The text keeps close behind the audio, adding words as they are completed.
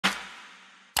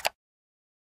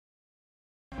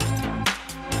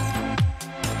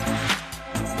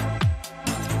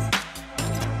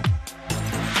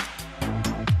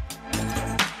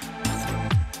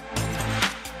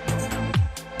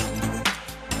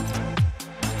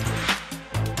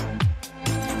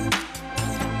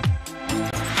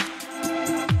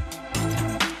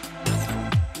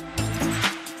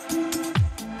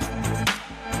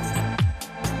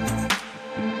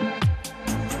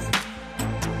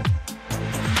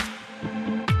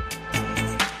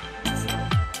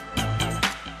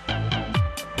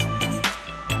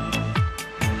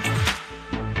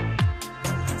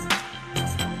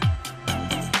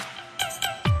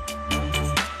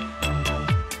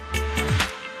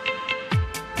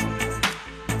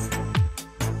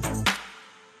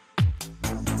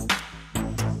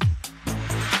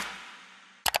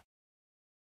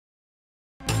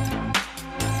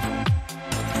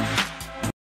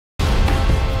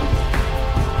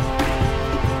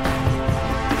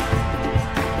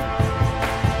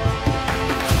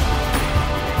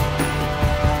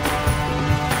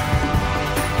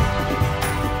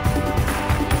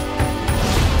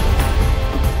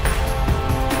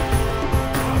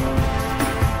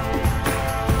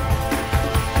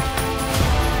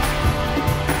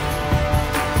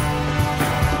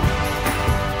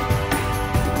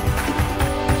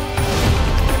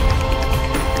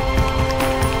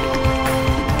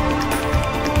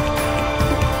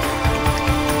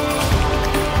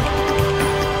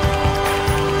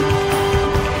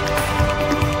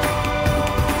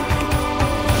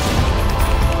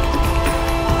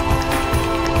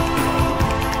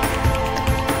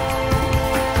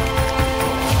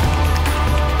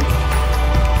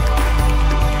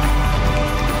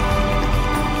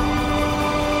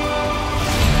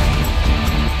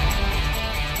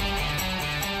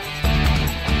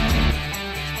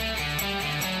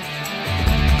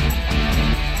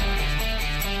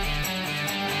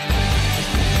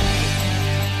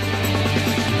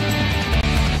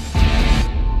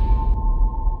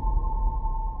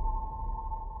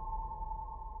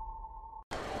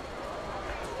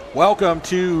Welcome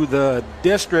to the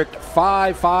District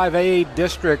 5-5A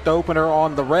District Opener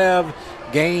on the REV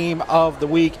Game of the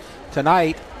Week.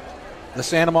 Tonight, the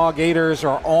AMANT Gators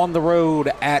are on the road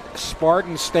at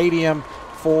Spartan Stadium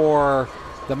for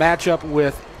the matchup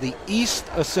with the East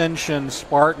Ascension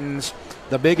Spartans,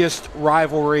 the biggest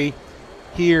rivalry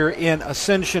here in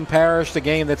Ascension Parish, the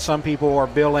game that some people are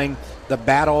billing the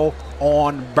Battle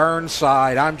on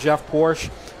Burnside. I'm Jeff Porsche,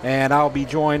 and I'll be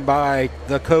joined by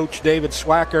the coach, David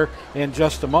Swacker, in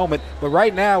just a moment. But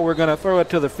right now, we're going to throw it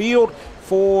to the field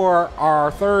for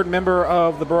our third member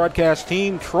of the broadcast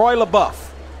team, Troy LaBeouf.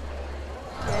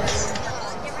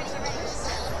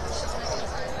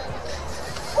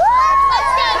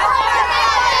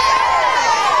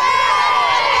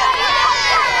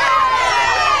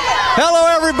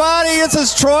 Hello, everybody. This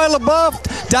is Troy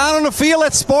LaBeouf down on the field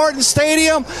at Spartan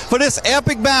Stadium for this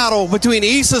epic battle between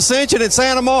East Ascension and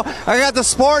Santa Monica. I got the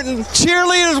Spartan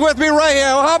cheerleaders with me right here.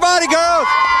 How about it, girls?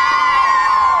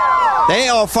 They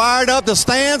are fired up. The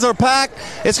stands are packed.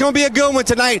 It's going to be a good one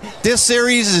tonight. This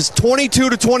series is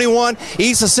 22-21.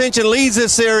 East Ascension leads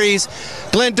this series.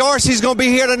 Glenn Darcy's going to be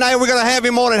here tonight. We're going to have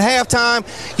him on at halftime.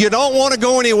 You don't want to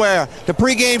go anywhere. The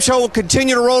pregame show will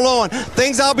continue to roll on.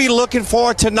 Things I'll be looking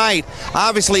for tonight.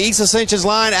 Obviously, East Ascension's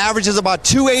line averages about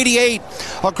 288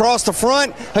 across the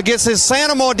front against his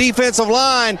Santa Monica defensive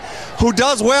line, who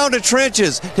does well in the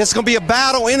trenches. It's going to be a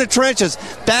battle in the trenches.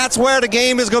 That's where the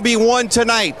game is going to be won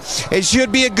tonight. It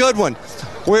should be a good one.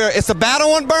 It's the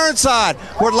Battle on Burnside.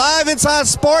 We're live inside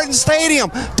Spartan Stadium.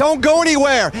 Don't go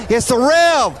anywhere. It's the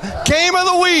REV Game of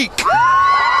the Week.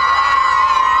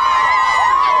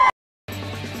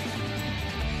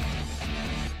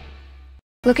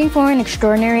 Looking for an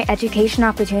extraordinary education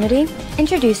opportunity?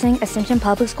 Introducing Ascension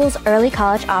Public School's Early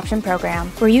College Option Program,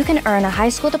 where you can earn a high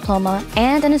school diploma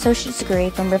and an associate's degree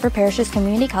from River Parish's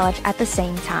community college at the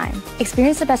same time.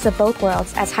 Experience the best of both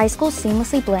worlds as high school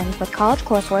seamlessly blends with college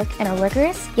coursework in a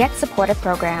rigorous yet supportive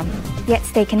program. Yet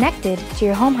stay connected to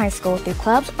your home high school through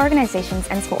clubs, organizations,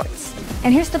 and sports.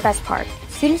 And here's the best part.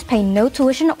 Students pay no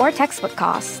tuition or textbook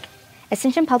cost.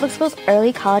 Ascension Public School's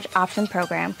Early College Option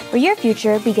Program, where your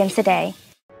future begins today.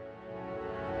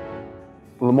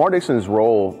 Lamar Dixon's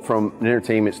role from an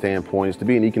entertainment standpoint is to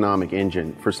be an economic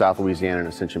engine for South Louisiana and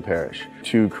Ascension Parish,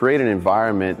 to create an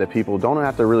environment that people don't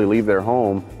have to really leave their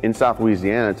home in South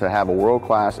Louisiana to have a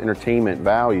world-class entertainment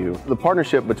value. The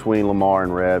partnership between Lamar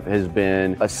and REV has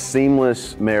been a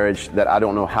seamless marriage that I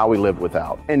don't know how we lived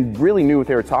without, and really knew what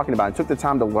they were talking about and took the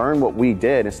time to learn what we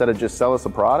did instead of just sell us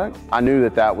a product. I knew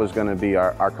that that was going to be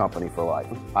our company for life.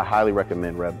 I highly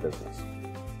recommend REV Business.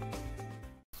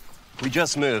 We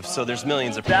just moved, so there's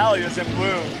millions of dahlias in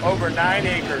bloom, over 9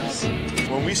 acres.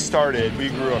 When we started, we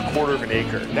grew 1/4 of an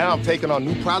acre. Now I'm taking on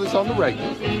new projects on the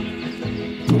regular.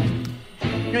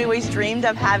 We always dreamed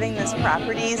of having this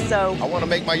property, so I want to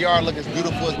make my yard look as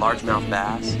beautiful as largemouth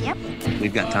bass. Yep.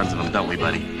 We've got tons of them, don't we,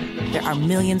 buddy? There are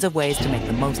millions of ways to make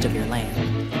the most of your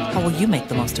land. How will you make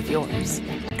the most of yours?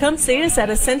 Come see us at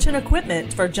Ascension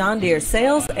Equipment for John Deere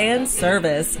sales and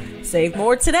service. Save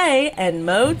more today and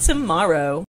mow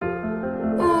tomorrow.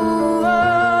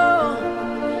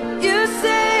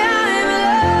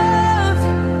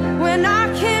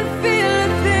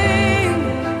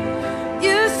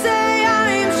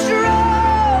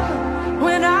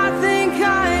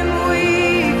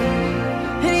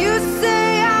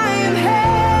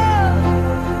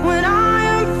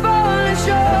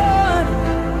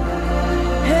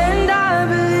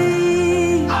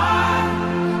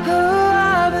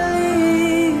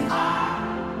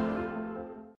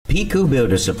 Piku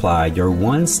Builder Supply, your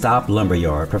one-stop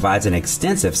lumberyard, provides an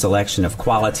extensive selection of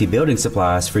quality building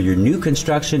supplies for your new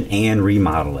construction and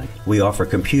remodeling. We offer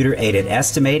computer-aided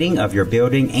estimating of your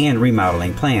building and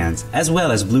remodeling plans, as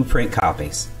well as blueprint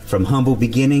copies. From humble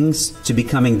beginnings to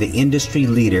becoming the industry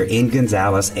leader in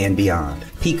Gonzales and beyond,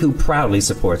 Piku proudly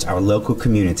supports our local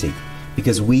community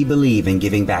because we believe in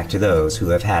giving back to those who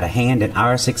have had a hand in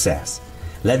our success.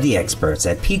 Let the experts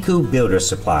at Piku Builder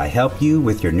Supply help you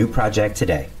with your new project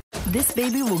today. This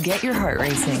baby will get your heart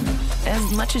racing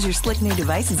as much as your slick new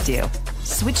devices do.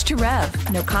 Switch to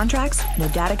REV. No contracts, no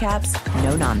data caps,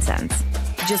 no nonsense.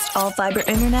 Just all fiber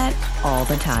internet all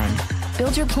the time.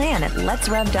 Build your plan at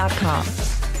letsrev.com.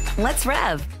 Let's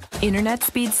Rev. Internet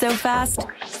speed so fast,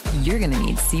 you're gonna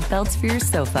need seatbelts for your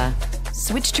sofa.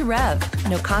 Switch to REV.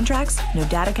 No contracts, no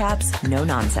data caps, no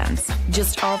nonsense.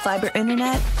 Just all fiber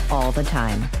internet all the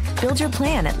time. Build your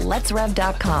plan at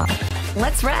letsrev.com.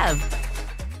 Let's Rev.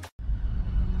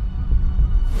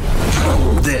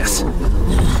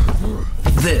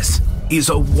 This is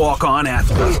a walk-on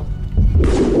athlete.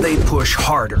 They push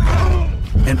harder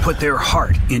and put their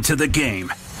heart into the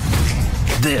game.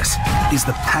 This is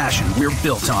the passion we're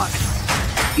built on.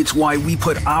 It's why we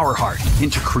put our heart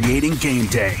into creating game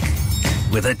day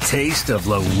with a taste of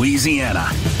Louisiana.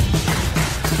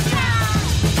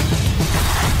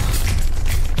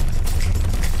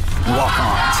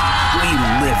 Walk-ons, we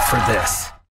live for this.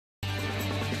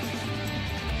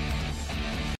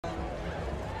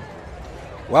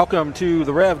 Welcome to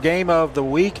the Rev game of the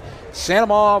week. Santa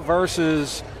Ma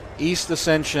versus East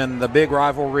Ascension, the big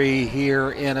rivalry here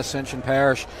in Ascension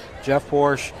Parish. Jeff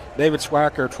Porsche, David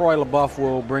Swacker, Troy LaBeouf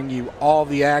will bring you all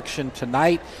the action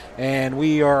tonight, and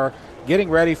we are getting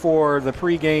ready for the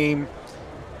pregame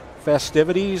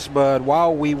festivities. But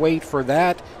while we wait for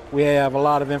that, we have a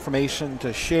lot of information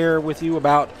to share with you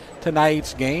about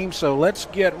tonight's game. So let's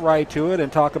get right to it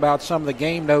and talk about some of the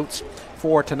game notes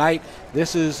for tonight.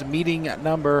 This is meeting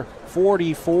number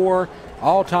 44.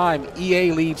 All-time,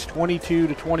 EA leads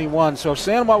 22-21. So if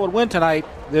Santa Ma would win tonight,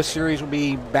 this series will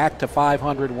be back to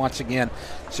 500 once again.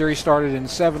 Series started in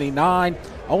 79,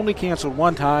 only canceled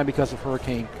one time because of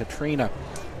Hurricane Katrina.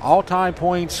 All-time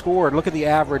points scored. Look at the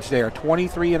average there,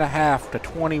 23.5 to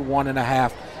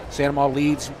 21.5. Santa Ma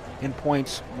leads in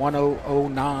points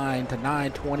 109 to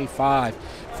 925.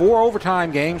 4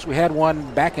 overtime games. We had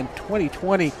one back in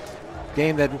 2020,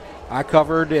 game that I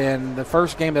covered, and the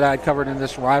first game that I had covered in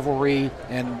this rivalry,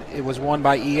 and it was won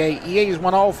by EA. EA has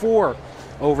won all 4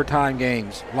 overtime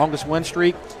games. Longest win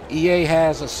streak, EA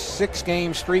has a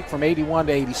 6-game streak from 81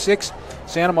 to 86.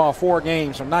 Santa Ma 4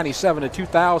 games from 97 to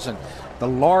 2000. The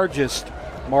largest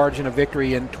margin of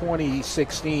victory in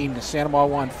 2016, Santa Ma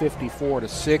won 54 to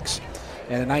 6.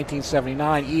 And in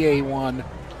 1979, EA won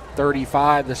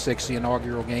 35 to 6, the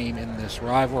inaugural game in this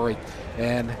rivalry.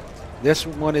 And this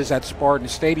one is at Spartan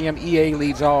Stadium. EA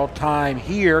leads all time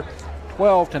here,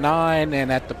 12-9,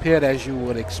 and at the pit, as you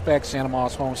would expect, Santa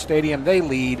Ma's home stadium, they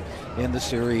lead in the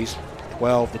series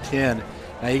 12-10.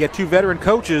 Now you got 2 veteran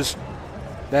coaches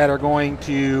that are going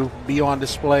to be on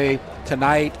display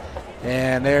tonight,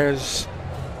 and there's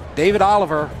David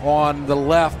Oliver on the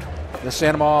left, the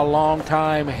Santa Ma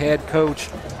longtime head coach,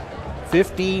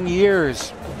 15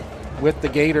 years with the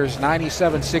Gators,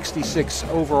 97-66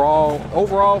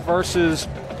 overall versus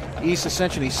East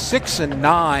Ascension. He's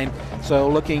 6-9, so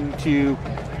looking to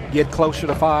get closer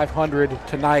to 500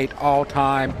 tonight all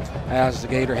time as the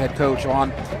Gator head coach. On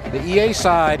the EA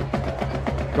side,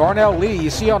 Darnell Lee,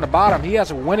 you see on the bottom, he has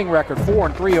a winning record,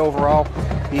 4-3 overall.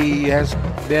 He has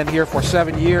been here for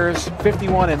 7 years,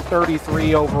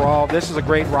 51-33 overall. This is a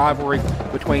great rivalry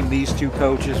between these 2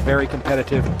 coaches, very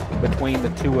competitive between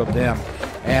the 2 of them.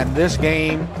 And this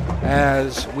game,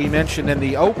 as we mentioned in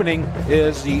the opening,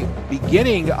 is the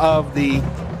beginning of the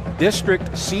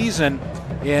district season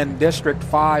in District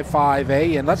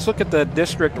 5-5A. And let's look at the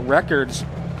district records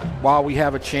while we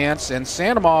have a chance. And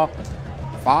Santa Ma,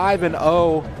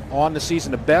 5-0 on the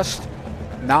season, the best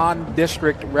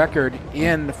non-district record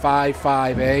in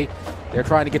 5-5A. They're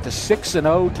trying to get to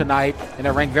 6-0 tonight, and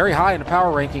they're ranked very high in the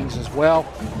power rankings as well.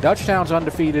 Dutchtown's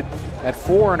undefeated at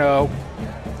 4-0.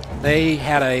 They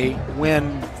had a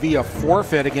win via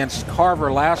forfeit against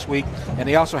Carver last week, and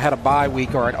they also had a bye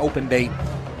week or an open date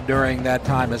during that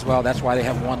time as well. That's why they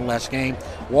have 1 less game.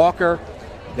 Walker,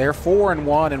 they're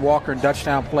 4-1, and Walker and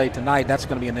Dutchtown play tonight. That's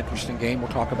going to be an interesting game we'll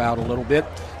talk about a little bit.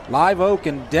 Live Oak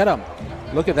and Denham.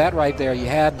 Look at that right there. You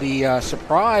had the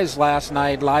surprise last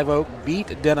night. Live Oak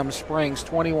beat Denham Springs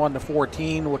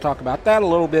 21-14. We'll talk about that a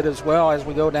little bit as well as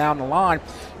we go down the line.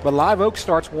 But Live Oak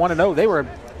starts 1-0. They were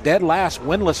dead last,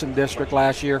 winless in district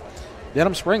last year.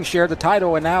 Denham Springs shared the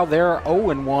title, and now they're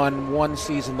 0-1 one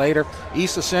season later.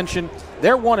 East Ascension,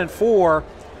 they're 1-4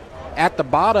 at the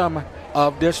bottom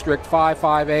of District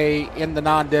 5-5A in the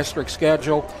non-district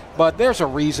schedule, but there's a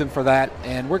reason for that,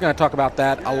 and we're going to talk about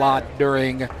that a lot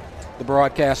during the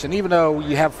broadcast. And even though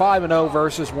you have 5-0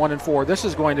 versus 1-4, this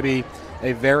is going to be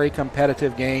a very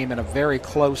competitive game and a very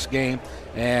close game,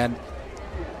 and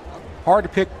hard to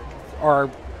pick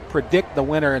or predict the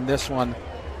winner in this one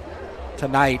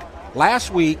tonight.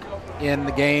 Last week in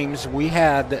the games, we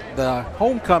had the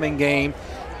homecoming game,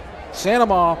 Santa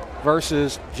Ma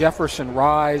versus Jefferson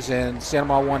Rise, and Santa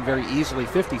Ma won very easily,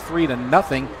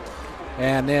 53-0.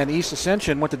 And then East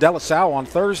Ascension went to De La Salle on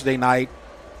Thursday night,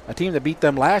 a team that beat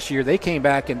them last year. They came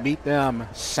back and beat them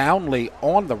soundly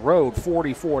on the road,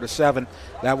 44-7.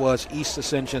 That was East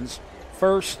Ascension's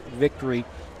first victory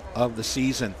of the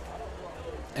season.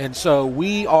 And so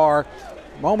we are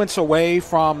moments away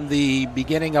from the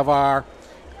beginning of our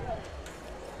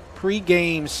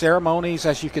pre-game ceremonies.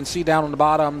 As you can see down on the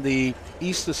bottom, the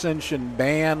East Ascension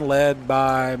band led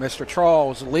by Mr.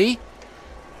 Charles Lee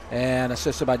and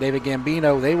assisted by David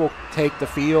Gambino, they will take the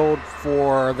field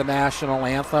for the national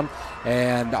anthem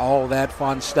and all that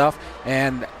fun stuff.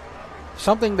 And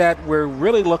something that we're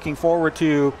really looking forward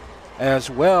to as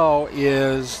well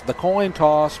is the coin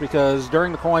toss, because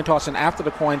during the coin toss and after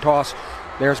the coin toss,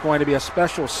 there's going to be a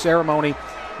special ceremony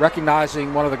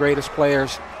recognizing one of the greatest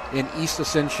players in East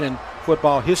Ascension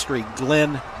football history,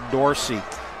 Glenn Dorsey.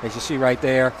 As you see right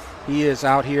there, he is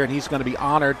out here and he's going to be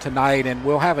honored tonight, and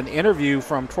we'll have an interview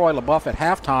from Troy LaBeouf at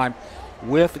halftime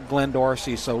with Glenn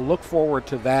Dorsey, so look forward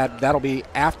to that. That'll be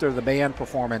after the band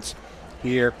performance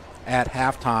here at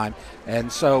halftime.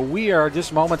 And so we are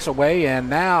just moments away, and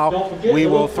now we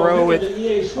will throw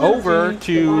it over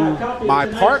to my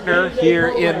partner here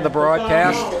in the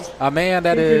broadcast, a man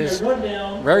that is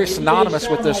very synonymous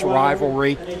with this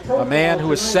rivalry, a man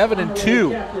who is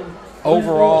 7-2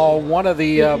 overall, one of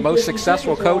the most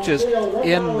successful coaches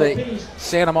in the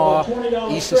Santa Maria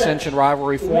East Ascension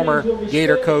rivalry, former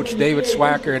Gator coach David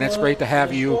Swacker, and it's great to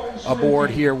have you aboard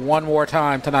here one more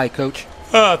time tonight, Coach.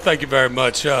 Thank you very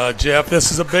much, Jeff.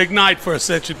 This is a big night for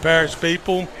Ascension Parish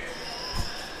people.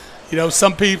 You know,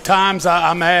 sometimes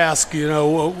I'm asked, you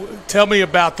know, tell me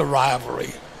about the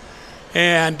rivalry.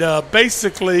 And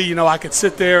basically, you know, I could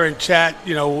sit there and chat,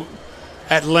 you know,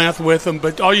 at length with them,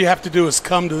 but all you have to do is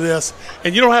come to this.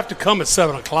 And you don't have to come at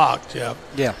 7 o'clock, Jeff.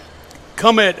 Yeah.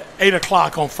 Come at 8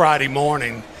 o'clock on Friday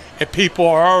morning, and people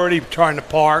are already trying to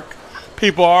park.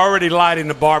 People are already lighting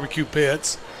the barbecue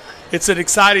pits. It's an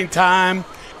exciting time.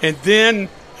 And then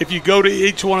if you go to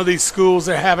each one of these schools,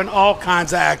 they're having all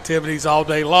kinds of activities all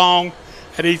day long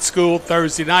at each school.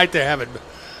 Thursday night, they're having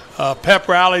pep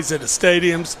rallies at the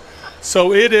stadiums.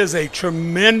 So it is a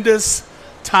tremendous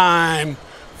time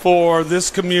for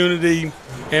this community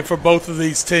and for both of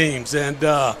these teams. And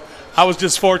I was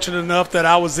just fortunate enough that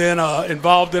I was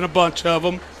involved in a bunch of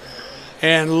them.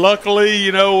 And luckily,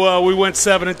 you know, we went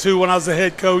 7-2 when I was the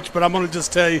head coach. But I'm going to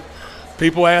just tell you,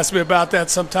 people ask me about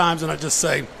that sometimes, and I just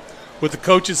say, with the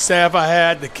coaching staff I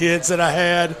had, the kids that I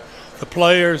had, the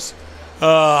players,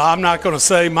 I'm not going to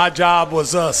say my job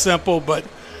was simple, but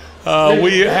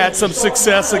we had some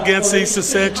success against East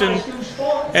Ascension.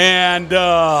 And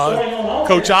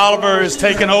Coach Oliver has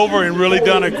taken over and really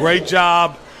done a great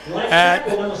job at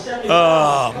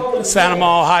Santa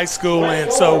Maria High School.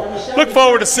 And so look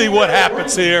forward to see what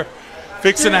happens here.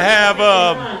 Fixing to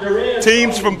have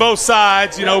teams from both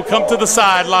sides, you know, come to the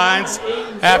sidelines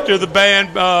after the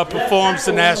band performs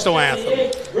the national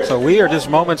anthem. So we are just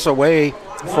moments away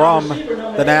from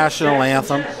the national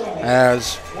anthem,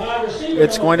 as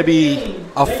it's going to be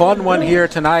a fun one here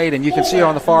tonight. And you can see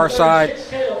on the far side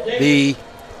the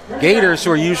Gators,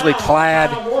 who are usually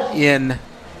clad in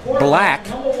black.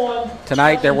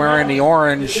 Tonight they're wearing the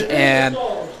orange, and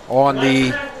on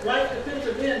the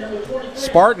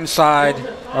Spartan side,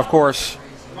 of course,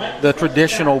 the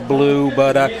traditional blue.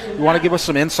 But you want to give us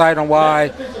some insight on why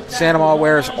Santa Maria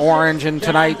wears orange in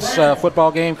tonight's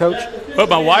football game, Coach? Well,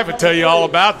 my wife would tell you all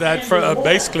about that.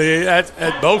 Basically,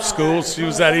 at both schools, she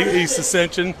was at East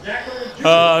Ascension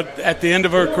at the end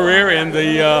of her career, and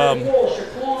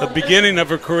the beginning of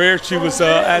her career, she was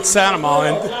at Santa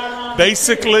Maria. And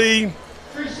basically,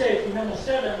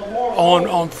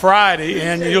 on Friday,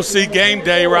 and you'll see game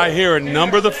day right here, a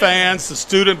number of the fans, the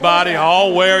student body,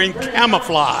 all wearing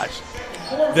camouflage.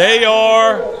 They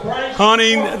are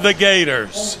hunting the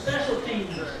Gators.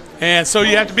 And so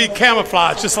you have to be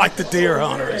camouflaged, just like the deer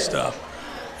hunter and stuff.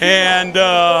 And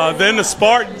then the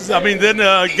Spartans, then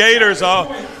the Gators all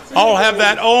have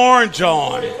that orange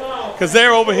on, because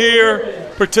they're over here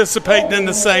participating in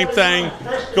the same thing,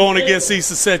 going against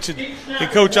East Ascension.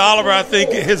 And Coach Oliver, I think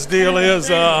his deal is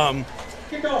that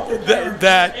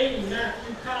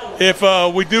if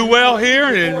we do well here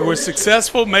and we're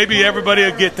successful, maybe everybody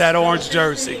will get that orange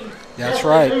jersey. That's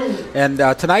right. And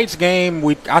tonight's game,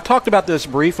 I talked about this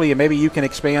briefly, and maybe you can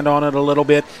expand on it a little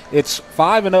bit. It's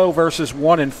 5-0 versus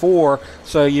 1-4,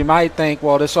 so you might think,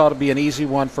 well, this ought to be an easy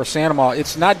one for Santa Maria.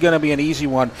 It's not going to be an easy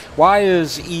one. Why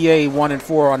is EA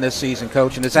 1-4 on this season,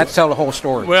 Coach? And does that tell the whole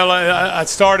story? Well, I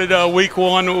started week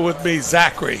one with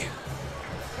Zachary.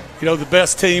 You know, the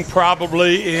best team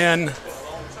probably in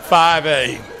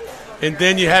 5A. And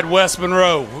then you had West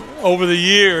Monroe. Over the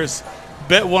years,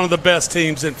 one of the best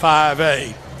teams in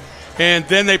 5A. And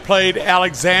then they played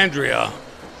Alexandria.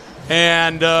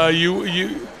 And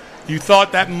you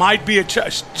thought that might be a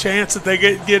chance that they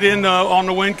get in on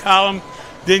the win column.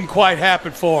 Didn't quite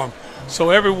happen for them.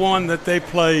 So everyone that they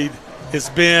played has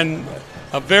been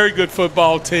a very good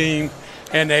football team.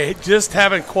 And they just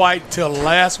haven't quite till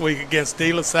last week against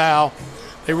De La Salle.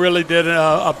 They really did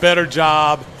a better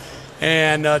job.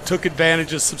 and took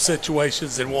advantage of some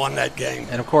situations and won that game.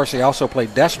 And, of course, they also played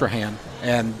Destrehan,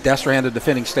 and Destrehan, the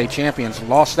defending state champions,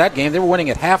 lost that game. They were winning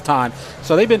at halftime,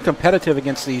 so they've been competitive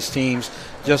against these teams,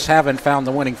 just haven't found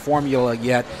the winning formula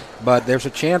yet, but there's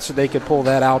a chance that they could pull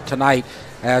that out tonight.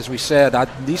 As we said,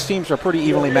 these teams are pretty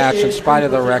evenly matched in spite of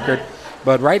the record.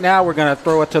 But right now we're going to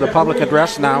throw it to the public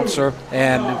address announcer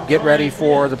and get ready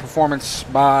for the performance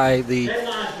by the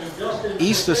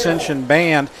East Ascension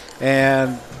Band.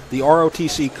 And the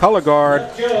ROTC Color Guard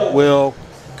will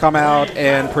come out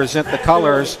and present the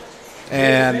colors.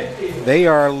 And they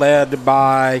are led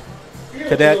by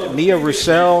Cadet Nia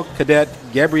Roussel, Cadet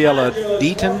Gabriela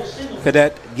Deaton,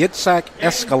 Cadet Gitsak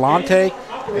Escalante,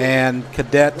 and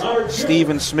Cadet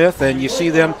Stephen Smith, and you see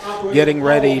them getting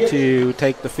ready to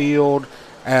take the field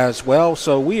as well.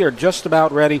 So we are just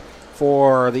about ready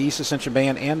for the East Ascension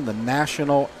Band and the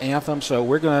national anthem. So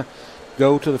we're going to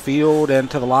go to the field and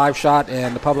to the live shot,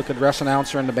 and the public address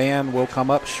announcer and the band will come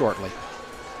up shortly.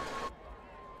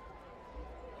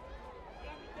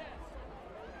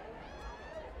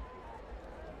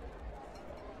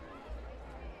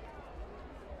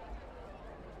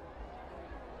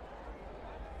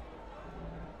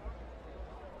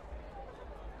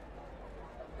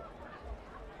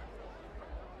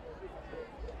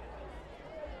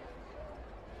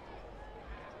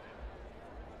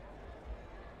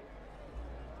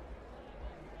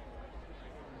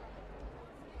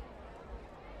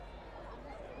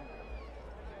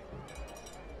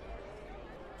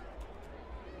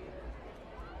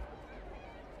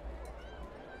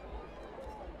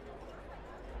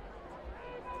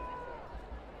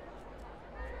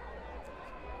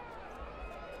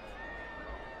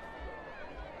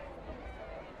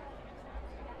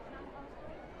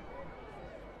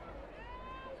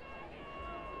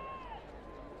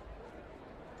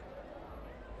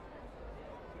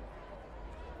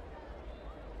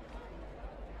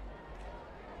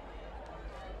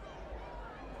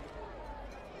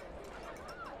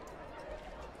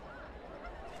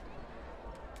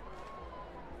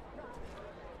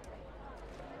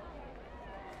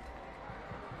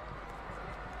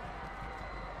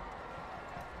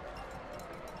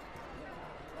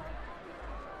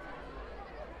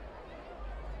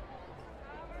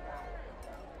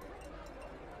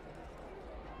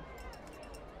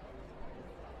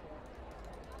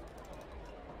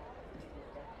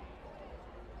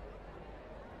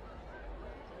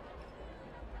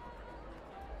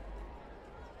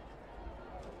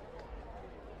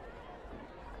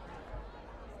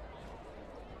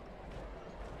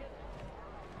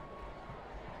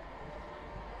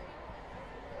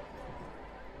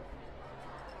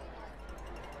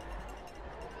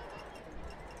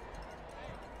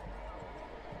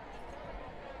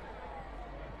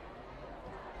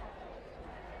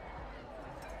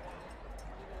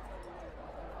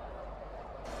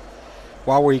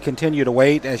 While we continue to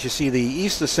wait, as you see the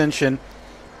East Ascension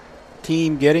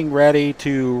team getting ready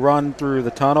to run through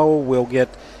the tunnel, we'll get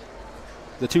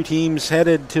the two teams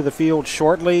headed to the field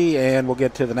shortly, and we'll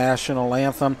get to the national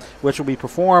anthem, which will be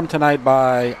performed tonight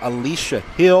by Alicia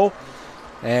Hill.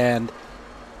 And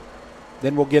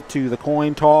then we'll get to the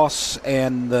coin toss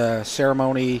and the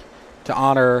ceremony to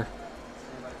honor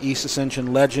East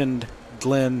Ascension legend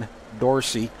Glenn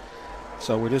Dorsey.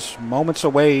 So we're just moments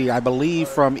away, I believe,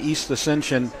 from East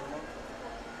Ascension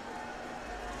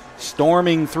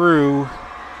storming through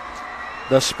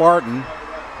the Spartan.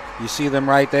 You see them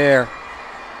right there.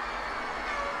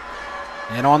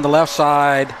 And on the left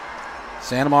side,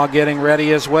 Santa Maria getting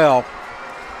ready as well.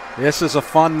 This is a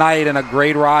fun night and a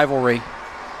great rivalry.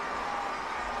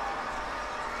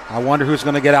 I wonder who's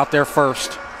going to get out there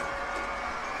first.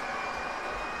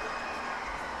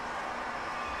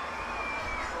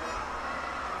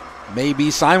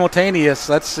 Maybe simultaneous.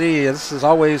 Let's see. This is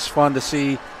always fun to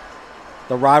see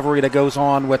the rivalry that goes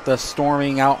on with the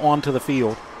storming out onto the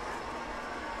field.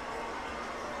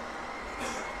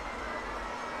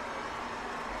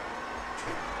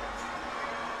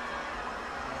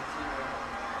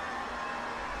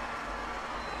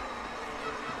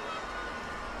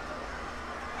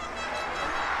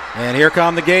 And here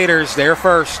come the Gators. They're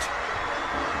first.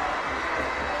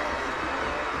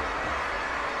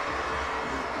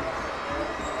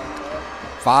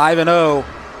 Five 5-0,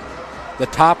 the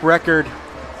top record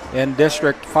in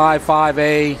District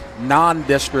 5-5A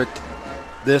non-district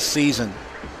this season.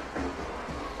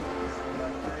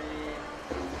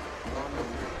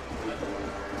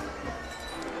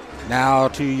 Now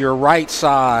to your right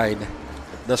side,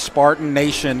 the Spartan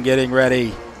Nation getting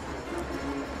ready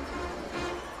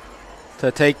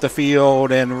to take the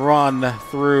field and run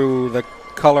through the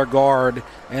color guard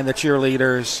and the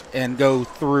cheerleaders and go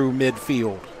through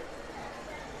midfield.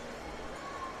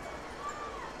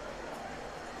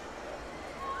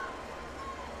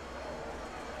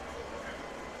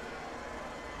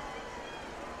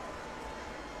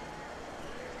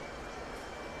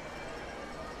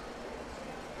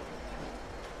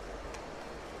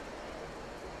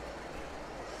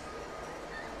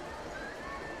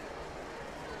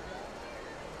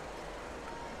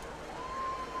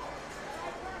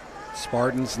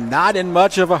 Spartans not in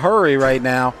much of a hurry right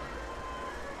now.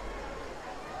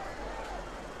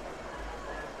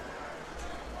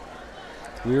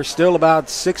 We're still about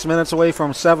 6 minutes away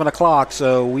from 7 o'clock,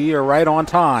 so we are right on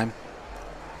time.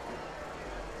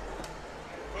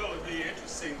 Well, it'll be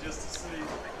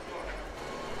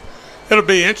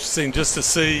interesting just to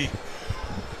see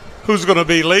who's going to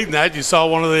be leading that. You saw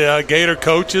one of the Gator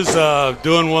coaches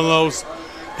doing one of those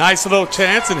nice little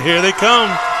chants, and here they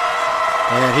come.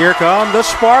 And here come the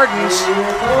Spartans.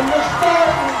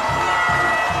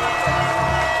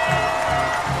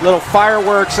 Little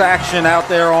fireworks action out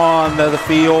there on the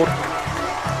field.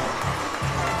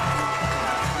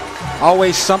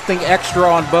 Always something extra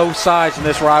on both sides in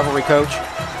this rivalry, Coach.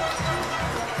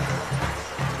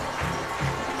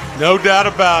 No doubt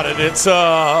about it. It's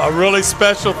a really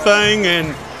special thing,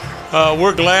 and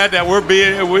we're glad that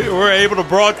we're able to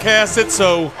broadcast it,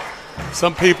 so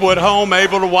some people at home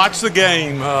able to watch the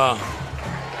game.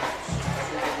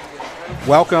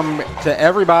 Welcome to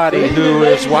everybody who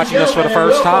is watching us for the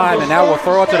first time, and now we'll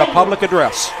throw it to the public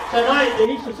address. Tonight, the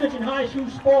East Ascension High School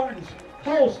Spartans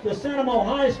host the Santa Mo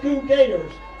High School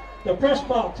Gators. The press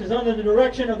box is under the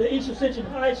direction of the East Ascension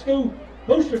High School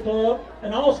Booster Club,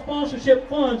 and all sponsorship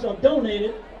funds are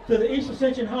donated to the East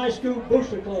Ascension High School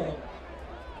Booster Club.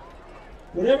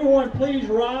 Would everyone please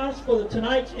rise for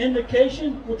tonight's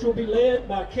invocation, which will be led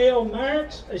by Cale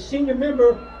Marks, a senior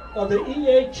member of the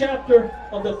EA chapter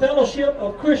of the Fellowship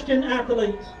of Christian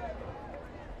Athletes.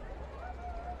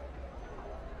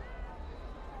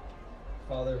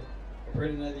 Father, I pray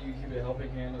tonight that you keep a helping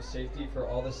hand of safety for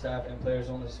all the staff and players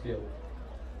on this field.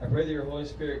 I pray that your Holy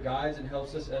Spirit guides and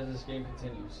helps us as this game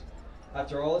continues.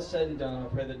 After all is said and done, I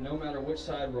pray that no matter which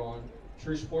side we're on,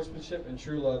 true sportsmanship and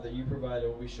true love that you provided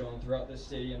will be shown throughout this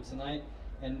stadium tonight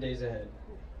and days ahead.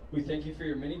 We thank you for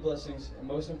your many blessings, and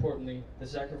most importantly, the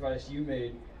sacrifice you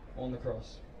made on the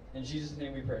cross. In Jesus'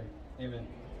 name we pray. Amen.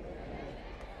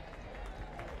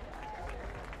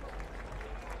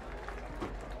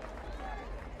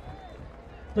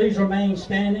 Please remain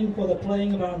standing for the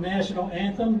playing of our national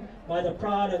anthem by the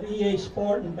Pride of EA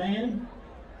Spartan Band.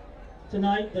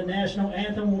 Tonight, the national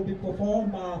anthem will be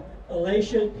performed by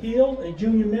Alicia Hill, a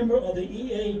junior member of the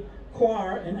EA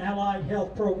Choir and Allied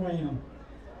Health Program.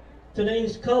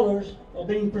 Today's colors are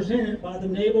being presented by the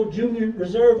Naval Junior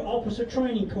Reserve Officer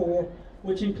Training Corps,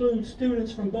 which includes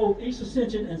students from both East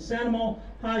Ascension and Santa Mo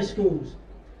High Schools.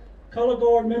 Color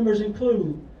Guard members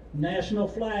include National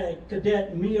Flag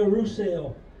Cadet Mia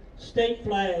Roussel, State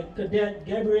Flag Cadet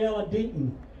Gabriella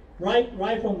Deaton, Right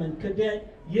Rifleman Cadet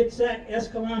Yitzhak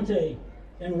Escalante,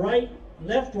 and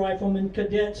Left Rifleman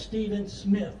Cadet Stephen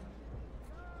Smith.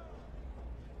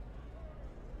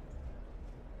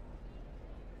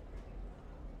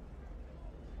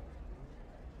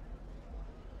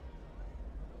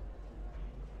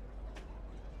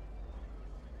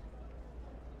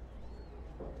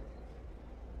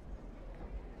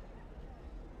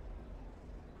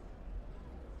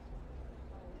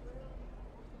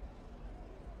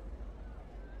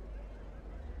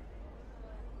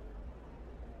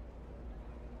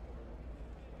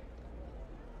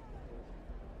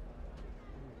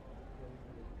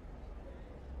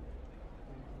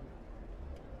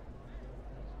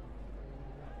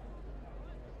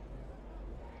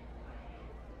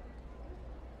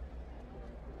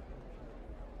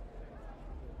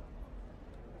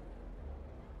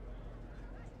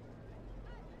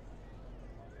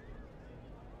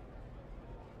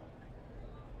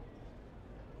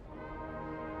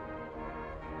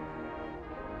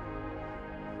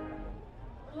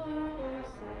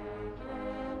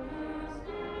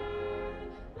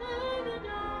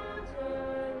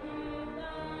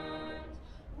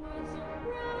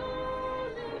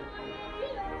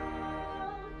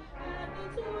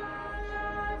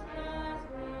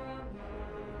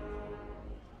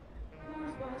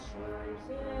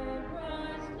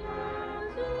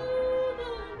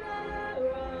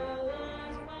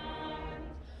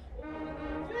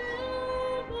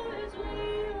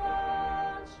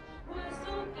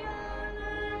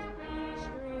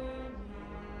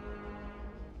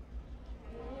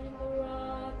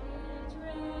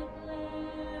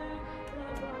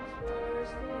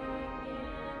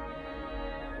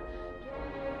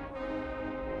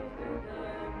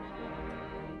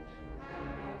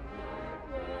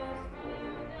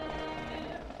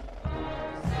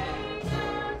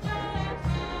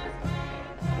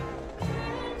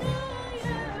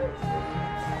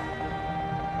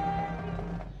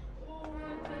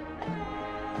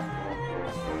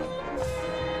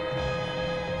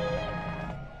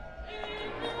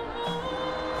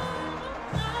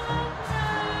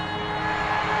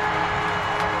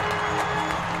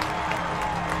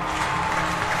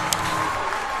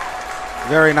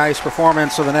 Very nice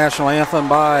performance of the national anthem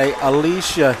by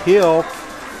Alicia Hill.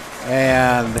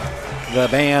 And the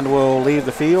band will leave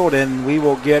the field, and we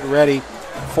will get ready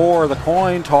for the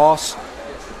coin toss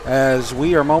as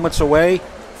we are moments away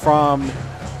from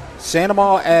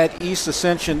Sandoval at East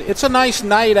Ascension. It's a nice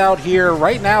night out here.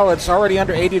 Right now it's already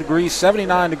under 80 degrees,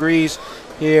 79 degrees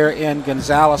here in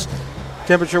Gonzales.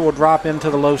 Temperature will drop into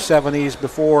the low 70s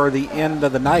before the end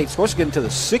of the night. It's supposed to get into the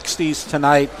 60s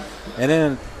tonight and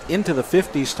then into the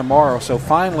 50s tomorrow. So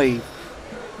finally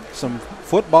some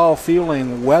football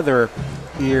feeling weather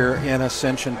here in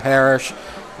Ascension Parish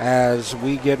as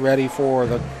we get ready for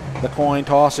the coin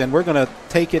toss. And we're going to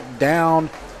take it down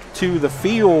to the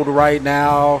field right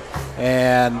now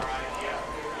and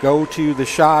go to the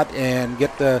shot and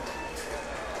get the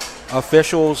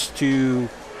officials to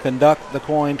conduct the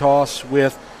coin toss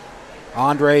with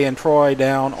Andre and Troy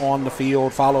down on the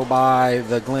field, followed by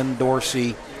the Glenn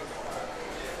Dorsey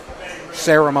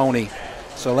ceremony.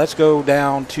 So let's go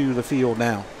down to the field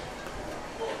now.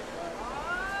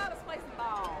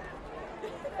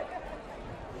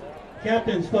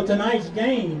 Captains for tonight's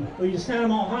game for your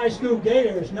Sandoval High School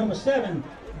Gators, number 7,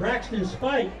 Braxton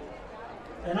Spike,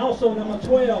 and also number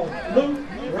 12, Luke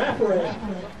Raffaret.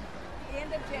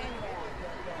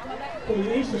 For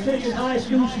your East Ascension High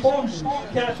School Spartans,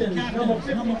 captains, number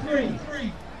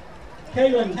 53,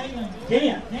 Kaylin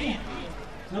Gant,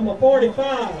 number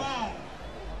 45,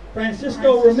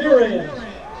 Francisco Ramirez,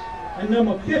 and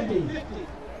number 50,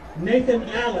 Nathan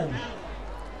Allen.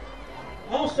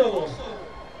 Also,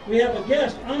 we have a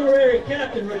guest honorary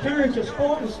captain return to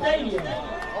Spartan Stadium.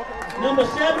 Number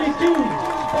 72,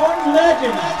 Spartan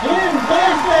legend, Glenn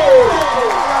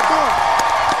Dorsey.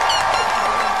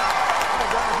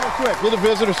 Quick, you're the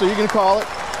visitor, so you can call it.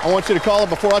 I want you to call it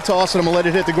before I toss it. I'm going to let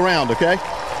it hit the ground, okay?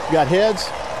 You got heads,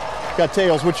 got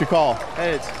tails. What's your call?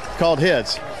 Heads. Called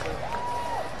heads.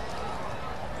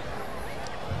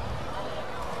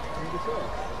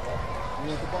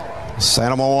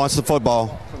 Sandoval wants the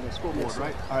football. Scoreboard,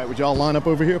 right? All right, would y'all line up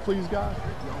over here, please, guys?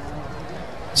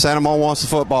 Sandoval wants the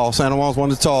football. Sandoval's won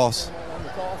the toss.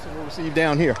 We'll receive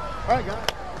down here. All right, guys.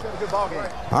 Let's have a good ball game.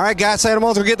 All right, guys,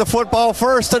 Sandoval's going to get the football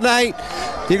first tonight.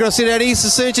 You're going to see that East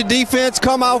Ascension defense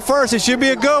come out first. It should be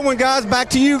a good one, guys.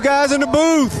 Back to you guys in the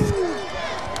booth.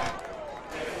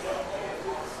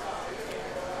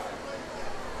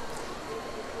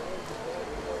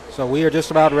 So we are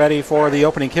just about ready for the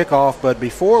opening kickoff, but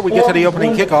before we get to the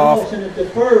opening kickoff,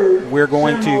 we're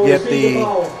going to get the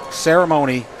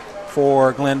ceremony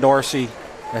for Glenn Dorsey.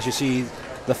 As you see,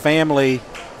 the family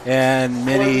and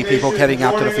many people heading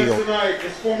out to the field. Tonight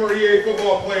is former EA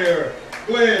football player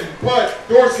Glenn "Putt"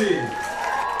 Dorsey.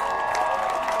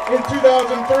 In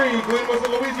 2003, Glenn was the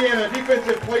Louisiana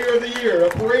Defensive Player of the Year, a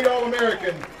parade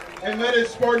All-American, and led his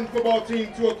Spartan football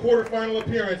team to a quarterfinal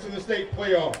appearance in the state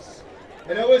playoffs.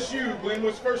 At LSU, Glenn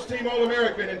was first-team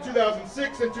All-American in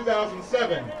 2006 and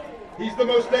 2007. He's the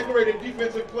most decorated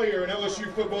defensive player in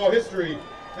LSU football history,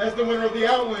 as the winner of the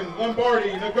Outland, Lombardi,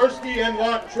 Nagurski, and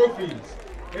Lott trophies.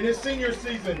 In his senior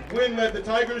season, Glenn led the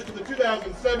Tigers to the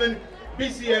 2007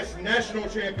 BCS National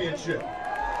Championship.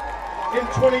 In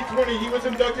 2020, he was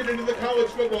inducted into the College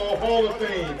Football Hall of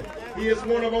Fame. He is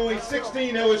one of only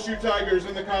 16 LSU Tigers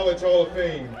in the College Hall of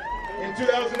Fame. In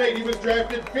 2008, he was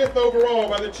drafted 5th overall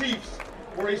by the Chiefs,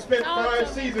 where he spent 5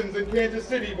 seasons in Kansas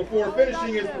City before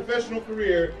finishing his professional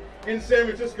career in San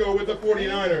Francisco with the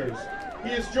 49ers.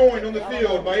 He is joined on the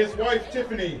field by his wife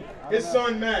Tiffany, his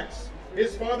son Max,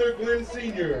 his father Glenn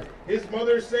Sr., his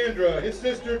mother Sandra, his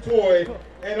sister Toy,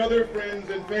 and other friends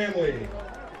and family.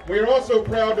 We are also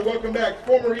proud to welcome back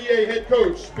former EA head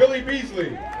coach Billy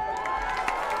Beasley,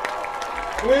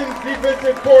 Glenn's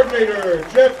defensive coordinator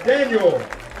Jeff Daniel,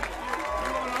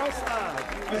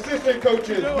 assistant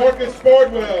coaches Marcus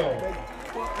Bardwell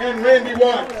and Randy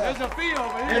Watts,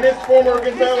 and his former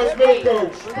Gonzales middle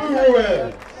coach Boo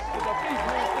Ruiz.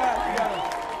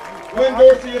 Glenn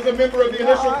Dorsey is a member of the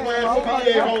initial class of the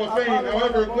EA Hall of Fame.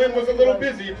 However, Glenn was a little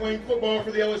busy playing football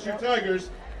for the LSU Tigers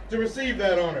to receive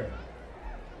that honor.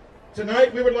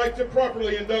 Tonight, we would like to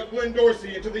properly induct Glenn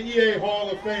Dorsey into the EA Hall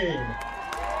of Fame.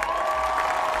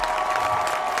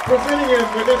 Presenting him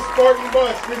with his Spartan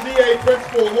bust is EA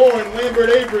Principal Lauren Lambert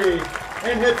Avery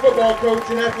and head football coach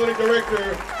and athletic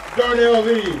director Darnell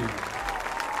Lee.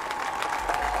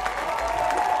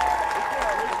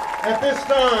 At this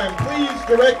time, please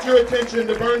direct your attention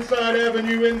to Burnside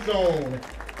Avenue end zone.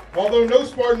 Although no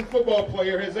Spartan football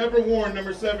player has ever worn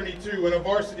number 72 in a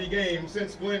varsity game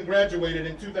since Glenn graduated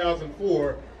in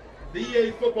 2004, the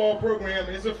EA football program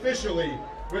is officially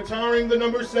retiring the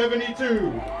number 72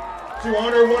 to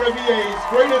honor one of EA's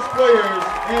greatest players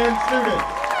and students.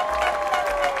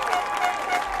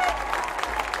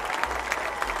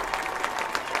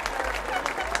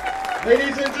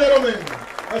 Ladies and gentlemen,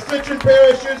 Ascension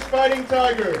Parish's Fighting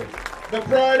Tiger, the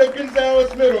pride of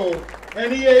Gonzales Middle,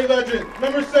 and EA legend,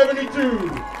 number 72,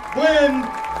 Glenn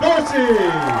Dorsey.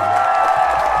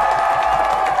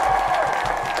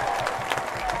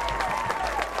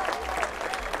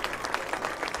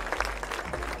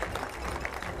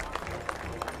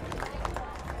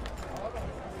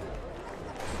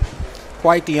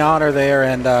 Quite the honor there,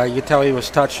 and you tell he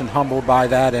was touched and humbled by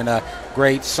that, and a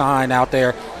great sign out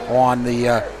there on the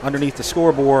underneath the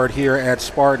scoreboard here at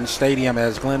Spartan Stadium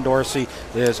as Glenn Dorsey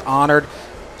is honored.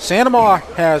 Sanoma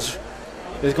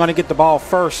is going to get the ball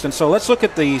first, and so let's look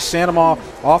at the Sanoma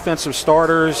offensive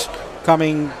starters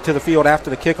coming to the field after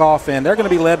the kickoff, and they're going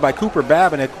to be led by Cooper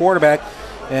Babin at quarterback,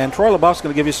 and Troy LaBeouf's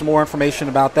going to give you some more information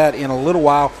about that in a little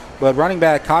while. But running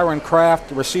back Kyron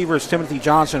Kraft, receivers Timothy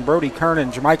Johnson, Brody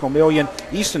Kernan, Jermichael Million,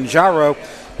 Easton Gyro,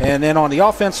 and then on the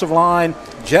offensive line,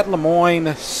 Jet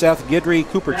Lemoyne, Seth Guidry,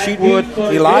 Cooper Cheatwood,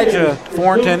 Elijah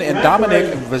Thornton, and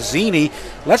Dominic Vizzini.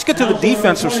 Let's get to the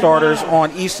defensive starters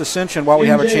on East Ascension while we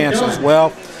have a chance as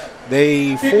well.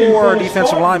 The 4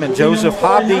 defensive linemen, Joseph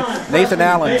Hobney, Nathan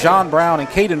Allen, John Brown, and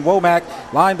Caden Womack.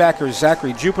 Linebackers,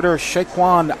 Zachary Jupiter,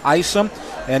 Shaquan Isom.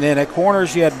 And then at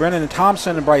corners, you had Brennan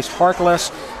Thompson and Bryce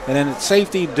Harkless. And then at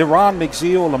safety, Deron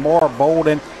McZeal, Lamar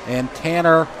Bolden, and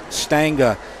Tanner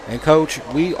Stanga. And, Coach,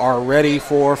 we are ready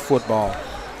for football.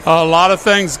 A lot of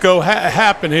things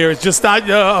happen here. It's just not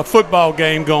a football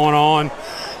game going on.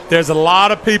 There's a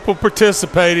lot of people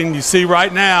participating. You see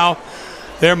right now,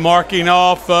 they're marking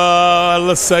off,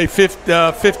 let's say,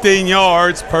 15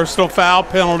 yards, personal foul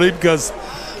penalty, because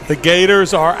the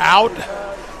Gators are out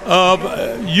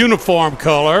of uniform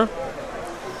color.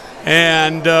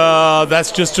 And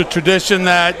that's just a tradition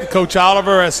that Coach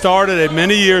Oliver has started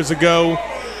many years ago.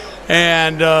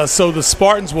 And so the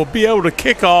Spartans will be able to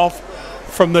kick off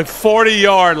from the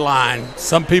 40-yard line.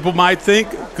 Some people might think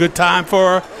good time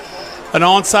for an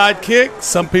onside kick.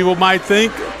 Some people might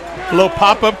think a little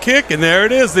pop-up kick, and there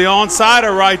it is, the onside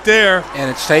right there. And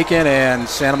it's taken, and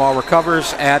Sanoma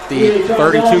recovers at the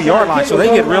 32-yard line. So they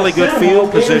get really good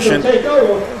field position.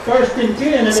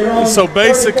 So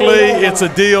basically, it's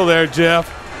a deal there,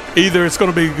 Jeff. Either it's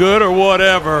going to be good or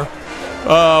whatever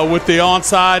with the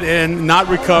onside and not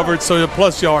recovered, so the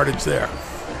plus yardage there.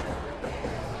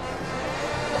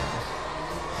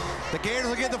 The Gators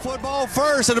will get the football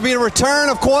first. It'll be a return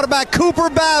of quarterback Cooper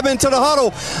Babin to the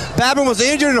huddle. Babin was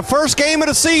injured in the first game of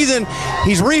the season.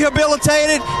 He's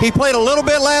rehabilitated. He played a little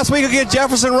bit last week against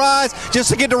Jefferson Rise just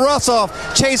to get the rust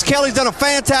off. Chase Kelly's done a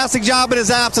fantastic job in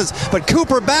his absence. But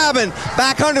Cooper Babin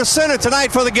back under center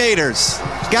tonight for the Gators.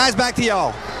 Guys, back to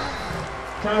y'all.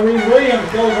 Tyree Williams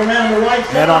goes around the right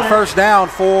side. And on first down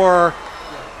for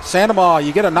Sanoma,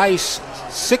 you get a nice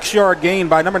 6-yard gain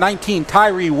by number 19,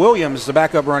 Tyree Williams, the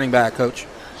backup running back, Coach.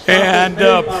 And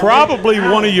probably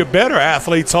one of your better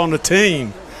athletes on the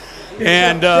team.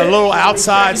 And a little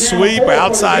outside sweep,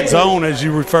 outside zone, as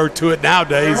you refer to it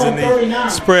nowadays in the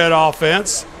spread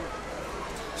offense.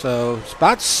 So it's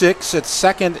about 6 at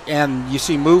second, and you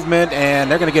see movement,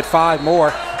 and they're going to get 5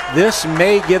 more. This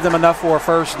may give them enough for a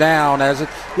first down, as it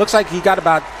looks like he got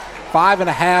about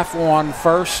 5.5 on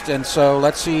first, and so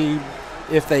let's see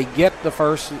if they get the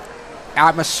first.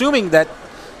 I'm assuming that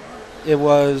it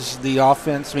was the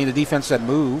defense that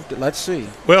moved. Let's see.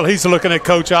 Well, he's looking at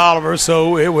Coach Oliver,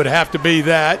 so it would have to be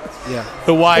that. Yeah.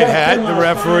 The white hat, the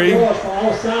referee.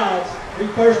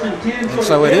 And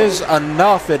so it is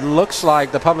enough. It looks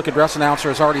like the public address announcer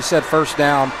has already said first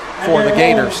down for the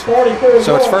Gators.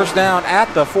 So it's first down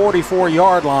at the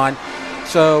 44-yard line.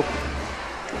 So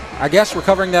I guess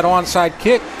recovering that onside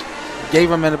kick gave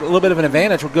them a little bit of an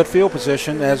advantage with good field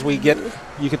position as we get,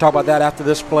 you can talk about that after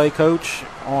this play, Coach,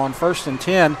 on 1st and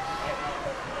 10.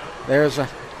 There's a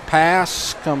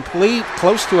pass complete,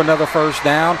 close to another first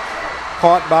down,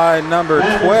 caught by number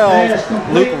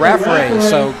 12, Luke Raffray.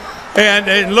 So,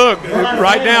 and look,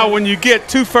 right now when you get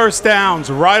 2 first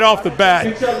downs right off the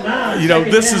bat,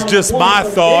 this is just my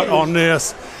thought on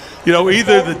this.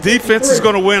 Either the defense is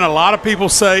going to win. A lot of people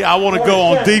say, I want to go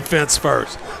on defense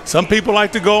first. Some people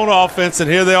like to go on offense, and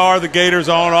here they are, the Gators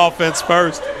on offense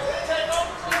first.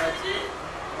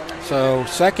 So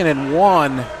 2nd and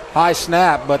 1, high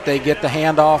snap, but they get the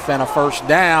handoff and a first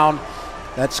down.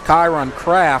 That's Kyron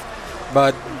Kraft.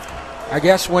 But I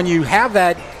guess when you have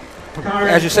that,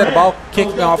 as you said, the ball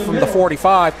kicking off from the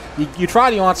 45, you try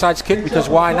the onside kick because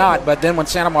why not? But then when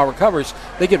Sanoma recovers,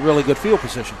 they get really good field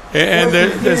position. And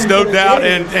there's no doubt,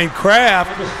 and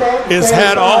Kraft has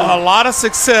had a lot of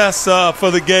success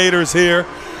for the Gators here.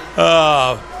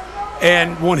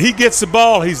 And when he gets the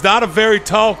ball, he's not a very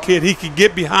tall kid. He can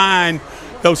get behind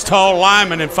those tall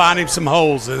linemen and find him some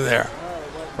holes in there.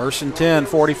 1st and 10,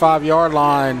 45-yard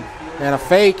line, and a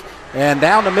fake, and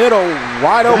down the middle,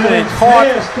 wide open and caught,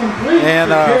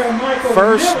 and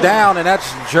first down, and that's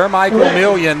Jermichael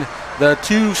Million, the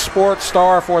 2 sports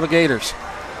star for the Gators.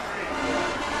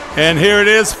 And here it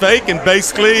is, fake, and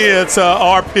basically it's a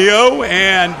RPO,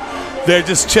 and they're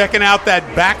just checking out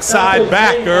that backside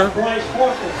backer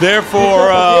there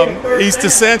for East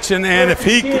Ascension, and if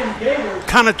he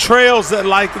kind of trails that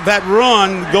like that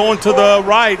run going to the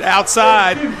right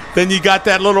outside, then you got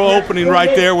that little opening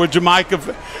right there where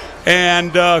Jamaica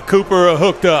and Cooper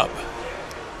hooked up.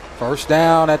 First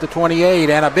down at the 28,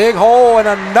 and a big hole, and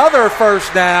another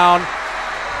first down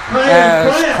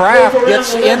as Kraft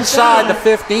gets inside the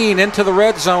 15 into the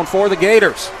red zone for the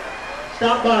Gators.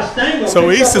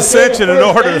 So East Ascension, in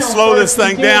order to slow this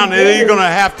thing down, they're going to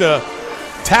have to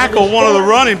tackle one of the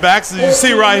running backs. As you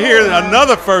see right here,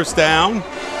 another first down.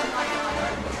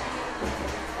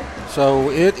 So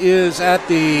it is at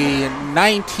the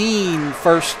 19,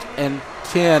 1st and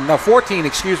 10, no, 14,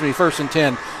 excuse me, 1st and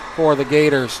 10 for the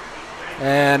Gators.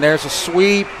 And there's a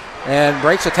sweep and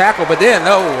breaks a tackle, but then,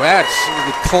 no, that's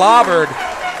clobbered.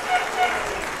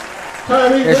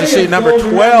 As you see, number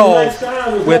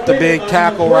 12 with the big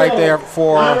tackle right there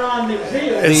for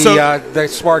the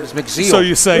Spartans, McZeal. So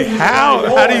you say,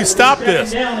 how do you stop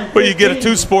this? Well, you get a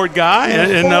 2-sport guy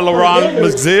in LaRon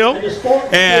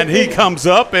McZeal, and he comes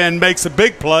up and makes a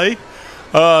big play,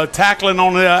 tackling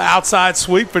on the outside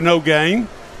sweep for no gain.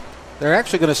 They're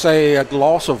actually going to say a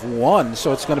loss of 1,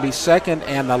 so it's going to be 2nd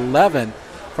and 11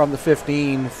 from the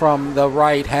 15 from the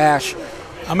right hash.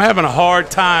 I'm having a hard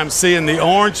time seeing the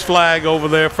orange flag over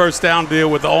there, first down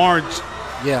deal with the orange.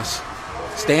 Yes,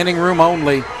 standing room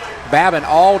only. Babin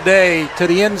all day to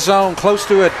the end zone, close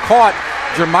to it, caught.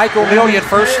 Jermichael Million,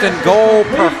 1st and goal,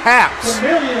 perhaps.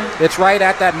 It's right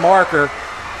at that marker.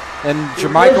 And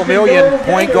Jermichael Million,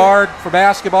 point guard for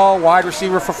basketball, wide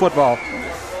receiver for football.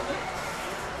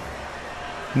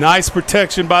 Nice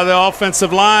protection by the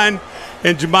offensive line,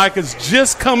 and Jamaica's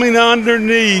just coming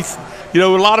underneath. You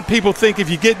know, a lot of people think if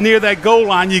you get near that goal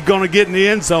line, you're going to get in the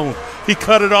end zone. He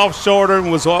cut it off shorter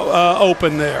and was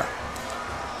open there.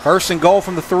 1st and goal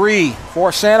from the 3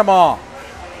 for Santa Ma.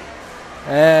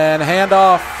 And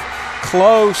handoff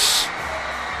close.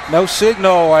 No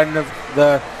signal, and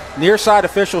the near side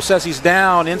official says he's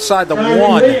down inside the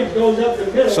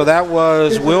 1. So that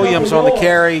was Williams on the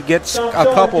carry. Gets a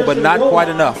couple, but not quite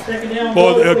enough.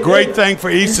 Well, a great thing for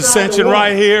East Ascension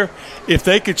right here. If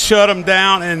they could shut them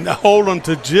down and hold them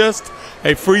to just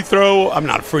a free throw,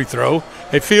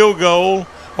 a field goal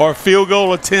or a field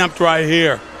goal attempt right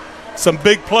here. Some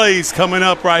big plays coming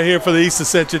up right here for the East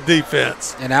Ascension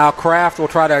defense. And Al Kraft will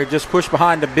try to just push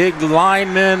behind the big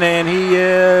lineman, and he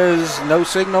is no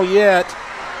signal yet.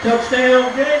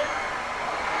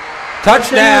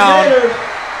 Touchdown.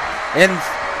 And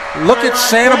look at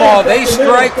Santa Ma. They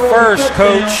strike first,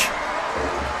 Coach.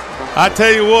 I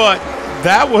tell you what,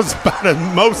 that was about the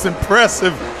most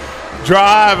impressive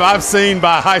drive I've seen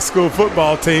by a high school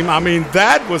football team. I mean,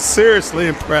 that was seriously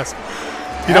impressive.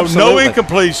 You know, Absolutely. No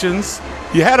incompletions.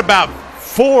 You had about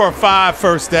 4 or 5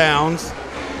 first downs.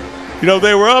 You know,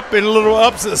 they were up in a little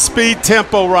up speed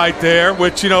tempo right there,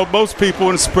 which, you know, most people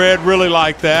in the spread really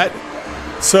like that.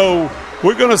 So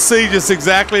we're going to see just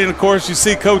exactly, and of course you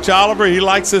see Coach Oliver, he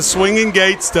likes his swinging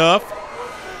gate stuff.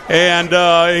 And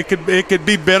it could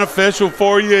be beneficial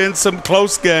for you in some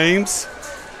close games.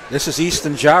 This is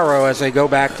Easton Gyro as they go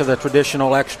back to the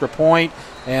traditional extra point.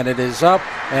 And it is up,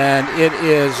 and it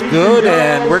is good.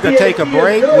 And we're going to take a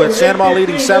break with Santa Ma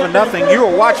leading 7-0. You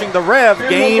are watching the REV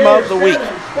Game of the Week.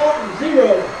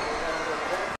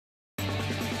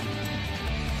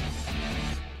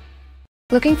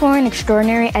 Looking for an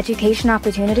extraordinary education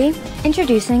opportunity?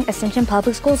 Introducing Ascension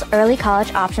Public Schools Early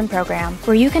College Option Program,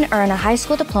 where you can earn a high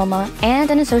school diploma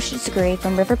and an associate's degree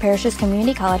from River Parishes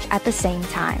Community College at the same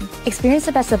time. Experience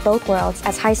the best of both worlds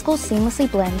as high schools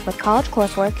seamlessly blend with college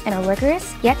coursework in a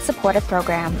rigorous yet supportive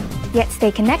program. Yet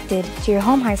stay connected to your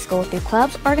home high school through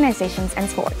clubs, organizations, and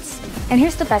sports. And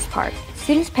here's the best part.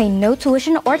 Students pay no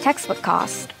tuition or textbook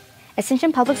cost.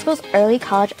 Ascension Public Schools Early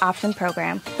College Option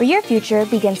Program, where your future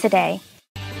begins today.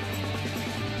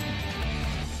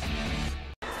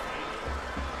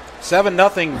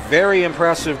 7-0, very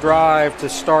impressive drive to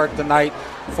start the night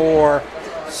for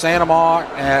Santa Ma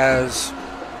as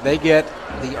they get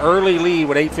the early lead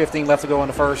with 8:15 left to go in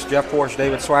the first. Jeff Porsche,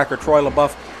 David Swacker, Troy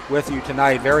LaBeouf with you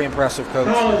tonight. Very impressive, Coach.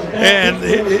 And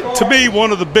to me,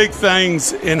 one of the big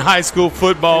things in high school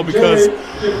football, because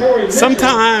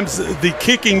sometimes the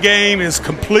kicking game is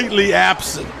completely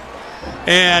absent.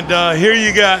 And here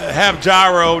you have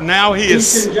Gyro. Now he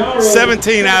is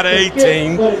 17 out of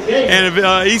 18. And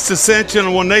if, East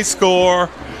Ascension, when they score,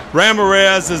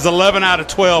 Ramirez is 11 out of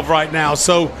 12 right now.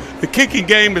 So the kicking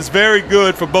game is very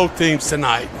good for both teams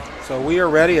tonight. So we are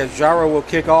ready as Gyro will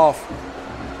kick off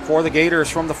for the Gators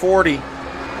from the 40.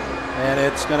 And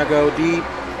it's going to go deep.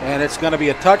 And it's going to be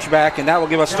a touchback, and that will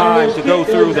give us time to go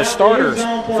through the starters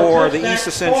for the East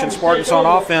Ascension Spartans on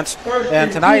offense.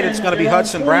 And tonight it's going to be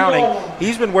Hudson Browning.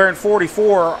 He's been wearing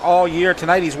 44 all year.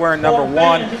 Tonight he's wearing number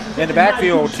 1. In the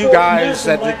backfield, 2 guys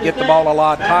that get the ball a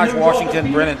lot, Taj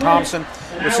Washington, Brennan Thompson.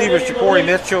 Receivers, Ja'Cory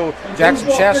Mitchell, Jackson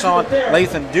Chasson,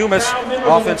 Lathan Dumas.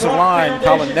 Offensive line,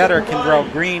 Colin Netter,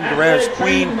 Kendrell Green, Derez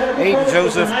Queen, Aiden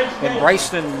Joseph, and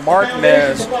Bryson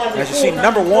Martinez. As you see,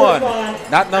 number 1,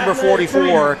 not number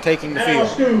 44, taking the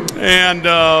field. And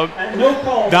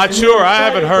not sure. I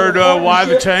haven't heard why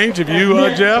the change. Have you,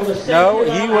 Jeff? No,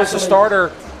 he was the starter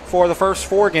for the first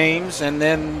 4 games, and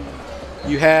then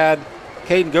you had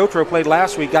Caden Gautreaux played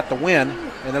last week, got the win,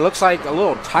 and it looks like a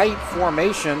little tight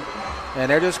formation. And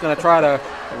they're just going to try to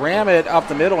ram it up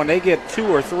the middle, and they get 2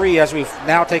 or 3 as we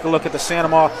now take a look at the Santa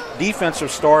Maria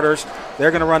defensive starters.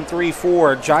 They're going to run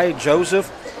 3-4, Jai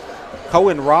Joseph,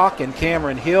 Cohen Rock, and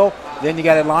Cameron Hill. Then you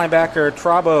got a linebacker,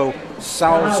 Trabo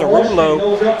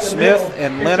Salzarulo, Smith,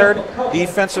 and Leonard.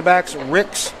 Defensive backs,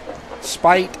 Ricks,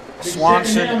 Spite,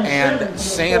 Swanson, and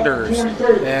Sanders.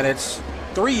 And it's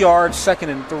 3 yards, 2nd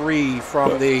and 3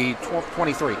 from the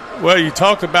 23. Well, you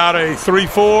talked about a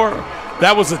 3-4.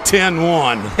 That was a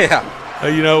 10-1. Yeah.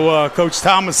 Coach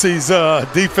Thomas's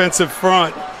defensive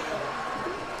front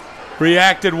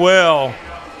reacted well.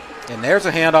 And there's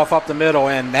a handoff up the middle,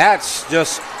 and that's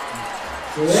just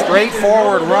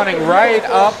straightforward running right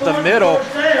up the middle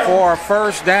for a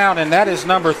first down, and that is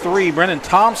number 3, Brennan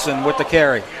Thompson with the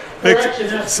carry.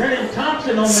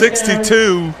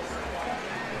 62.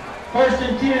 First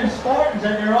and 10 Spartans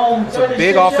at their own. It's a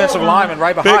big offensive lineman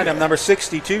right behind him, number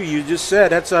 62. You just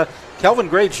said that's a Kelvin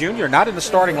Gray Jr., not in the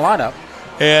starting lineup.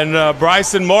 And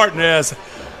Bryson Martinez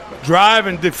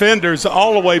driving defenders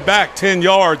all the way back 10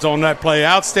 yards on that play.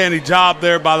 Outstanding job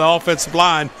there by the offensive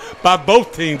line by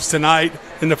both teams tonight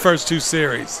in the first 2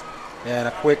 series. And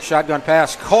a quick shotgun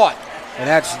pass caught, and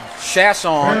that's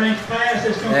Chasson,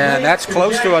 and that's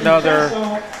close to another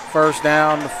first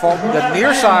down. The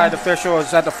near side official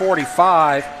is at the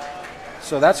 45,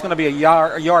 so that's going to be a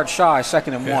yard shy,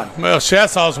 2nd and 1. Well,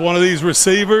 Chasson's one of these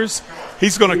receivers.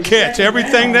 He's going to catch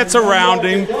everything that's around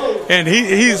him, and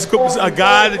he's a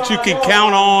guy that you can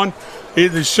count on,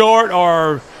 either short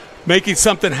or making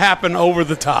something happen over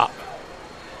the top.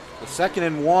 The 2nd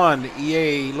and 1,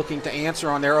 EA looking to answer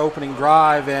on their opening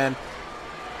drive, and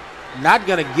not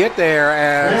going to get there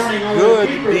as good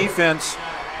defense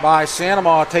by Santa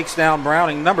Maria takes down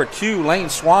Browning. Number 2, Lane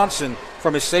Swanson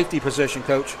from his safety position,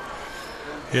 Coach.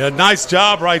 Yeah, nice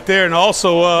job right there, and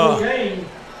also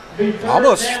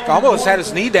almost had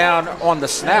his knee down on the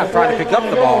snap trying to pick up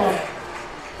the ball.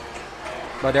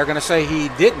 But they're going to say he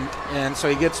didn't, and so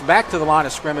he gets back to the line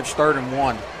of scrimmage, 3rd and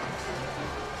 1.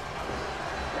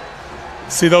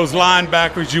 See those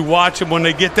linebackers, you watch them when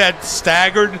they get that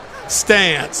staggered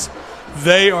stance,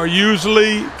 they are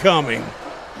usually coming.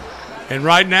 And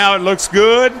right now it looks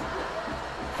good.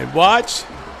 And watch.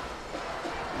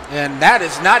 And that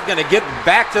is not going to get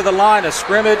back to the line of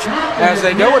scrimmage as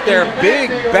they go with their big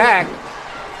back,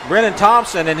 Brennan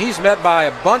Thompson, and he's met by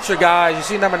a bunch of guys. You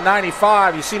see number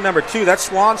 95, you see number 2, that's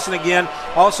Swanson again,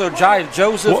 also Jai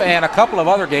Joseph and a couple of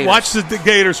other Gators. Watch the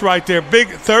Gators right there, big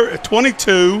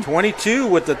 22. 22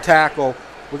 with the tackle.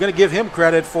 We're going to give him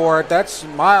credit for it. That's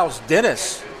Miles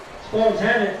Dennis.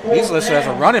 He's listed as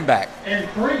a running back.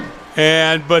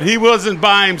 But he wasn't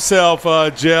by himself,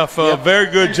 Jeff.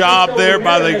 Very good job there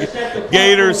by the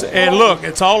Gators. And look,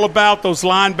 it's all about those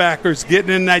linebackers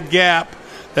getting in that gap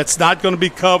that's not going to be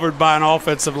covered by an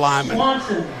offensive lineman.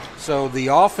 So the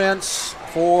offense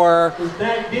for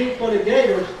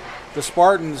the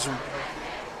Spartans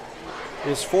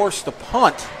is forced to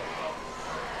punt.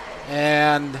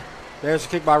 And there's a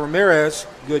kick by Ramirez.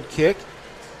 Good kick.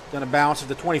 Going to bounce at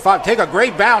the 25. Take a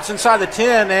great bounce inside the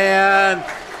 10 and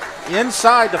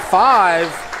inside the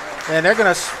 5. And they're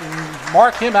going to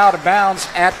mark him out of bounds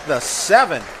at the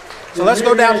 7. So let's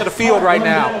go down to the field right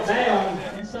now.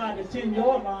 the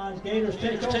 10-yard line, Gators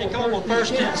take over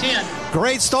first and 10.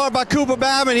 Great start by Cooper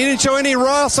Babin. He didn't show any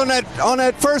rust on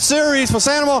that first series for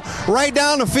Santa Monica. Right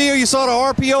down the field, you saw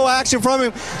the RPO action from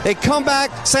him. They come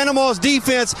back, Santa Monica's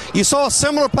defense. You saw a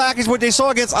similar package what they saw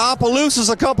against Opelousas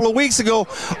a couple of weeks ago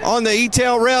on the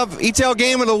ETL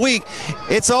game of the week.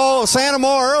 It's all Santa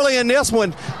Monica early in this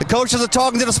one. The coaches are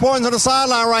talking to the Spartans on the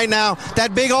sideline right now.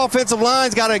 That big offensive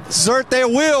line's got to exert their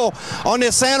will on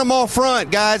this Santa Monica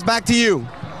front. Guys, back to you.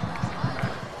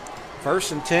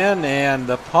 First and 10, and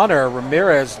the punter,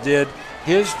 Ramirez, did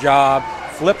his job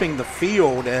flipping the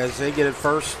field as they get it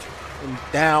first and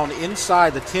down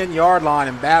inside the 10-yard line,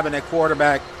 and Babin at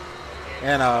quarterback,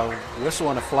 and a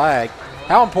whistle and a flag.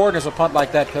 How important is a punt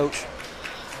like that, Coach?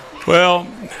 Well,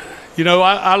 you know,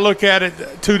 I look at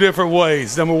it two different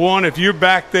ways. Number one, if you're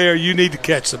back there, you need to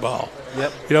catch the ball.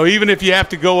 Yep. You know, even if you have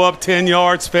to go up 10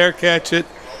 yards, fair catch it.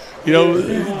 You know,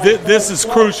 this is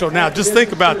crucial. Now, just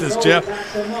think about this, Jeff.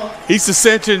 East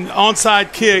Ascension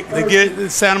onside kick.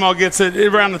 Santa Monica gets it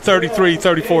around the 33,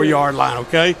 34-yard line,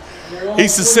 okay?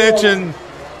 East Ascension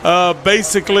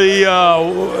basically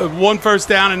one first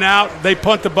down and out. They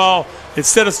punt the ball.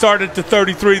 Instead of starting at the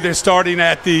 33, they're starting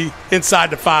at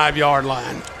inside the 5-yard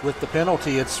line. With the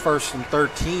penalty, it's first and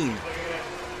 13.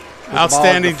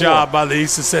 Outstanding job by the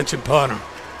East Ascension punter.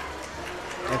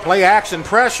 And play action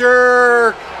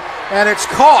pressure, and it's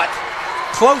caught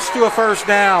close to a first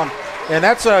down. And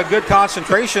that's a good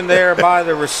concentration there by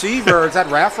the receiver. Is that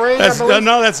Raffray?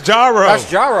 No, that's Jaro.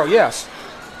 That's Jaro, yes.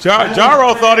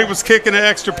 Jaro thought he was kicking an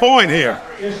extra point here.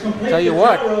 Tell you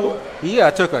what, he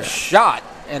took a shot,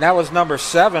 and that was number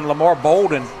 7, Lamar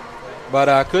Bolden,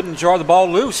 but couldn't draw the ball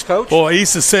loose, Coach. Boy,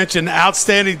 East Ascension,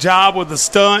 outstanding job with the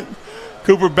stunt.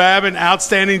 Cooper Babin,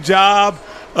 outstanding job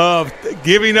of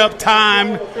giving up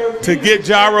time to get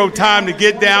Jaro time to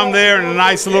get down there, and a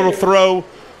nice little throw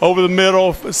over the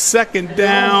middle. Second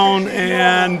down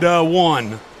and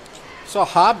 1. Saw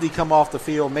Hobdy come off the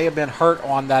field, may have been hurt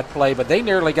on that play, but they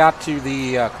nearly got to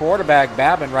the quarterback,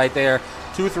 Babin, right there.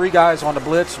 2 or 3 guys on the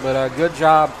blitz, but a good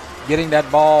job getting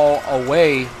that ball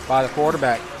away by the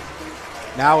quarterback.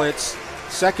 Now it's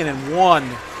 2nd and 1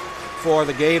 for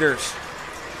the Gators.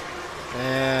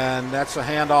 And that's a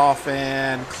handoff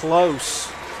and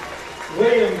close.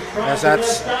 As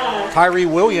that's Tyree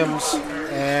Williams,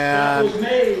 and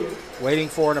waiting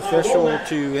for an official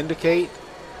to indicate.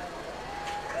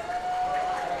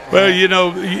 Well, you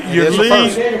know, your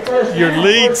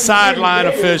lead sideline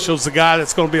official is the guy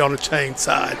that's going to be on the chain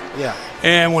side. Yeah.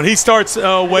 And when he starts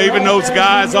waving those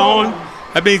guys on,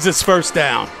 that means it's first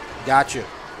down. Gotcha.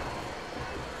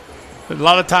 A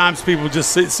lot of times people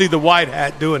just see the white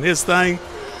hat doing his thing.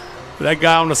 But that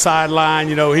guy on the sideline,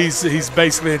 you know, he's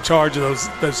basically in charge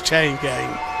of those chain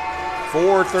gang.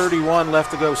 4:31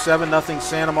 left to go. 7-0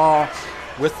 Santa Monica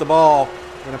with the ball.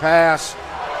 Going to pass.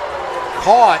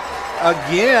 Caught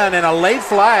again, and a late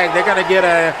flag. They're going to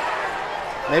get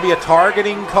maybe a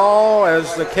targeting call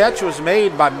as the catch was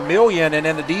made by Million, and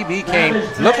then the DB came.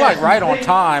 Looked like right on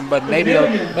time, but maybe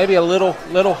a little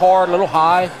hard, a little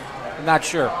high. I'm not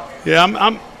sure. Yeah,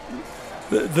 I'm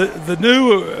the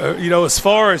new, you know, as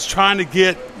far as trying to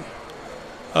get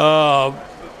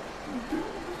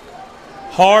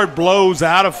hard blows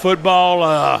out of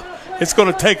football, it's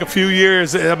going to take a few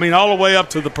years. I mean, all the way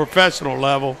up to the professional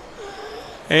level.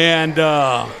 And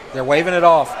they're waving it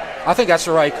off. I think that's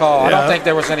the right call. Yeah. I don't think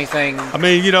there was anything. I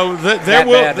mean, you know,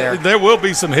 there will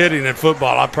be some hitting in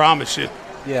football, I promise you.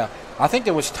 Yeah, I think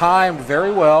it was timed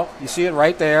very well. You see it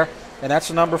right there, and that's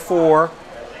number 4.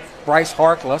 Bryce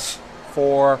Harkless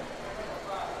for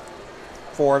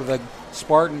the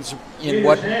Spartans in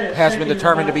what has been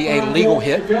determined to be a legal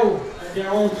hit.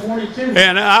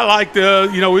 And I like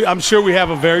you know, I'm sure we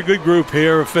have a very good group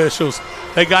here, officials.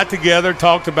 They got together,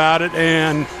 talked about it,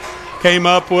 and came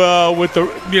up with the,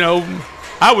 you know,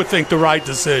 I would think the right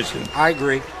decision. I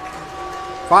agree.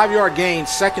 5-yard gain,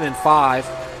 2nd and 5.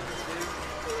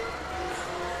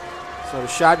 So the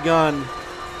shotgun,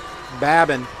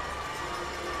 Babin.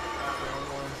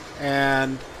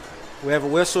 And we have a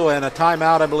whistle and a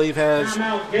timeout, I believe, has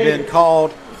been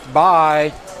called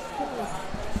by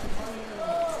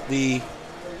the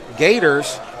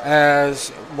Gators. As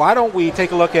why don't we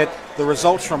take a look at the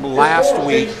results from last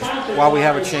week while we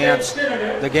have a chance.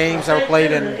 The games that were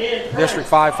played in District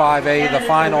 5-5A, the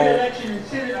final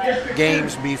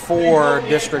games before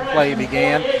district play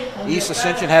began. East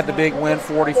Ascension had the big win,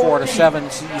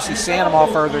 44-7. You see Santa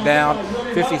Monica further down,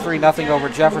 53-0 over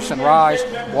Jefferson Rise.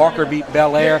 Walker beat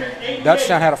Bel Air.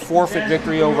 Dutchtown had a forfeit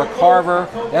victory over Carver.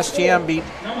 STM beat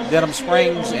Denham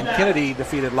Springs, and Kennedy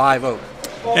defeated Live Oak.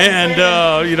 And,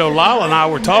 Lyle and I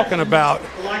were talking about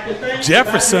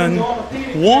Jefferson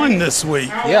won this week.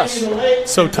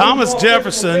 Yes. So Thomas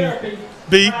Jefferson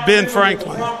beat Ben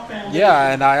Franklin.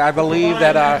 Yeah, and I believe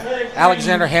that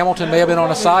Alexander Hamilton may have been on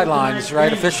the sidelines,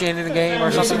 right, officiating the game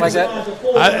or something like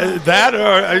that.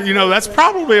 That's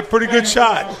probably a pretty good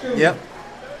shot. Yep.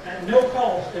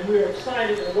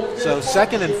 So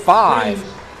 2nd and 5.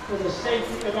 For the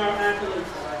safety of our athletes.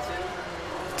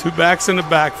 2 backs in the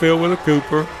backfield with a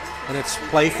Cooper. And it's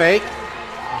play fake.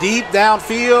 Deep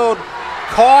downfield.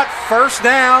 Caught. First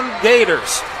down,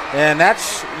 Gators. And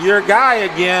that's your guy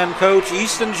again, Coach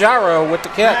Easton Gyro with the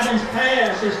catch.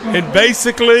 And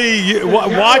basically,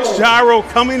 watch Gyro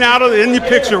coming out in your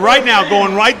picture right now,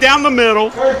 going right down the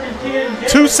middle.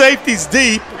 2 safeties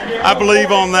deep, I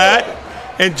believe, on that.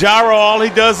 And Gyro, all he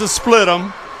does is split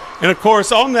them. And, of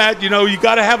course, on that, you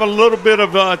got to have a little bit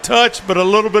of touch, but a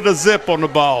little bit of zip on the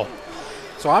ball.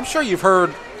 So I'm sure you've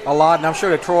heard a lot, and I'm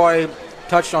sure that Troy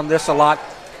touched on this a lot.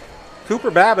 Cooper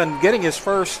Babin getting his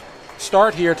first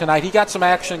start here tonight. He got some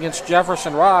action against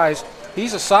Jefferson Rise.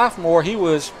 He's a sophomore. He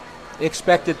was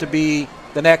expected to be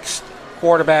the next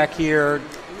quarterback here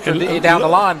down the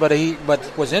line, but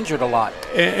was injured a lot.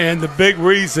 And the big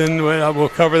reason, we'll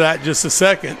cover that in just a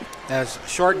second. As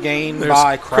short gain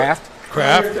by Kraft.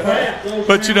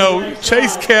 But,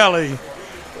 Chase Kelly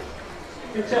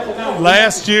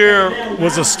last year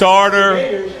was a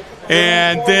starter,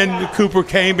 and then Cooper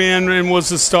came in and was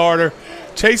a starter.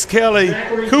 Chase Kelly,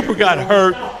 Cooper got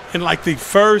hurt in like the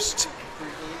first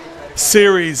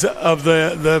series of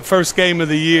the first game of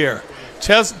the year.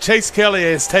 Chase Kelly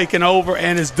has taken over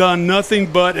and has done nothing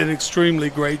but an extremely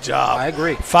great job. I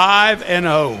agree.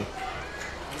 5-0.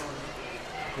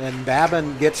 And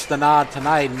Babin gets the nod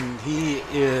tonight, and he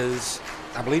is,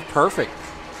 I believe, perfect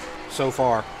so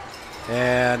far.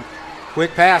 And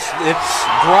quick pass, it's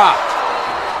dropped.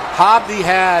 Hobby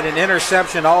had an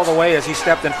interception all the way as he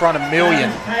stepped in front of Million.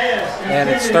 And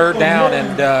it's 3rd down,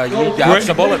 and you dodged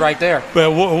a bullet right there.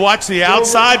 But watch the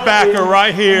outside backer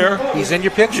right here. He's in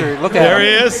your picture. Look at him. There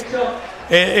he is.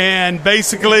 And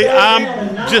basically,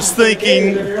 I'm just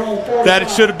thinking that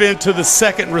it should have been to the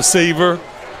second receiver.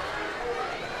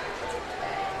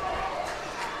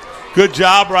 Good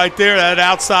job right there, that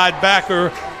outside backer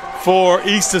for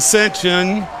East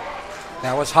Ascension.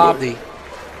 That was Hobby.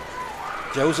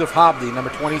 Joseph Hobby, number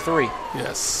 23.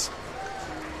 Yes.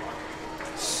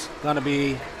 It's going to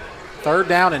be 3rd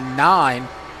down and 9.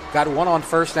 Got one on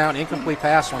first down, incomplete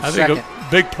pass on second. I think a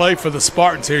big play for the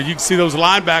Spartans here. You can see those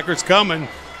linebackers coming.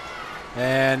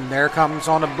 And there comes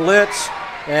on a blitz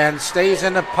and stays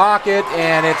in the pocket,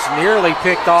 and it's nearly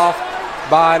picked off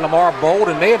by Lamar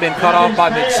Bolden. May have been cut off by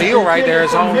McZeal right there,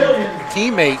 his own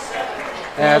teammate,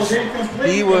 as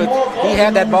he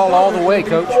had that ball all the way,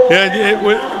 Coach.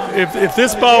 Yeah, if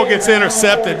this ball gets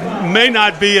intercepted, may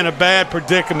not be in a bad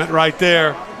predicament right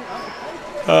there.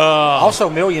 Also,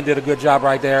 Million did a good job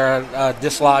right there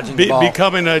dislodging the ball.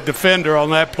 Becoming a defender on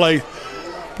that play.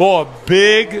 Boy, a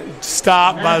big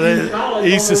stop by the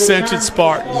East Ascension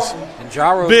Spartans. And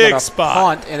Jaro's big got a spot.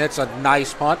 Punt, and it's a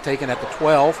nice punt taken at the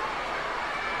 12.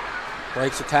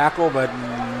 Breaks a tackle, but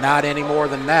not any more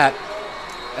than that,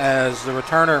 as the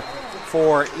returner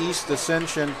for East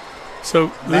Ascension,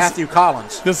 Matthew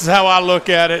Collins. This is how I look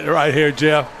at it right here,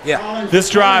 Jeff. Yeah. This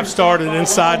drive started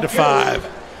inside the 5.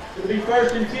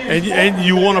 And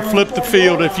you want to flip the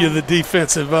field if you're the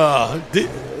defensive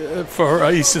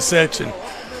for East Ascension.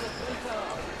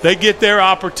 They get their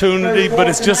opportunity, but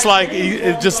it's just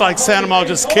like Santa Maria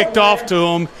just kicked off to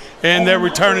them, and they're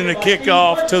returning the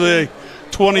kickoff to the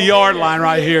 20-yard line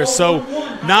right here. So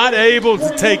not able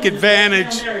to take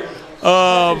advantage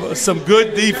of some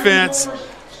good defense.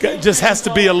 Just has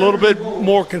to be a little bit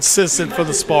more consistent for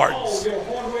the Spartans.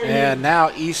 And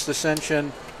now East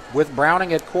Ascension, with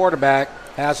Browning at quarterback,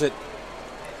 has it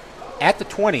at the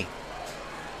 20.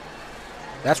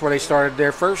 That's where they started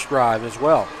their first drive as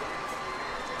well.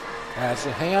 As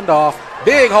a handoff,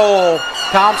 big hole.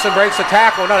 Thompson breaks a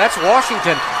tackle. No, that's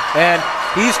Washington. And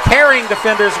he's carrying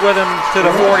defenders with him to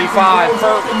the 45.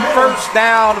 First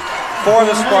down for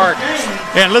the Spartans.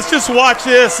 And let's just watch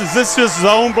this. Is this just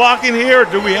zone blocking here, or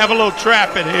do we have a little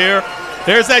trap in here?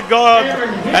 There's that guard,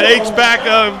 that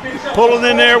H-back pulling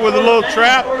in there with a little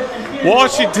trap.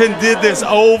 Washington did this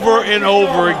over and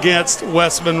over against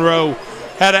West Monroe.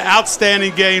 Had an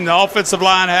outstanding game. The offensive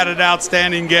line had an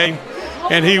outstanding game,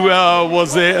 and he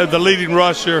was the leading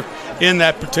rusher in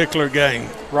that particular game.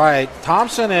 Right.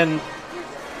 Thompson and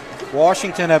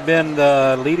Washington have been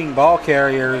the leading ball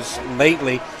carriers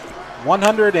lately.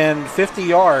 150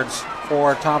 yards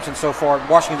for Thompson so far,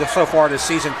 Washington so far this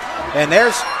season. And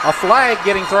there's a flag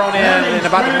getting thrown in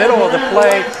about the middle of the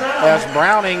play as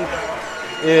Browning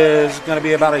is going to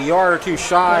be about a yard or two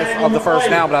shy of the first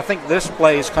down, but I think this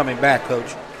play is coming back,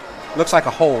 Coach. Looks like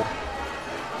a hold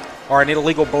or an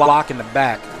illegal block in the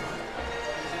back.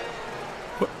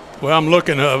 Well, I'm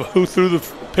looking at who threw the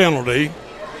penalty.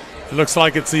 It looks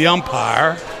like it's the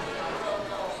umpire.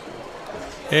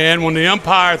 And when the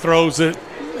umpire throws it,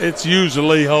 it's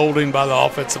usually holding by the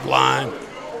offensive line.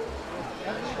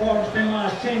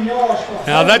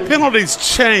 Now, that penalty's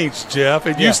changed, Jeff.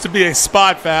 It used to be a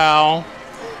spot foul,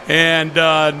 and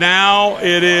now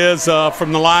it is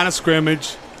from the line of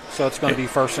scrimmage. So it's going to be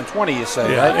 1st and 20, you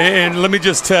say, yeah, right? And let me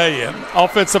just tell you,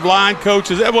 offensive line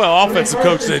coaches, well, offensive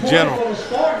coaches in general,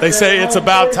 they say it's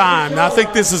about time. Now, I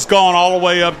think this has gone all the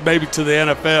way up maybe to the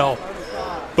NFL,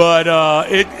 but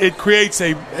it creates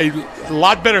a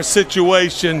lot better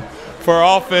situation for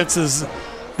offenses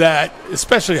that,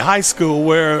 especially high school,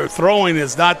 where throwing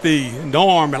is not the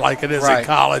norm like it is in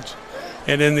college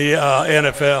and in the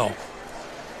NFL.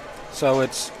 So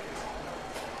it's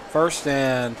 1st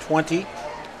and 20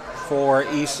 for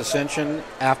East Ascension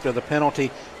after the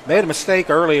penalty. Made a mistake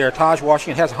earlier. Taj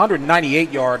Washington has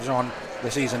 198 yards on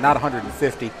the season, not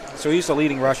 150. So he's the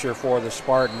leading rusher for the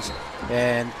Spartans.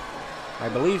 And I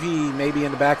believe he may be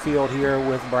in the backfield here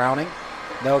with Browning.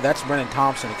 No, that's Brennan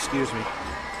Thompson, excuse me.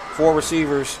 4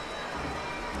 receivers,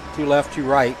 2 left, 2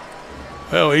 right.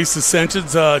 Well, East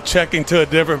Ascension's checking to a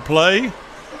different play.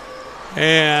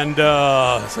 And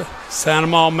Santa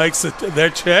Maria makes their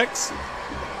checks.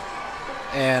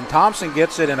 And Thompson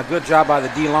gets it, and a good job by the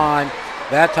D-line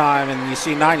that time. And you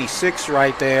see 96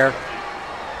 right there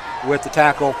with the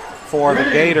tackle for the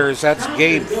Gators. That's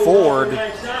Gabe Ford,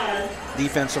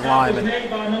 defensive lineman.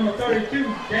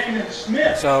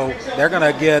 So they're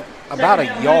going to get about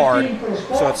a yard.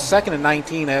 So it's 2nd and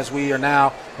 19 as we are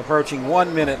now approaching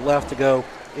 1 minute left to go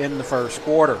in the first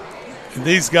quarter. And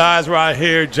these guys right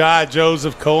here, Jai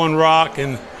Joseph, Cohen Rock,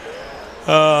 and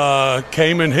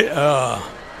Cayman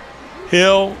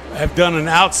Hill have done an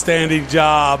outstanding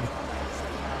job.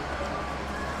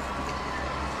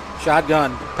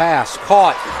 Shotgun pass,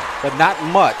 caught, but not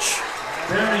much.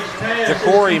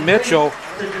 Ja'Cory Mitchell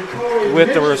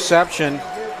with the reception,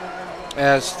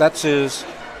 as that's his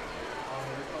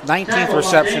 19th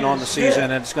reception on the season,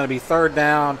 and it's going to be 3rd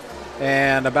down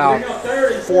and about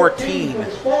 14.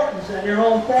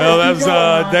 Well, that was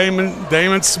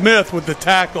Damon Smith with the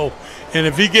tackle, and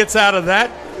if he gets out of that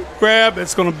grab,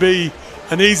 it's going to be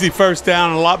an easy first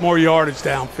down and a lot more yardage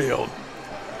downfield.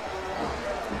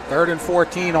 3rd and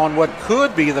 14 on what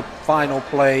could be the final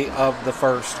play of the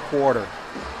first quarter.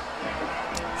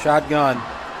 Shotgun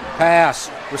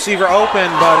pass, receiver open,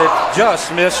 but it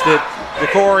just missed it.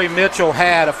 Ja'Cory Mitchell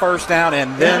had a first down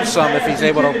and then some if he's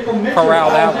able to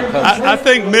corral that one, Coach. I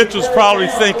think Mitchell's probably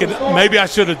thinking maybe I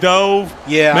should have dove.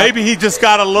 Yeah. Maybe he just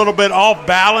got a little bit off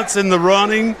balance in the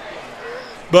running,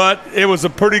 but it was a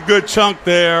pretty good chunk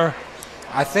there.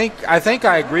 I think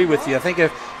I agree with you. I think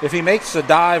if he makes a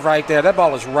dive right there, that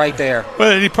ball is right there.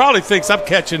 Well, he probably thinks I'm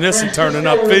catching this and turning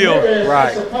upfield.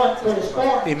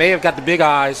 Right. He may have got the big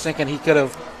eyes thinking he could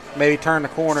have maybe turned the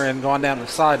corner and gone down the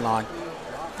sideline.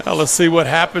 Well, let's see what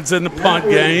happens in the punt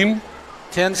game.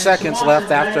 10 seconds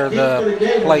left after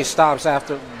the play stops,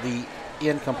 after the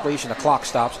incompletion. The clock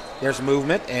stops. There's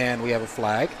movement, and we have a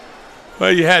flag.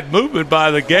 Well, you had movement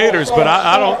by the Gators, but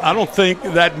I don't think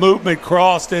that movement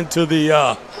crossed into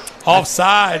the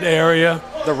offside area.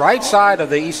 The right side of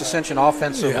the East Ascension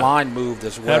offensive line moved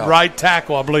as well. That right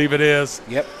tackle, I believe it is.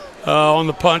 Yep. On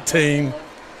the punt team.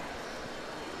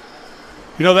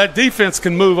 You know, that defense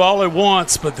can move all at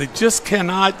once, but they just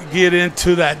cannot get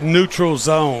into that neutral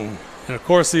zone. And, of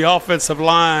course, the offensive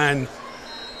line,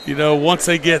 you know, once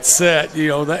they get set, you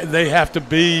know, they have to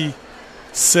be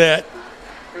set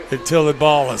until the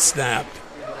ball is snapped.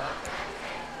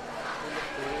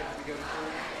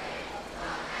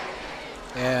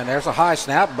 And there's a high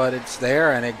snap, but it's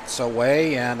there, and it's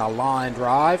away, and a line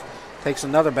drive. Takes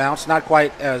another bounce, not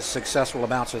quite as successful a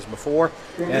bounce as before,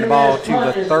 and the ball to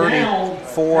the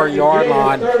 34-yard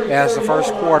line as the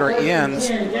first quarter ends.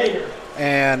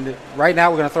 And right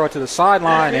now we're going to throw it to the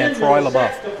sideline, and Troy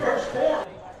LaBeouf.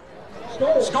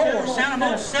 Score, Santa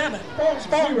Maria 7,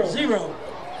 Spartans 0.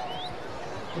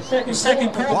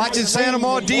 Watching Santa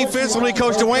Maria defensively,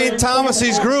 Coach Dwayne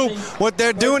Thomas's group, what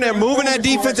they're doing, they're moving that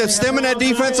defense, they're stemming that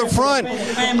defensive front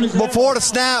before the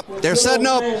snap. They're setting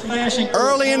up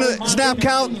early in the snap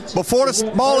count before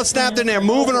the ball is snapped, and they're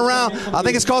moving around. I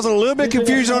think it's causing a little bit of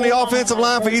confusion on the offensive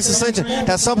line for East Ascension.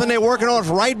 That's something they're working on. It's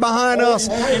right behind us.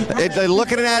 They're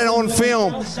looking at it on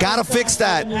film. Got to fix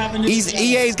that.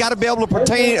 EA's got to be able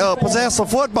to possess the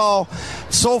football.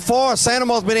 So far, Santa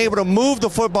Maria's been able to move the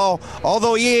football,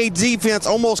 although EA defense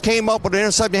almost came up with an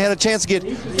interception. They had a chance to get 2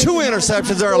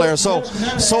 interceptions earlier.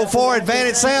 So far,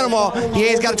 advantage Santa Maria.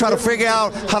 EA's got to try to figure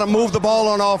out how to move the ball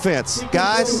on offense.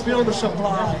 Guys?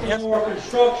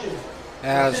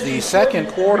 As the second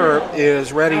quarter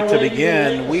is ready to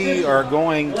begin, we are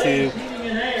going to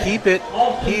keep it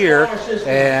here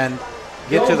and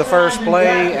get to the first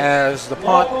play as the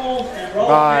punt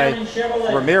by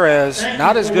Ramirez.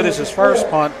 Not as good as his first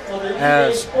punt,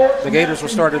 as the Gators were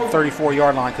started at the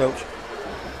 34-yard line, Coach.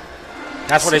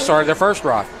 That's where they started their first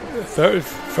drive.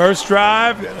 First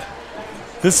drive,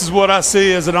 this is what I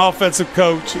see as an offensive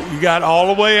coach. You got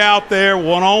all the way out there,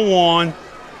 one-on-one.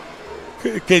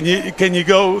 Can you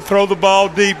go throw the ball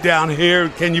deep down here?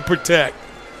 Can you protect?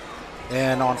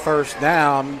 And on first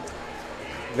down,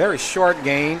 very short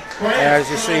gain, as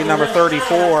you see, number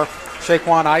 34,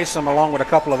 Shaquan Isom, along with a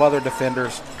couple of other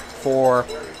defenders for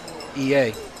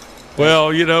EA.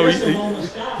 Well, you know,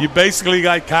 you basically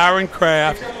got Kyron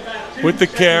Kraft with the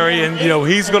carry, and, you know,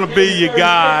 he's going to be your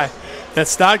guy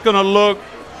that's not going to look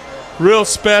real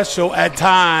special at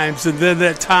times, and then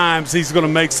at times he's going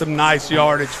to make some nice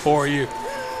yardage for you.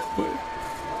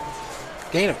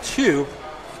 Gain of 2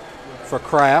 for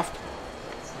Kraft.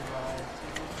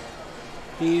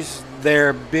 He's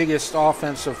their biggest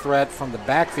offensive threat from the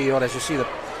backfield, as you see the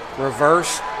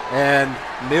reverse, and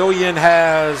Million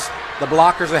has the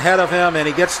blockers ahead of him, and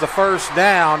he gets the first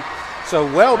down.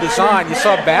 So well designed. You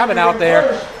saw Babin out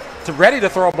there ready to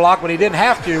throw a block, but he didn't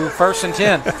have to. 1st and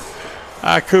 10.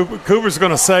 Cooper's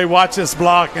going to say, watch this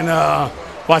block and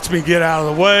watch me get out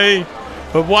of the way.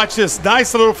 But watch this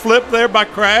nice little flip there by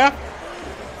Kraft.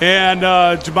 And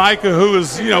Jamaica, who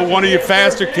is, you know, one of your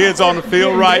faster kids on the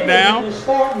field right now.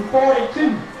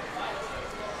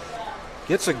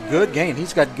 Gets a good gain.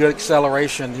 He's got good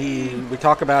acceleration. We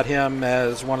talk about him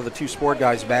as one of the 2 sport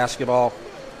guys, basketball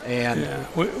and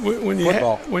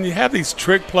football. When you have these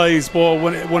trick plays, boy,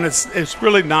 when it's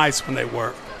really nice when they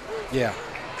work. Yeah.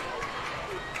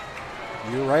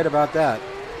 You're right about that.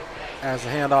 As a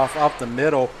handoff up the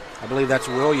middle, I believe that's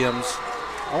Williams.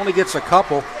 Only gets a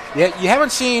couple. Yeah, you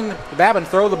haven't seen Babin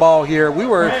throw the ball here. We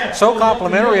were so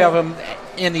complimentary of him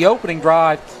in the opening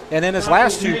drive, and then his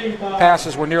last 2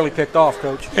 passes were nearly picked off,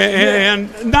 Coach.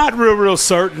 And not real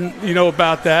certain, you know,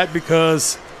 about that,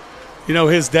 because, you know,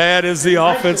 his dad is the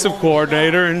offensive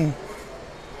coordinator, and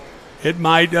it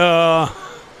might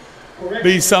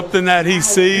be something that he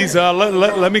sees.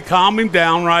 Let me calm him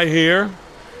down right here.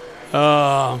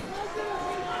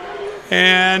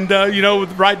 You know,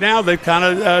 right now they've kind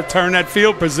of turned that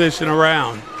field position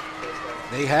around.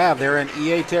 They have. They're in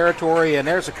EA territory, and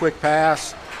there's a quick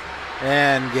pass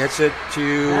and gets it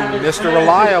to Mr.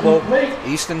 Reliable,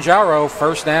 Easton Gyro.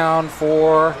 First down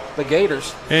for the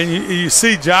Gators. And you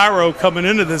see Gyro coming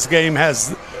into this game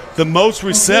has the most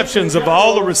receptions of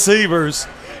all the receivers.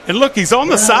 And look, he's on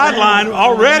the sideline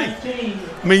already.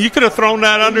 I mean, you could have thrown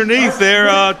that underneath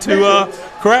there to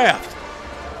Kraft.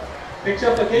 He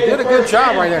did a good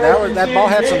job right there. That ball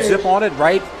had some zip on it,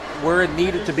 right where it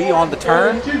needed to be on the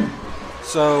turn.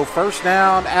 So first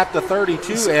down at the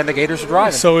 32, and the Gators are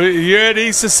driving. So you're at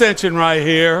East Ascension right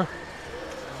here.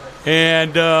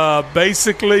 And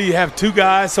basically you have 2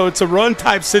 guys, so it's a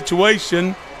run-type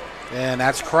situation. And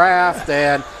that's Kraft,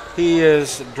 and he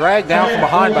is dragged down from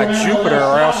behind by Jupiter,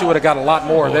 or else he would have got a lot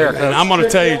more there, Coach. And I'm going to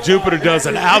tell you, Jupiter does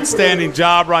an outstanding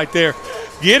job right there,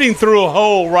 getting through a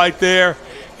hole right there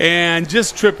and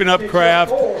just tripping up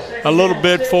Kraft a little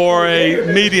bit for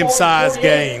a medium-sized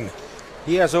gain.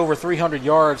 He has over 300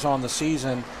 yards on the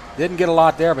season. Didn't get a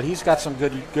lot there, but he's got some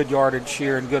good yardage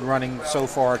here and good running so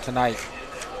far tonight.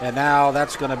 And now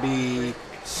that's going to be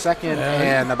 2nd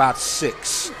and about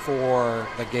 6 for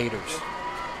the Gators.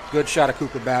 Good shot of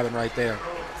Cooper Babin right there.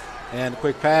 And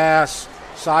quick pass,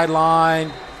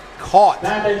 sideline, caught.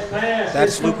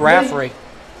 That's Luke Rafferty.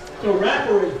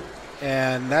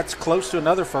 And that's close to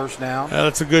another first down.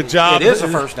 That's a good job. It is a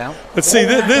first down. But see,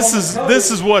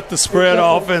 this is what the spread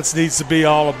offense needs to be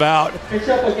all about.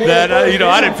 That you know,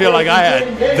 I didn't feel like I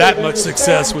had that much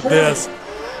success with this,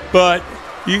 but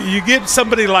you get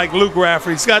somebody like Luke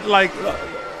Rafferty. He's got like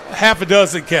half a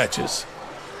dozen catches,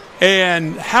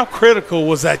 and how critical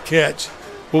was that catch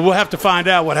Well, we'll have to find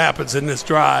out what happens in this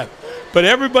drive. But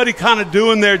everybody kind of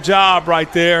doing their job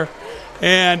right there,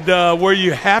 and where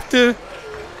you have to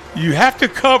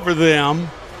cover them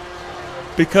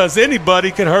because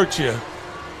anybody can hurt you.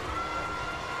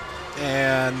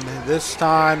 And this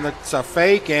time it's a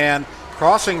fake and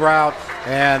crossing route,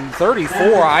 and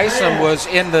 34 Isom was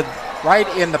right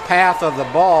in the path of the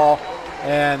ball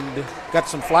and got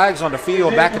some flags on the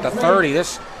field back at the 30.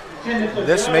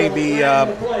 This may be a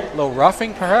little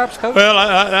roughing, perhaps, Coach? Well,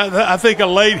 I think a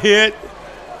late hit.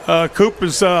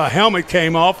 Cooper's helmet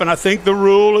came off, and I think the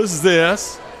rule is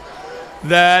this,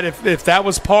 that if that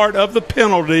was part of the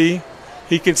penalty,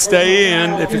 he can stay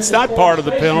in. If it's not part of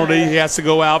the penalty, he has to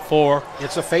go out for.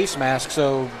 It's a face mask,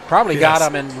 so probably got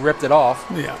him and ripped it off.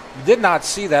 Yeah. Did not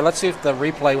see that. Let's see if the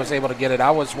replay was able to get it.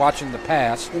 I was watching the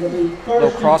pass,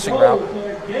 little crossing route.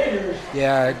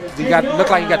 Yeah,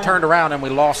 looked like he got turned around and we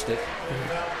lost it.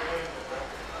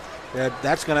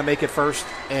 That's going to make it first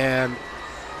and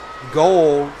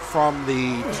goal from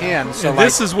the 10. So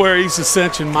this is where East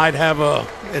Ascension might have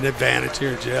an advantage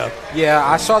here, Jeff. Yeah,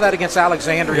 I saw that against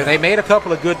Alexandria. They made a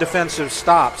couple of good defensive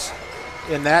stops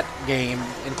in that game,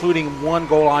 including one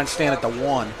goal line stand at the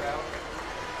 1.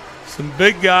 Some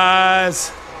big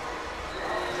guys.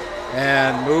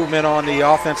 And movement on the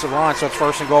offensive line, so it's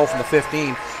first and goal from the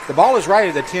 15. The ball is right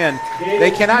at the 10.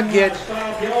 They cannot get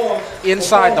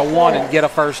inside the 1 and get a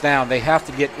first down. They have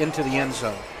to get into the end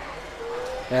zone.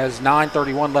 As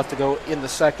 9:31 left to go in the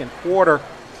second quarter,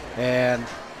 and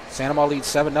Santa Maria leads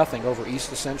 7-0 over East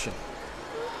Ascension.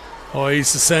 Oh,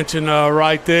 East Ascension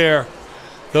right there.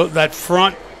 That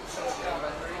front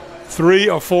 3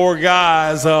 or 4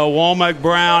 guys, Womack,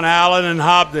 Brown, Allen, and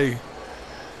Hobdy,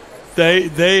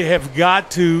 they have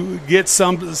got to get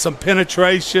some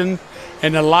penetration,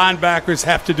 and the linebackers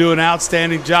have to do an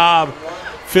outstanding job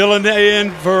filling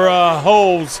in for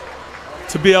holes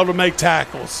to be able to make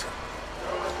tackles.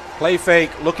 Play fake,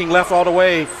 looking left all the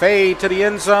way, fade to the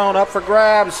end zone, up for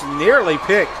grabs, nearly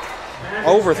picked,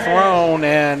 overthrown,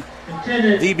 and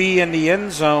DB in the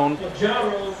end zone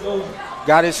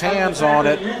got his hands on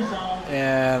it,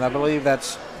 and I believe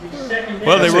that's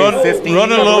well, they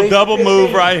run a little double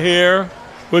move right here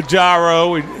with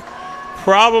Gyro.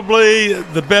 Probably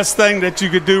the best thing that you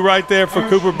could do right there for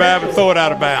Cooper Babbitt, throw it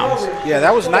out of bounds. Yeah,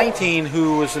 that was 19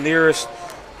 who was the nearest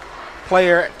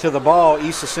player to the ball,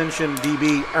 East Ascension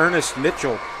DB Ernest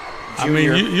Mitchell Jr. I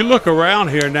mean, you look around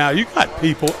here now, you got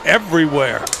people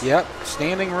everywhere. Yep,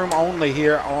 standing room only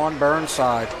here on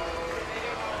Burnside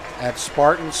at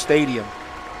Spartan Stadium.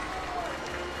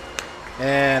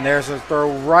 And there's a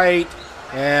throw right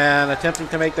and attempting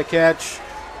to make the catch.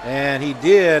 And he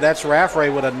did. That's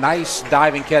Raffray with a nice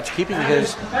diving catch, keeping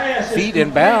his feet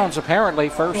in bounds apparently.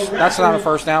 That's not a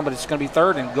first down, but it's going to be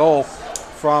 3rd and goal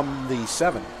from the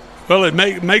 7. Well, it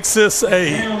makes this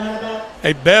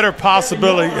a better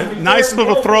possibility. Nice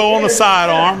little throw on the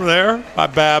sidearm there by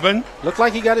Babin. Looked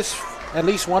like he got his at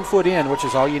least 1 foot in, which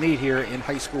is all you need here in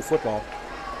high school football.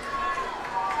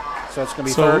 So it's going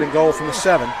to be 3rd and goal from the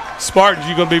 7. Spartans,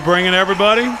 you going to be bringing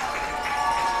everybody?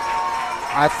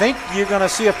 I think you're going to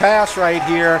see a pass right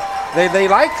here. They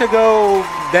like to go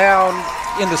down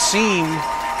in the seam,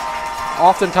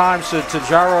 oftentimes to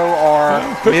Gyro or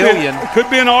Million. Could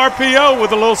be an RPO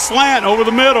with a little slant over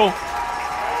the middle.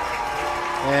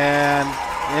 And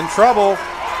in trouble,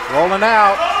 rolling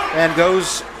out, and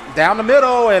goes down the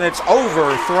middle, and it's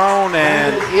overthrown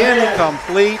and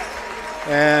incomplete.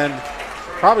 And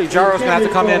probably Gyro's going to have to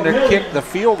come in to kick the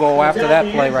field goal after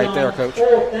that play right there, Coach.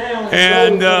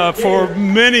 And for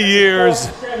many years,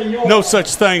 no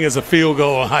such thing as a field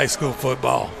goal in high school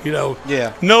football. You know,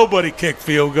 nobody kicked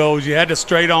field goals. You had the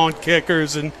straight-on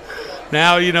kickers, and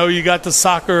now, you know, you got the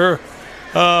soccer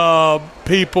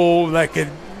people that could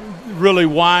really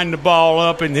wind the ball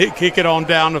up and kick it on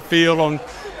down the field on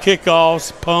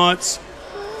kickoffs, punts,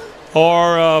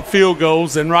 or field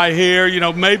goals. And right here, you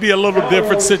know, maybe a little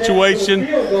different situation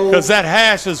because that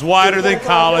hash is wider than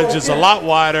college. It's a lot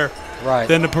wider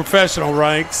than the professional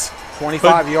ranks.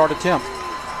 25-yard attempt.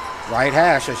 Right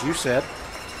hash, as you said.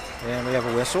 And we have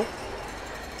a whistle.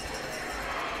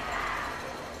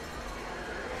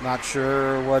 Not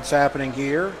sure what's happening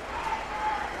here.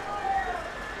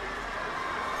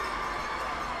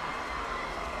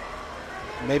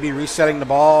 Maybe resetting the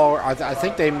ball. I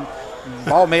think the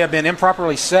ball may have been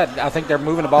improperly set. I think they're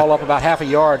moving the ball up about half a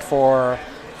yard for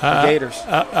the Gators.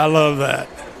 I love that.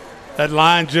 That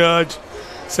line judge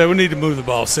said we need to move the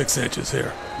ball 6 inches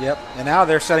here. Yep, and now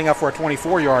they're setting up for a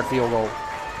 24-yard field goal.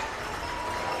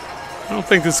 I don't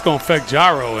think this is going to affect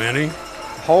Gyro any.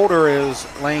 Holder is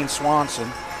Lane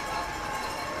Swanson.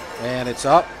 And it's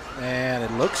up, And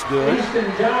it looks good.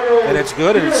 And it's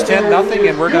good, and it's 10-0,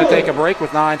 and we're going to take a break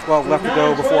with 9:12 left to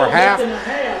go before half.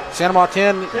 Santa Maria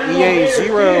 10, EA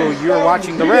 0. You're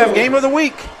watching the Rev Game of the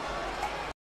Week.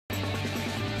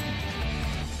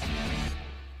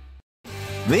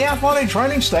 The athletic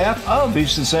training staff of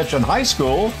East Ascension High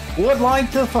School would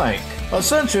like to thank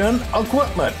Ascension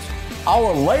Equipment,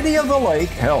 Our Lady of the Lake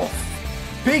Health,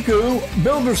 Piku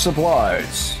Builder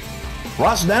Supplies,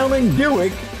 Ross Downing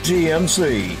Buick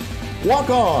GMC,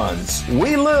 Walk-Ons,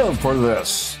 We Live for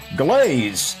This,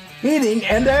 Glaze, Heating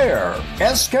and Air,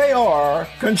 SKR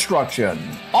Construction,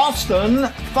 Austin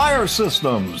Fire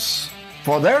Systems,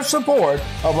 for their support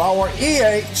of our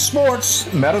EA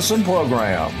Sports Medicine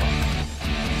Program.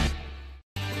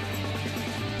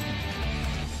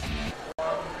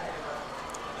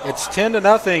 It's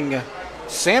 10-0.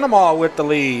 Santa Maria with the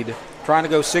lead, trying to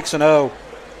go 6-0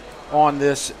 on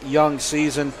this young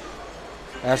season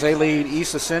as they lead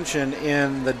East Ascension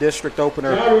in the district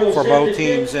opener for both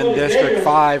teams in District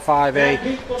 5,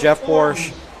 5A. Jeff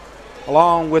Porsche,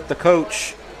 along with the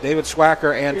coach, David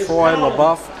Swacker and Troy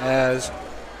LaBeouf, as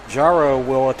Jaro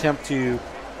will attempt to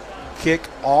kick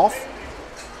off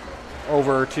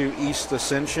over to East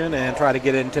Ascension and try to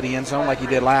get into the end zone like he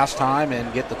did last time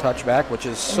and get the touchback, which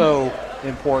is so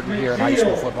important here in high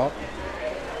school football.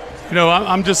 You know,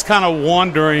 I'm just kind of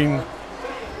wondering,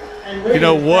 you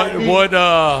know, what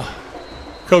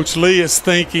Coach Lee is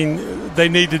thinking they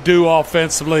need to do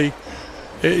offensively,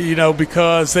 you know,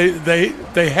 because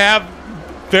they have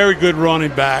very good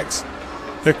running backs.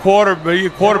 The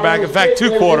quarterback, in fact,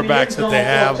 two quarterbacks that they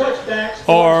have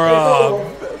are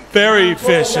very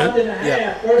efficient.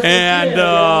 And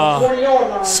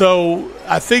so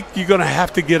I think you're going to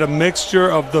have to get a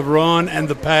mixture of the run and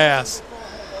the pass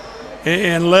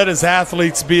and let his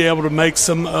athletes be able to make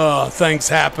some things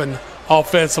happen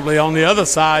offensively. On the other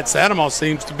side, Santa Maria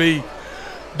seems to be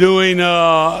doing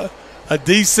a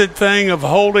decent thing of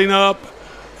holding up,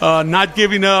 not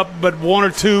giving up, but one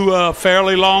or two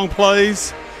fairly long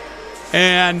plays,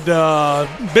 and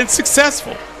been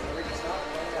successful.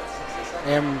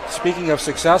 And speaking of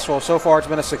successful, so far it's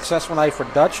been a successful night for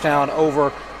Dutchtown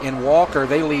over in Walker.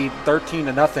 They lead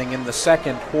 13-0 in the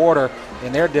second quarter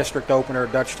in their district opener,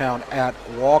 Dutchtown at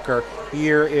Walker.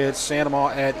 Here is Santa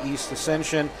Maria at East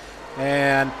Ascension,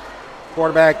 and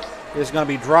quarterback is going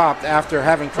to be dropped after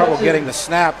having trouble getting the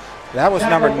snap. That was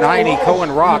number 90,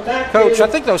 Cohen Rock. Coach, I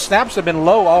think those snaps have been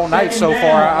low all night so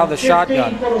far out of the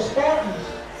shotgun.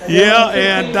 Yeah,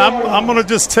 and I'm going to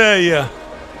just tell you,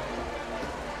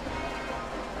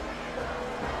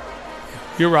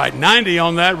 you're right, 90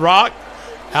 on that Rock.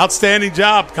 Outstanding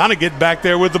job, kind of get back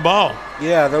there with the ball.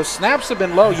 Yeah, those snaps have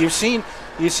been low. You've seen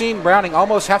Browning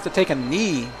almost have to take a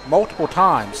knee multiple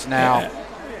times now.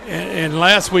 And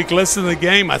last week, listening to the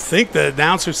game, I think the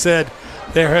announcer said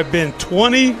there have been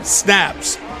 20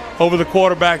 snaps over the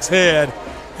quarterback's head,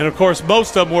 and of course,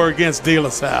 most of them were against De La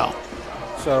Salle.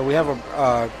 So we have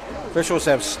officials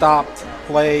have stopped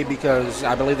play because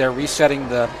I believe they're resetting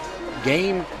the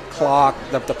game clock,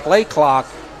 the play clock,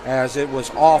 as it was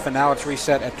off, and now it's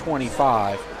reset at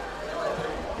 25.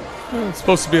 It's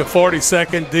supposed to be a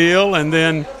 40-second deal, and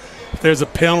then if there's a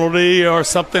penalty or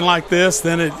something like this,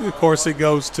 then of course it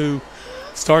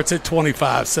starts at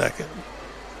 25 seconds.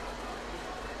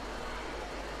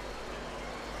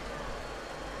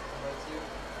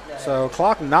 So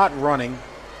clock not running,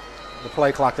 the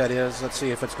play clock that is. Let's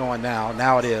see if it's going now.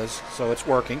 Now it is, so it's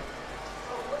working.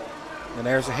 And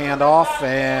there's a handoff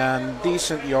and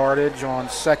decent yardage on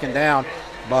second down.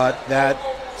 But that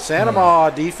Santa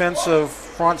Maria defensive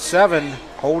front seven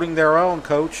holding their own,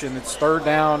 Coach, and it's third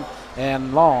down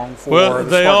and long for well, the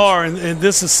they Spartans. are, and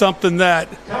this is something that,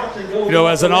 you know,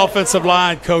 as an offensive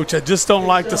line coach, I just don't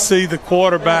like to see the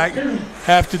quarterback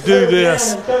have to do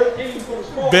this.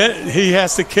 He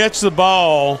has to catch the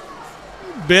ball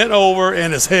bent over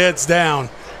and his head's down.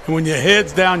 And when your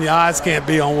head's down, your eyes can't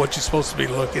be on what you're supposed to be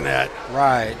looking at.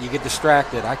 Right, you get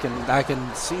distracted. I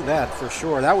can see that for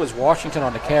sure. That was Washington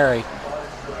on the carry.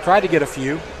 Tried to get a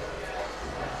few.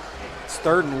 It's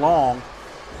third and long.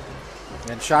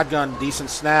 And shotgun,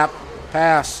 decent snap,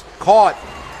 pass, caught.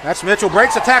 That's Mitchell,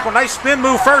 breaks a tackle, nice spin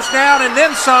move, first down, and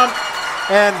then some.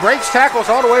 And breaks tackles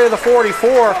all the way to the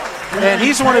 44. And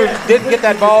he's the one who didn't get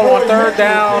that ball on third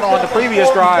down on the previous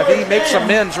drive. He makes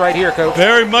amends right here, Coach.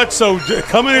 Very much so.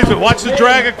 Coming in, watch the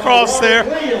drag across there.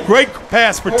 Great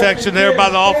pass protection there by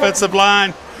the offensive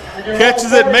line.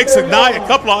 Catches it, makes a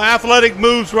couple of athletic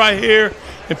moves right here,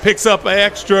 and picks up an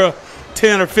extra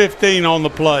 10 or 15 on the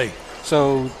play.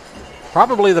 So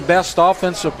probably the best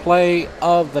offensive play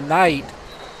of the night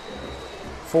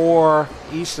for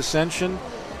East Ascension.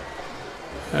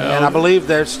 And I believe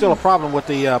there's still a problem with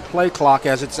the play clock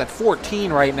as it's at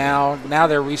 14 right now. Now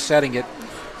they're resetting it.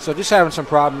 So just having some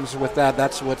problems with that.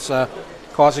 That's what's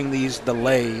causing these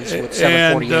delays with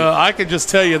 7:48. And I can just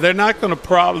tell you, they're not going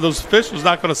to those officials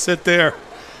not going to sit there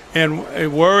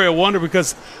and worry or wonder,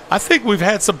 because I think we've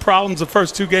had some problems the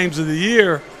first 2 games of the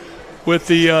year with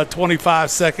the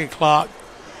 25-second clock.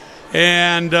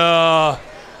 And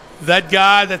that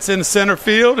guy that's in the center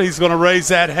field, he's going to raise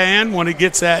that hand when he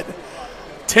gets at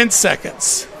 10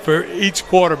 seconds for each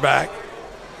quarterback.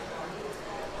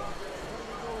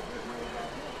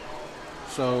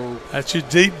 So that's your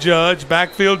deep judge,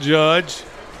 backfield judge.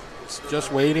 It's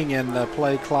just waiting, and the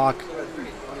play clock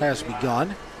has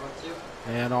begun.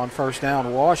 And on first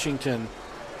down, Washington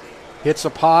hits a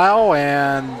pile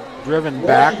and driven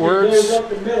backwards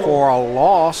for a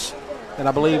loss. And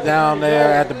I believe down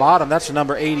there at the bottom, that's the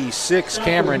number 86,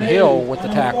 Cameron Hill, with the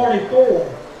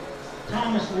tackle.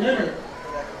 Thomas Leonard.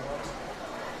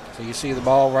 So you see the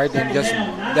ball right then. Just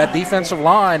that defensive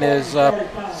line is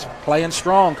playing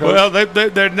strong, Coach. Well,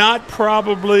 they're not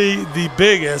probably the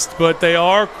biggest, but they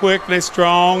are quick, they're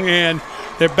strong, and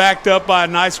they're backed up by a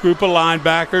nice group of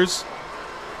linebackers.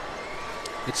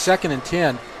 It's 2nd and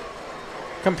 10.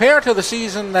 Compared to the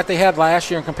season that they had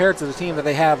last year and compared to the team that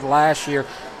they had last year,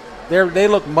 they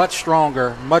look much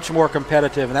stronger, much more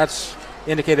competitive, and that's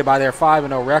indicated by their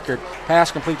 5-0 record.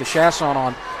 Pass complete to Chasson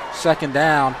on 2nd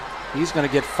down. He's going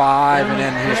to get 5, and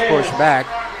then he's pushed back.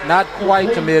 Not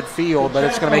quite to midfield, but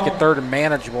it's going to make it 3rd and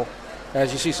manageable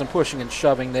as you see some pushing and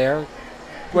shoving there.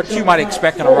 What you might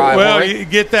expect in a rivalry. Well, you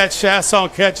get that,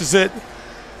 Chasson catches it.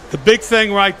 The big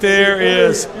thing right there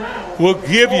is we'll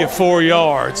give you 4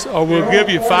 yards or we'll give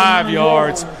you 5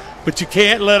 yards, but you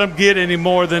can't let them get any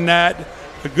more than that.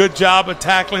 A good job of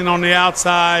tackling on the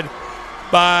outside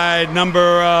by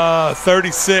number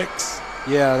 36.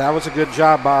 Yeah, that was a good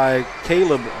job by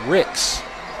Caleb Ricks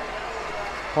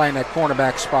playing that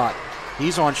cornerback spot.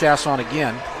 He's on Chasson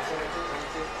again.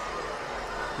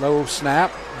 Low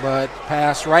snap, but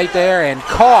pass right there and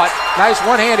caught. Nice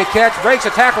one-handed catch, breaks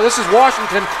a tackle. This is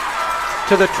Washington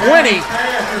to the 20.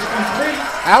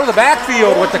 Out of the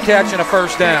backfield with the catch and a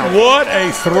first down. What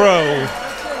a throw.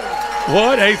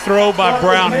 What a throw by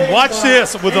Browning. Watch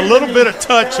this with a little bit of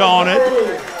touch on it.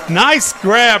 Nice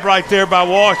grab right there by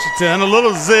Washington. A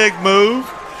little zig move.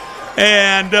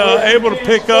 And able to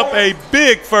pick up a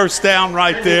big first down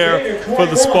right there for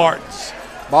the Spartans.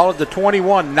 Ball at the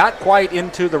 21, not quite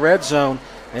into the red zone.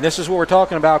 And this is what we're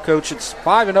talking about, Coach. It's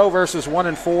 5-0 versus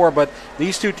 1-4, but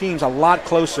these two teams a lot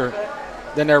closer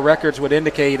than their records would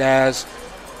indicate, as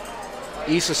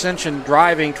East Ascension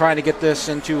driving, trying to get this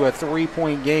into a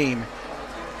 3-point game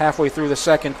halfway through the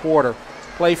second quarter.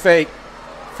 Play fake.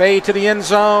 Fade to the end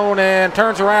zone and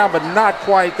turns around, but not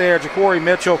quite there. Ja'Cory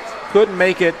Mitchell couldn't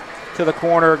make it to the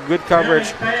corner. Good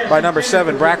coverage by number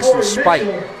 7, Braxton Spike.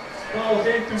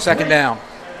 2nd down.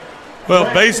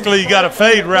 Well, basically you got a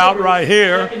fade route right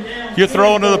here. You're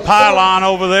throwing to the pylon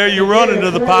over there. You're running to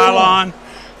the pylon,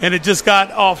 and it just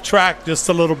got off track just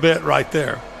a little bit right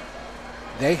there.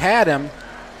 They had him,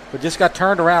 but just got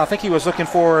turned around. I think he was looking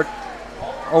for it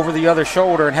over the other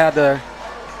shoulder and had to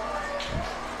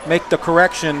make the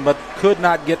correction, but could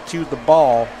not get to the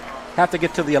ball. Have to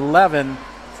get to the 11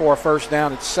 for a first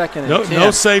down. It's 2nd and 10.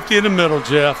 No safety in the middle,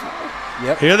 Jeff.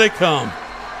 Yep. Here they come.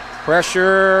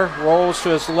 Pressure, rolls to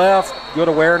his left. Good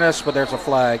awareness, but there's a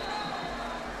flag.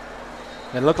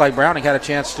 It looked like Browning had a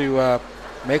chance to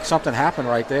make something happen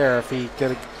right there if he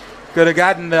could have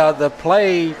gotten the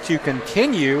play to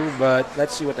continue, but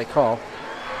let's see what they call.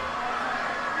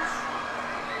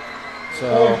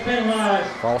 So,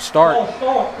 false start.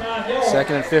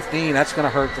 2nd and 15. That's going to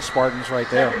hurt the Spartans right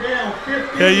there.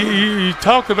 Yeah, you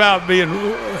talk about being,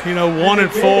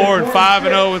 1-4 and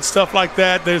 5-0 and stuff like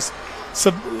that. There's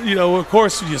some, of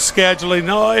course, your scheduling.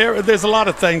 No, there's a lot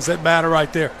of things that matter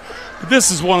right there. But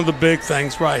this is one of the big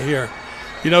things right here.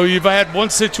 You've had one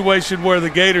situation where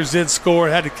the Gators did score,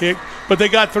 had to kick, but they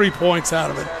got 3 points out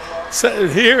of it. So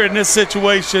here in this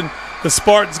situation, the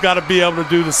Spartans got to be able to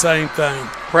do the same thing.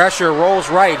 Pressure rolls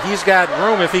right. He's got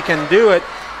room if he can do it,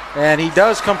 and he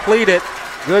does complete it.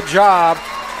 Good job,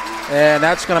 and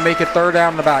that's going to make it 3rd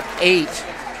down and about 8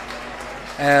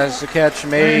 as the catch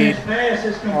made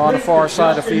on the far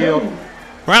side of the field.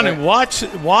 Browning, watch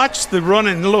the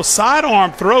running, the little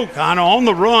sidearm throw kind of on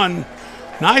the run.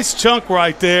 Nice chunk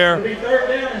right there. I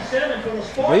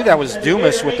believe that was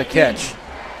Dumas with the catch.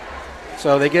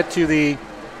 So they get to the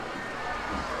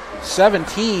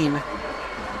 17,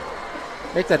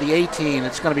 make that the 18.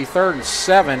 It's going to be 3rd and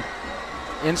 7.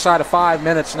 inside of 5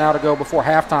 minutes now to go before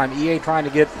halftime. EA trying to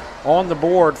get on the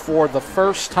board for the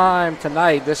first time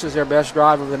tonight. This is their best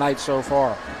drive of the night so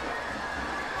far.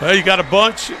 Well, you got a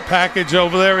bunch package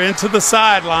over there into the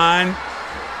sideline.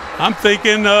 I'm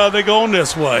thinking they're going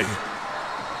this way.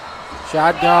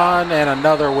 Shotgun and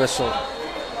another whistle.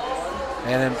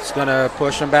 And it's going to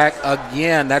push them back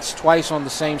again. That's twice on the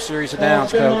same series of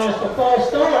downs, Coach.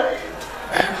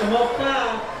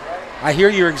 I hear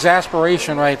your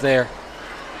exasperation right there.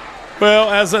 Well,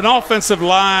 as an offensive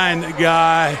line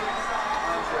guy,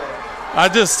 I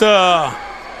just,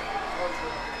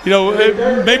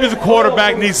 maybe the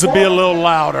quarterback needs to be a little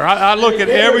louder. I look at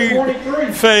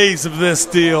every phase of this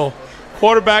deal.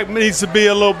 Quarterback needs to be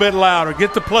a little bit louder.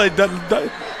 Get the play.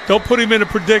 Don't put him in a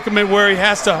predicament where he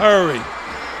has to hurry.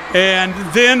 And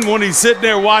then when he's sitting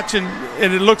there watching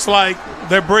and it looks like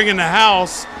they're bringing the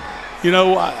house,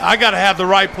 I got to have the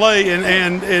right play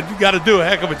and it got to do a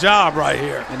heck of a job right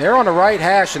here. And they're on the right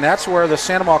hash, and that's where the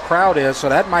Santa Maria crowd is, so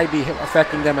that might be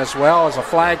affecting them as well as a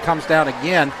flag comes down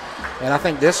again. And I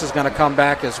think this is going to come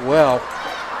back as well.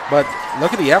 But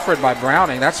look at the effort by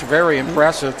Browning. That's very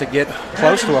impressive to get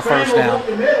close to a first down.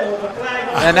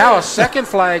 And now a second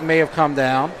flag may have come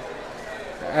down,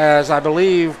 as I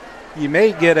believe you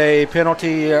may get a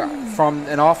penalty from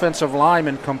an offensive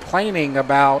lineman complaining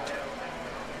about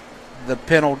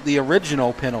the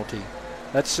original penalty.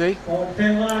 Let's see.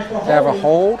 Have a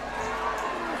hold.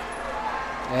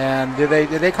 And did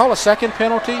they call a second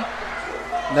penalty?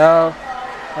 No.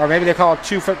 Or maybe they called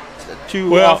two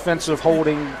offensive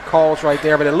holding calls right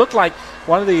there. But it looked like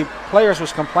one of the players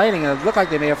was complaining, and it looked like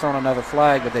they may have thrown another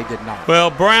flag, but they did not. Well,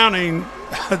 Browning,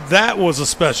 that was a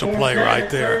special play right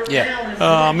there.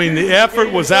 Yeah. The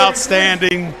effort was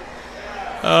outstanding.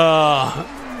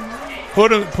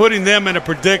 Putting them in a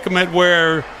predicament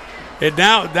where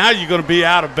now you're going to be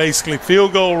out of basically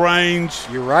field goal range.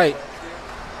 You're right.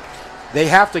 They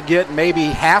have to get maybe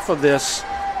half of this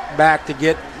back to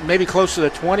get maybe close to the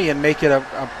 20 and make it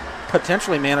a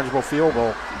potentially manageable field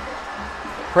goal.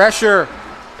 Pressure,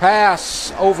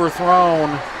 pass,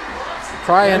 overthrown,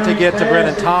 trying to get to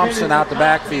Brennan Thompson out the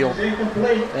backfield.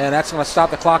 And that's going to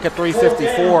stop the clock at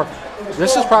 3:54.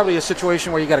 This is probably a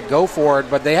situation where you got to go for it,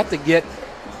 but they have to get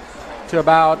to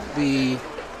about the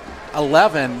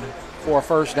 11 for a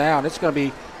first down. It's going to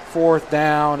be fourth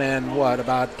down and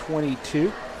about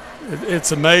 22?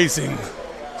 It's amazing.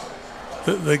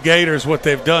 The Gators, what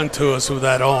they've done to us with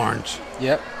that orange.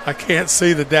 Yep. I can't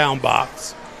see the down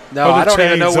box. No, I don't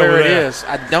even know where it is.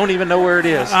 I don't even know where it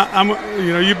is.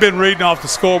 You've been reading off the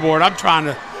scoreboard. I'm trying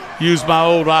to use my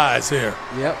old eyes here.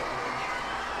 Yep.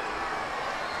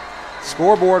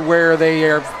 Scoreboard where they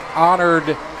have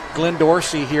honored Glenn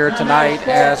Dorsey here tonight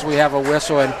as we have a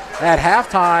whistle. And at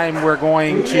halftime, we're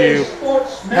going to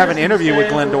have an interview with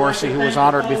Glenn Dorsey, who was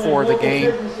honored before the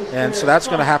game. And so that's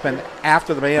going to happen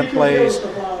after the band plays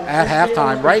at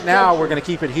halftime. Right now, we're going to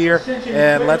keep it here,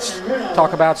 and let's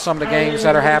talk about some of the games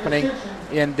that are happening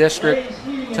in district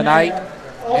tonight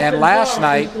and last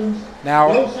night.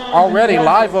 Now, already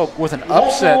Live Oak with an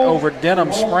upset over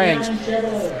Denham Springs.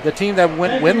 The team that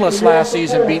went winless last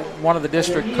season beat one of the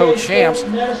district co-champs.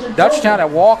 Dutchtown at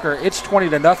Walker, it's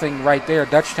 20-0 right there.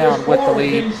 Dutchtown with the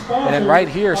lead. And then right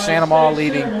here, Santa Maria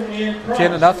leading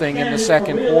 10-0 in the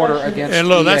second quarter against And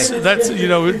look, EA. that's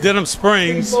Denham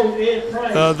Springs,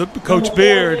 the Coach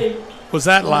Beard was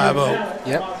at Live Oak.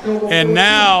 Yep. And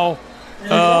now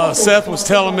Seth was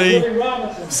telling me,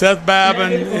 Seth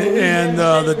Babin and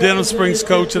the Denham Springs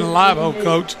coach and the Live Oak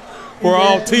coach were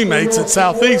all teammates at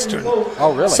Southeastern.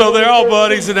 Oh, really? So they're all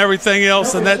buddies and everything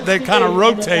else, and that they're kind of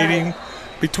rotating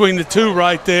between the two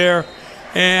right there.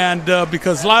 And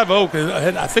because Live Oak,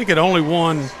 I think it only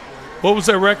won, what was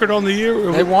their record on the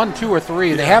year? They won 2 or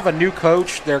 3. Yeah. They have a new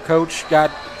coach. Their coach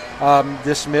got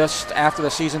dismissed after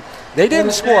the season. They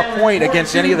didn't score a point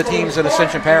against any of the teams in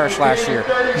Ascension Parish last year.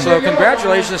 So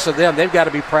congratulations to them. They've got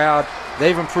to be proud.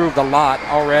 They've improved a lot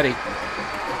already.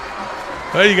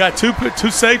 Well, you got two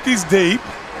safeties deep.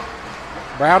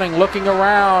 Browning looking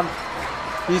around.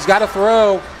 He's got to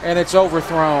throw, and it's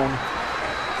overthrown.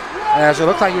 As it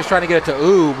looked like he was trying to get it to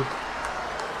Oob,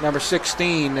 number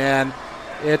 16, and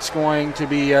it's going to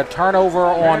be a turnover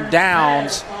on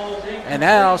downs. And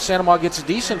now Santa Maria gets a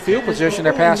decent field position.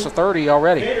 They're past the 30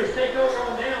 already.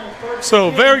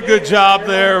 So very good job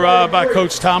there by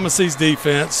Coach Thomas's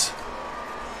defense.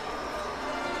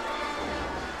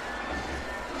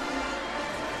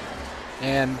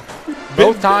 And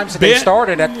both times that they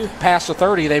started at past the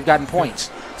 30, they've gotten points.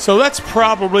 So that's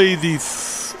probably the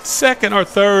second or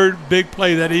third big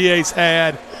play that EA's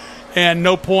had, and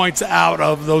no points out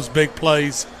of those big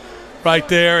plays. right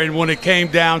there. And when it came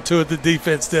down to it, the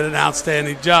defense did an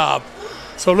outstanding job.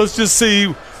 So let's just see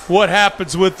what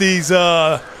happens with these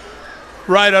right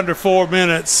under 4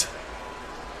 minutes.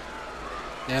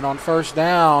 And on first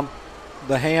down,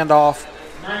 the handoff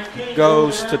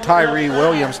goes to Tyree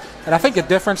Williams. And I think the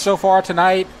difference so far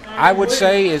tonight, I would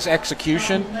say, is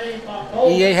execution.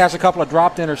 EA has a couple of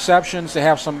dropped interceptions. They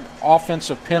have some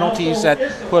offensive penalties that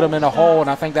put them in a hole, and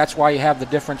I think that's why you have the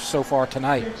difference so far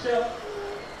tonight.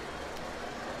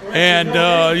 And,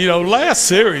 last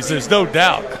series, there's no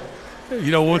doubt,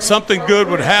 when something good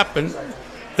would happen,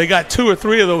 they got 2 or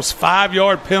 3 of those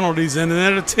 5-yard penalties and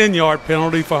then a 10-yard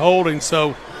penalty for holding.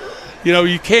 So,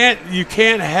 you can't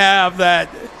have that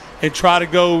and try to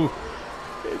go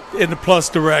in the plus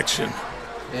direction.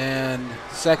 And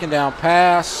second down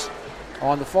pass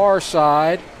on the far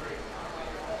side.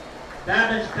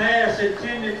 Damage pass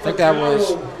intended for I think that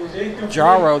was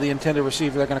Jaro, the intended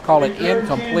receiver. They're going to call it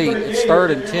incomplete. It's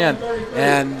 3rd and 10.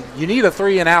 And you need a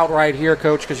 3 and out right here,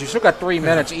 Coach, because you still got 3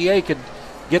 minutes. EA could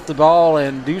get the ball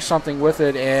and do something with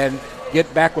it and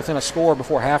get back within a score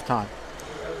before halftime.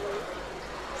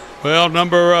 Well,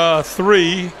 number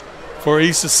 3 for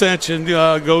East Ascension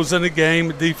goes in the game,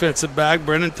 the defensive back,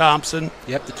 Brennan Thompson.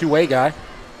 Yep, the two-way guy.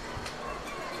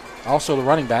 Also the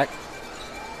running back.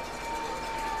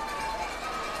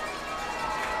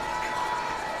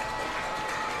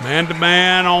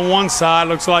 Man-to-man on one side,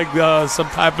 looks like some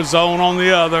type of zone on the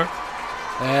other.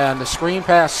 And the screen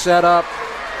pass set up,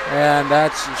 and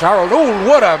that's Jaro. Oh,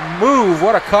 what a move,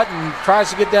 what a cut, and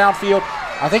tries to get downfield.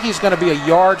 I think he's going to be a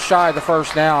yard shy of the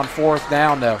first down, 4th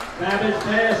down, though.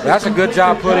 That's a good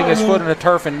job putting his foot in the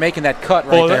turf and making that cut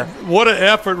right there. What an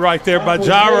effort right there by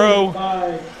Jaro.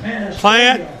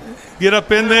 Plant, get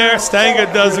up in there.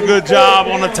 Stanga does a good job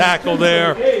on the tackle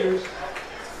there,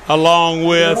 along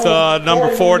with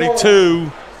number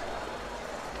 42.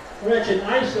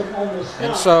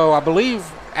 And so I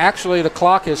believe actually the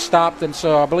clock has stopped, and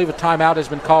so I believe a timeout has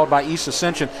been called by East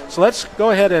Ascension. So let's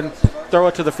go ahead and throw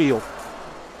it to the field.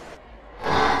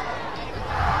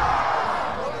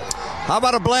 How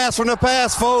about a blast from the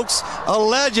past, folks? A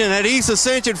legend at East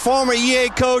Ascension, former EA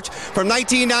coach from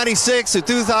 1996 to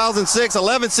 2006,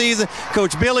 11th season,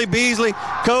 Coach Billy Beasley.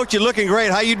 Coach, you're looking great.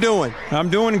 How you doing? I'm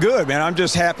doing good, man. I'm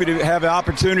just happy to have the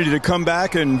opportunity to come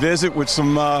back and visit with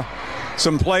some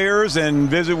players and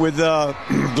visit with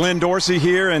Glenn Dorsey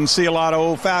here and see a lot of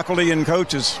old faculty and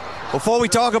coaches. Before we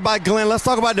talk about Glenn, let's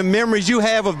talk about the memories you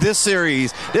have of this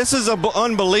series. This is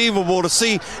unbelievable to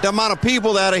see the amount of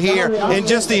people that are here and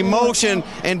just the emotion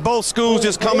and both schools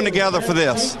just coming together for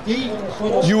this.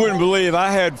 You wouldn't believe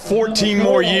I had 14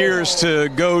 more years to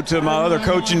go to my other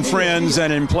coaching friends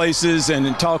and in places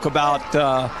and talk about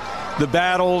the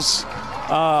battles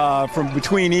from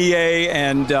between EA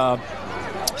and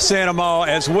Santa Ma,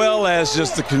 as well as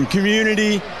just the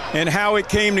community and how it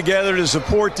came together to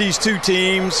support these two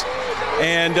teams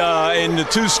and in the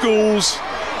two schools.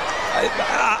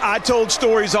 I told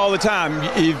stories all the time.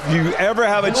 If you ever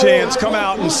have a chance, come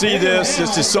out and see this.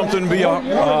 This is something to be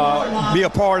a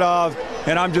part of,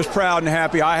 and I'm just proud and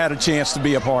happy I had a chance to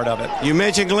be a part of it. You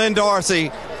mentioned Glenn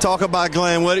Dorsey. Talk about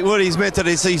Glenn, what he's meant to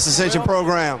this East Ascension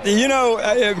program. You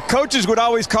know, coaches would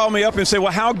always call me up and say,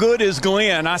 well, how good is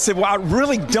Glenn? I said, well, I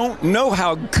really don't know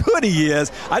how good he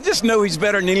is. I just know he's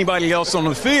better than anybody else on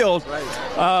the field.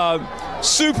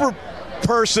 Super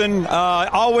person,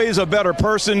 always a better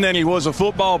person than he was a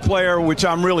football player, which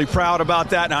I'm really proud about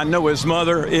that, and I know his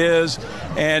mother is.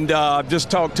 And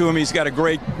just talked to him. He's got a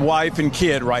great wife and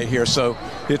kid right here, so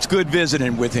it's good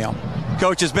visiting with him.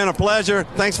 Coach, it's been a pleasure.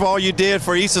 Thanks for all you did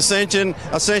for East Ascension,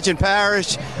 Ascension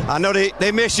Parish. I know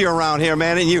they miss you around here,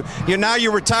 man, and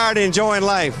you're retired and enjoying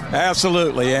life.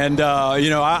 Absolutely, and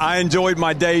I enjoyed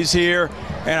my days here,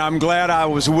 and I'm glad I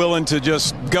was willing to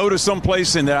just go to some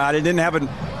place and that I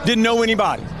didn't know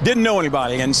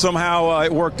anybody, and somehow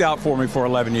it worked out for me for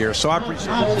 11 years. So I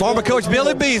appreciate it. Former Coach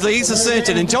Billy Beasley, East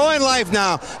Ascension, enjoying life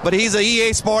now, but he's an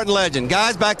EA Spartan legend.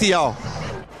 Guys, back to y'all.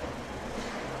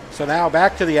 So now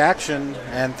back to the action,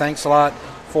 and thanks a lot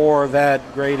for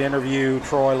that great interview,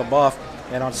 Troy LaBeouf.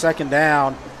 And on second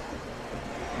down,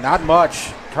 not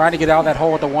much, trying to get out of that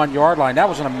hole at the 1 yard line. That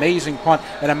was an amazing punt,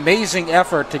 an amazing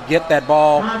effort to get that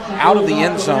ball out of the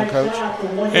end zone, Coach.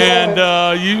 And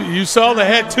you saw they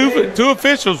had two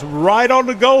officials right on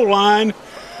the goal line.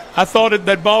 I thought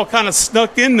that ball kind of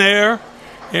snuck in there,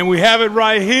 and we have it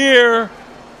right here.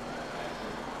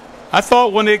 I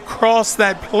thought when it crossed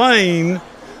that plane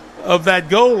of that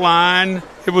goal line,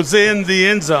 it was in the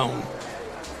end zone.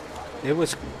 He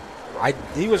was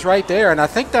right there, and I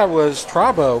think that was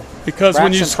Trabo. Because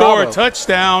when you score a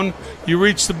touchdown, you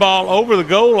reach the ball over the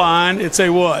goal line, it's a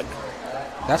what?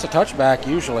 That's a touchback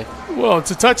usually. Well,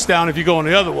 it's a touchdown if you go in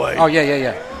the other way. Oh,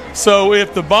 yeah. So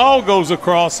if the ball goes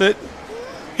across it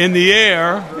in the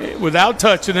air without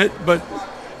touching it, but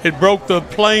it broke the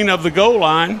plane of the goal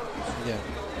line,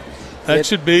 that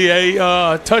should be a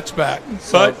touchback.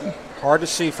 So but hard to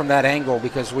see from that angle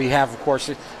because we have, of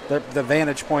course, the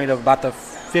vantage point of about the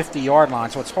 50-yard line,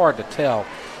 so it's hard to tell.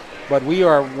 But we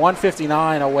are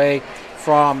 159 away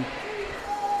from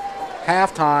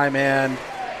halftime, and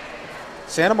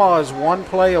Santa Maria is one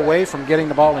play away from getting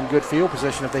the ball in good field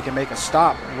position if they can make a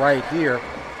stop right here.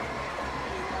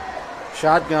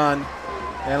 Shotgun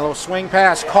and a little swing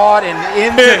pass caught and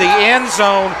into the end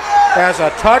zone as a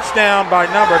touchdown by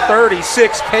number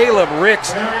 36, Caleb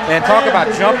Ricks. And talk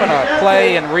about jumping a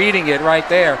play and reading it right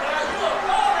there.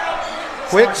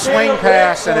 Quick swing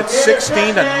pass, and it's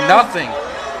 16-0.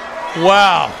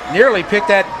 Wow. Nearly picked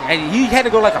that, and he had to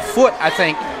go like a foot, I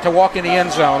think, to walk in the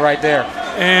end zone right there.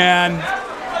 And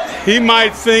he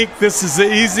might think this is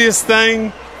the easiest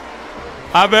thing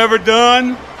I've ever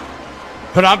done,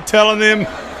 but I'm telling him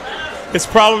it's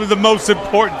probably the most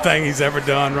important thing he's ever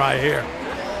done right here.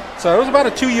 So it was about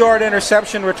a 2-yard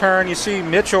interception return. You see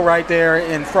Mitchell right there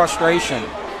in frustration.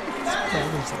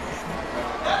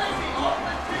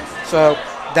 So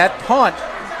that punt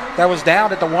that was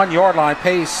down at the 1-yard line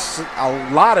pays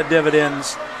a lot of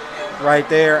dividends right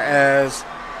there as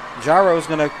Gyro's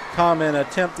going to come and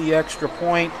attempt the extra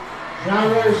point.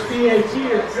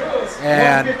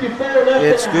 And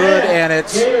it's good, and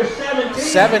it's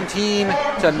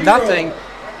 17-0.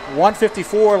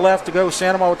 154 left to go.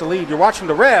 Santa Maria with the lead. You're watching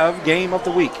the Rev Game of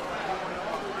the Week.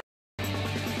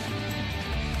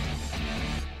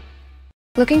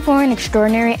 Looking for an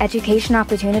extraordinary education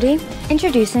opportunity?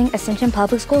 Introducing Ascension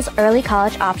Public School's Early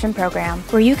College Option Program,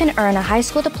 where you can earn a high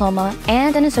school diploma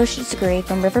and an associate's degree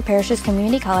from River Parish's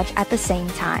community college at the same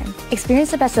time.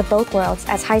 Experience the best of both worlds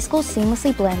as high school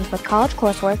seamlessly blends with college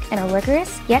coursework in a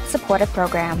rigorous yet supportive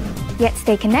program. Yet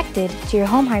stay connected to your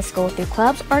home high school through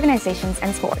clubs, organizations,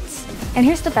 and sports. And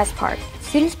here's the best part.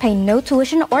 Students pay no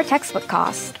tuition or textbook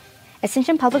cost.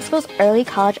 Ascension Public School's Early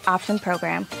College Option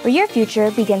Program, where your future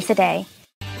begins today.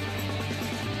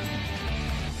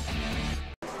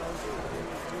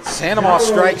 Santa Maria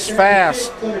strikes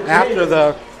fast after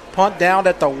the punt down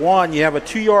at the 1. You have a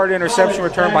 2-yard interception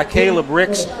return by Caleb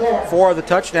Ricks for the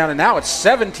touchdown, and now it's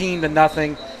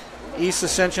 17-0. East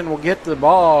Ascension will get the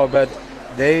ball, but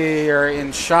they are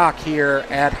in shock here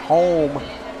at home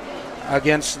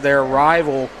against their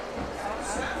rival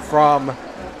from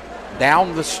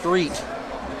down the street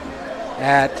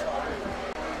at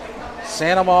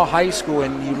Santa Maria High School.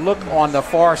 And you look on the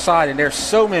far side, and there's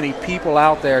so many people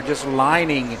out there just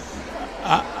lining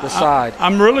the side.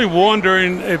 I'm really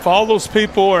wondering if all those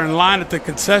people are in line at the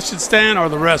concession stand or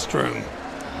the restroom.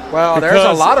 Well, there's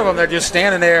a lot of them that are just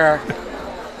standing there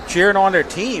cheering on their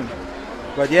team.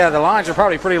 But, yeah, the lines are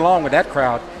probably pretty long with that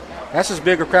crowd. That's as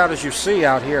big a crowd as you see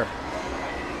out here.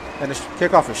 And the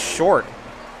kickoff is short.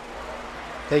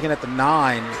 Taken at the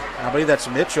 9. I believe that's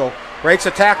Mitchell. Breaks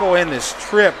a tackle in this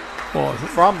trip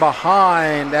from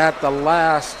behind at the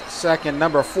last second.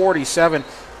 Number 47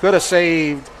 could have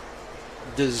saved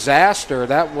disaster.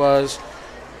 That was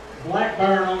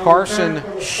Carson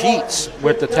Sheets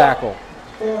with the tackle.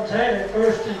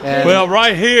 Well,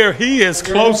 right here, he is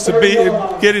close to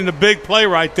getting the big play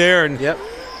right there, and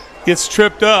gets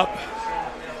tripped up.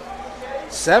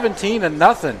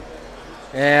 17-0.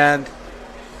 And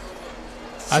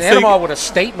Santa Maria with a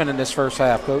statement in this first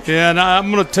half, Coach. Yeah, and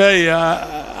I'm going to tell you,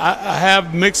 I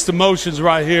have mixed emotions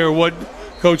right here, what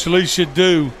Coach Lee should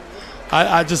do.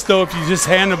 I just know if you just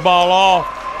hand the ball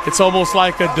off, it's almost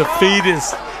like a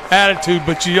defeatist attitude,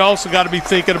 but you also got to be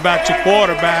thinking about your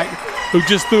quarterback who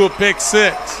just threw a pick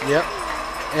 6. Yep.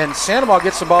 And Santa Maria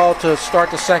gets the ball to start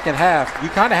the second half. You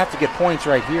kind of have to get points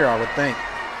right here, I would think.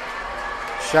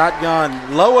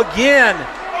 Shotgun low again,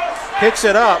 picks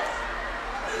it up.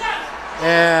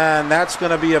 And that's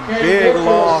going to be a big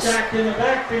loss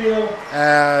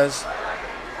as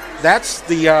that's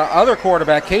the other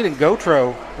quarterback, Caden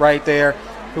Gotro, right there,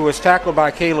 who was tackled by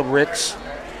Caleb Ricks,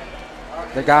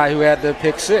 the guy who had the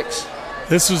pick 6.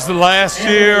 This was the last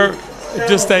year,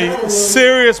 just a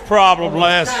serious problem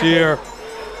last year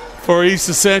for East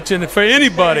Ascension and for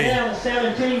anybody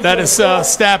that is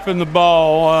snapping the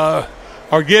ball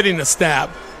or getting a snap.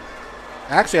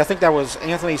 Actually, I think that was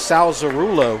Anthony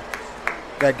Salzarulo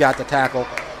that got the tackle.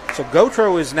 So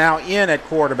Gotro is now in at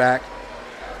quarterback.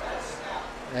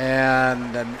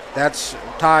 And that's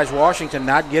Taj Washington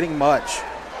not getting much.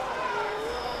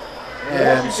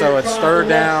 And so it's third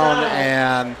down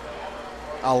and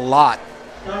a lot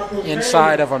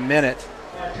inside of a minute.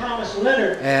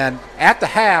 And at the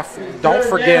half, don't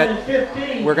forget,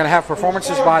 we're going to have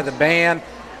performances by the band.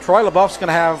 Troy LaBeouf's going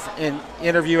to have an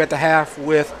interview at the half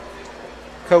with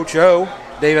Coach O,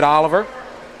 David Oliver,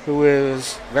 who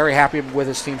is very happy with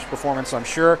his team's performance, I'm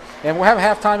sure. And we'll have a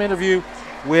halftime interview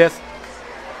with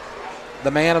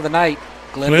the man of the night,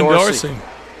 Glenn Dorsey.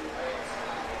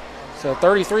 So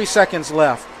 33 seconds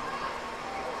left.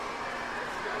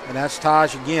 And that's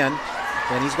Taj again.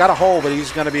 And he's got a hole, but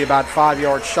he's going to be about 5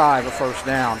 yards shy of a first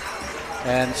down.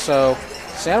 And so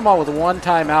Santa Maria with one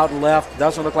timeout left.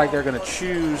 Doesn't look like they're going to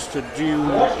choose to do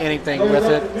anything with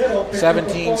it.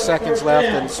 17 seconds left,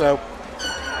 and so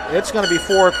it's going to be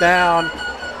fourth down.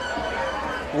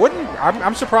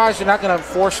 I'm surprised you're not going to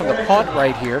force them to punt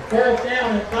right here.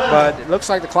 But it looks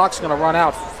like the clock's going to run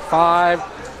out. 5,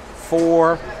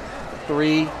 4,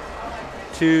 3,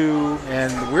 2,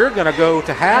 and we're going to go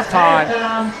to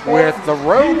halftime with the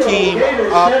road team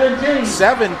up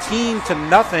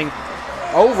 17-0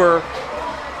 over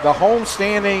the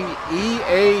homestanding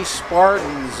EA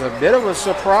Spartans. A bit of a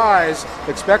surprise.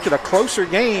 Expected a closer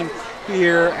game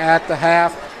here at the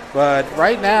half, but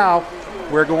right now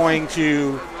we're going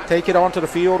to take it onto the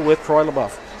field with Troy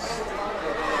LaBeouf.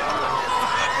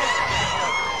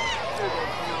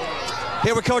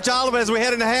 Here with Coach Oliver as we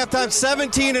head into halftime,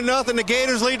 17-0. The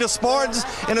Gators lead the Spartans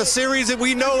in a series that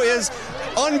we know is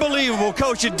unbelievable.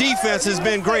 Coach, your defense has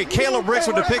been great. Caleb Ricks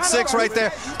with the pick six right there.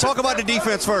 Talk about the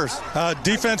defense first.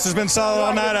 Defense has been solid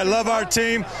all night. I love our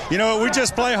team. You know, we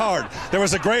just play hard. There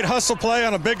was a great hustle play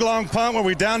on a big long punt where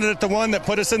we downed it at the one that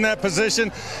put us in that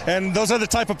position, and those are the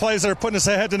type of plays that are putting us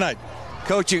ahead tonight.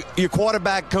 Coach, your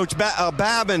quarterback, Coach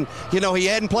Babin, you know, he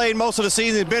hadn't played most of the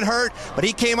season. He'd been hurt, but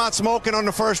he came out smoking on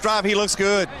the first drive. He looks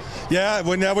good. Yeah,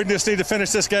 now we just need to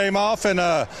finish this game off and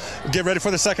get ready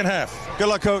for the second half. Good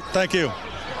luck, Coach. Thank you.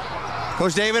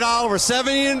 Coach David Oliver,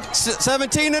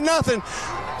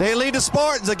 17-0. They lead the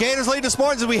Spartans. The Gators lead the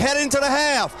Spartans as we head into the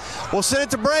half. We'll send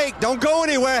it to break. Don't go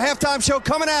anywhere. Halftime show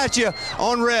coming at you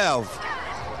on REV.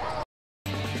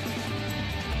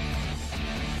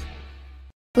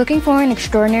 Looking for an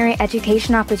extraordinary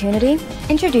education opportunity?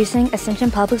 Introducing Ascension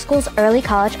Public School's Early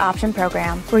College Option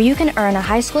Program, where you can earn a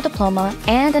high school diploma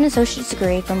and an associate's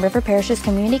degree from River Parishes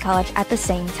Community College at the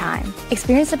same time.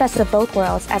 Experience the best of both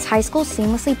worlds as high school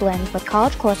seamlessly blends with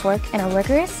college coursework in a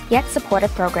rigorous yet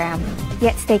supportive program.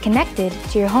 Yet stay connected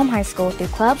to your home high school through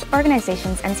clubs,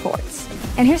 organizations, and sports.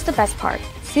 And here's the best part.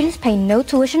 Students pay no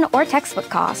tuition or textbook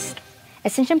cost.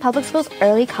 Ascension Public School's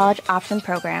Early College Option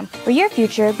Program, where your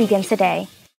future begins today.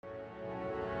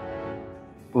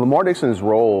 Lamar Dixon's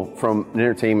role from an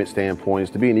entertainment standpoint is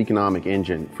to be an economic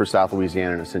engine for South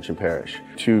Louisiana and Ascension Parish,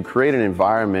 to create an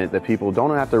environment that people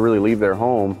don't have to really leave their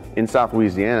home in South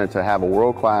Louisiana to have a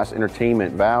world-class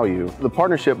entertainment value. The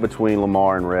partnership between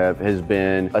Lamar and Rev has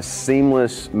been a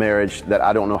seamless marriage that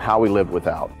I don't know how we lived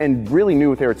without, and really knew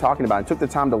what they were talking about and took the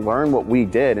time to learn what we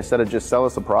did instead of just sell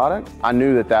us a product. I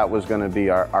knew that that was going to be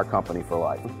our company for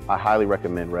life. I highly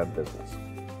recommend Rev Business.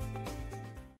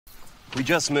 We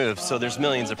just moved, so there's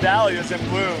millions of dahlias in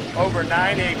bloom, over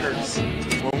 9 acres.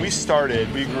 When we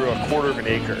started, we grew 1/4 of an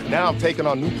acre. Now I'm taking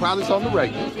on new products on the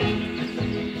regular.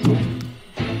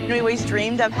 We always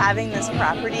dreamed of having this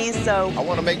property, so I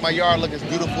want to make my yard look as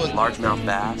beautiful as largemouth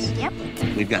bass. Yep.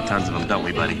 We've got tons of them, don't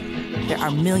we, buddy? There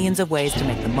are millions of ways to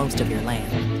make the most of your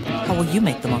land. How will you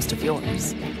make the most of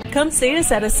yours? Come see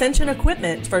us at Ascension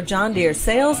Equipment for John Deere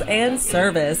sales and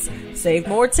service. Save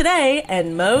more today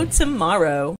and mow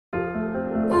tomorrow.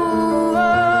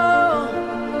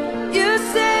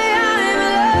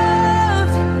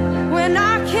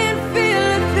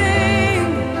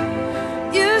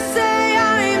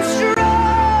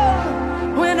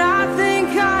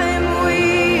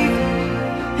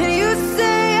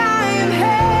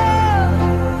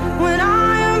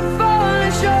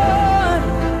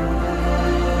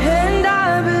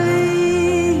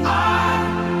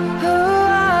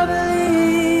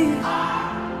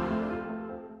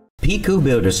 Piku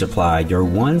Builder Supply, your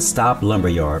one-stop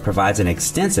lumberyard, provides an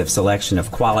extensive selection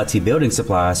of quality building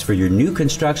supplies for your new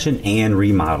construction and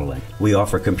remodeling. We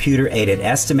offer computer-aided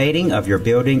estimating of your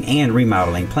building and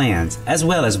remodeling plans, as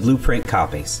well as blueprint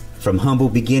copies. From humble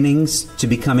beginnings to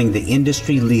becoming the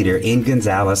industry leader in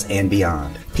Gonzales and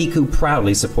beyond, Piku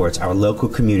proudly supports our local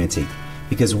community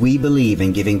because we believe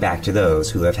in giving back to those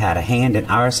who have had a hand in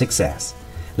our success.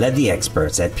 Let the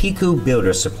experts at Piku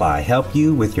Builder Supply help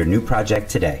you with your new project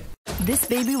today. This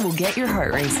baby will get your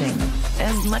heart racing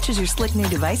as much as your slick new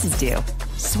devices do.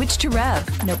 Switch to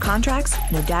REV. No contracts,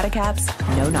 no data caps,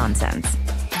 no nonsense.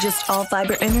 Just all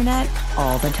fiber internet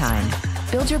all the time.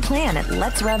 Build your plan at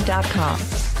letsrev.com.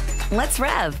 Let's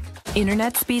Rev.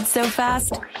 Internet speed so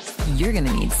fast, you're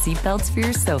gonna need seatbelts for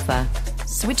your sofa.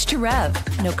 Switch to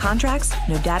REV. No contracts,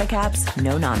 no data caps,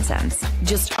 no nonsense.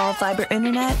 Just all fiber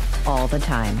internet, all the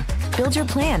time. Build your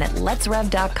plan at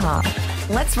letsrev.com.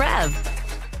 Let's Rev.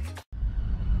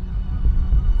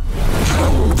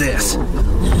 This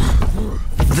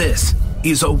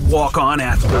is a walk-on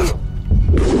athlete.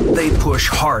 They push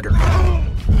harder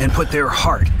and put their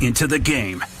heart into the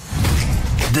game.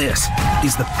 This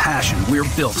is the passion we're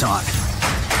built on.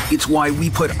 It's why we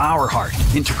put our heart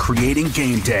into creating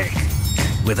game day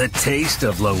with a taste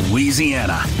of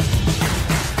Louisiana.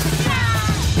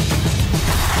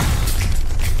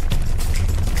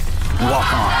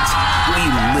 Walk-ons, we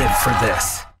live for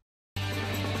this.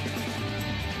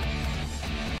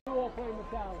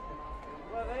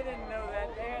 Well, they didn't know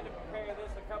that. They had to prepare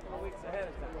this a couple of weeks ahead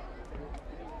of time.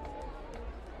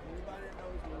 Anybody that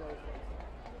knows me knows this.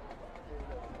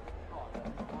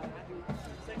 I do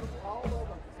single, all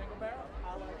over. Single barrel? I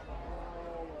like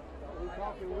all of them. We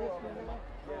coffee whiskey now?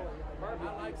 Bourbon, I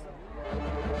like some.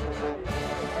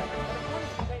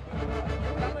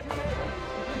 How much pay?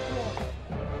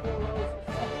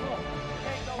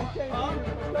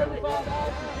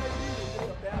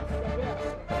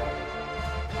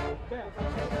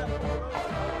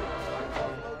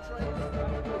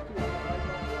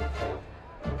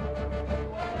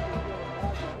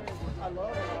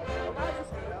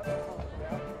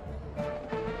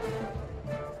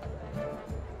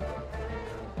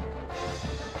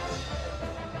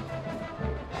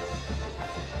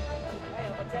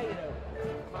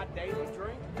 Daily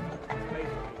drink is basically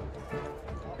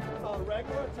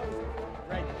regular toast.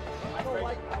 Regular. I don't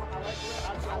like. I like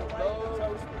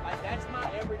toast. That's my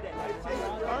everyday. It tastes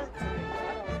burnt to me.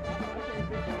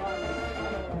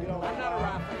 I'm not a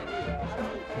rye fan either.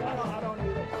 I don't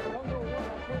either.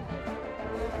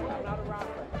 I'm not a rye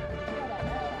fan.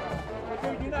 But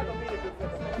dude, you're not gonna be a good fan.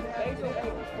 Basil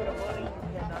eggs for the money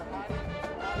you cannot buy.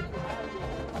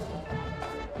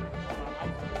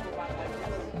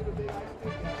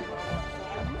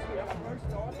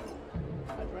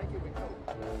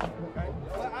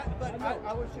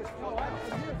 I was just told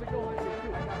years ago I did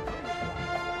too.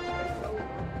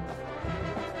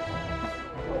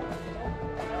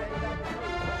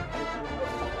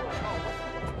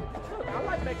 I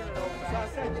like making it over. So I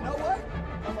said, you know what?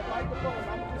 I'm gonna bite the bone.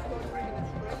 I'm just gonna bring it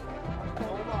straight.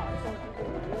 Hold on.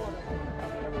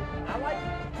 I like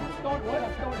start what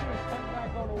I start doing. Come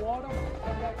back on the water.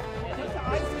 Just the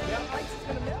ice. Yeah, ice is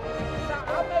gonna melt.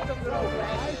 I'll make them so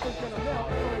fast. Ice is gonna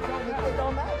melt. It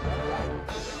don't matter.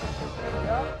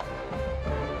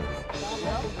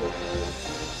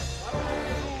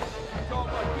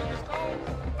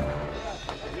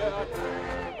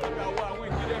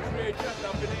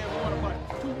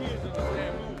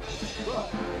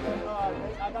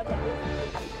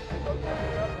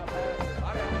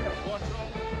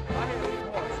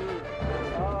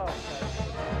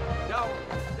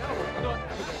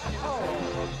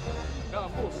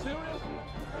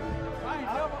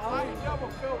 I ain't never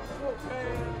felt so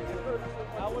bad.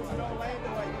 I was in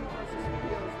Orlando at Universal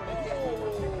Studios when they hit me.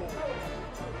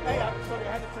 Hey, so they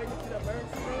had to take me to the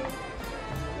emergency room.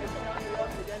 They shot me up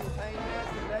with Danny Payne mask.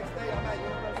 The next day, I'm at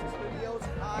Universal Studios,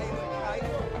 high as a kite.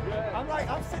 Yeah. I'm like,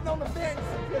 I'm sitting on the bench,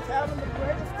 just having the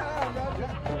greatest time.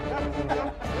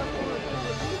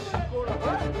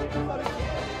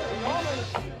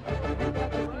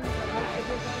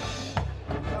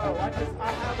 No, I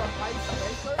have an ice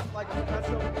maker, like a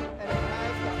special, and it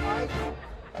has the ice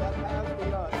that has the,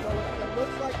 so it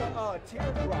looks like a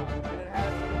teardrop, and it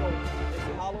has a little, it's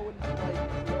hollow and like a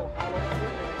little hollow in it,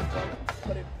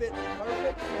 but it fits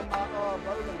perfect in my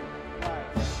bourbon glass.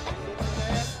 It sits in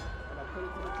there, and I put it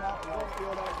to the top, and I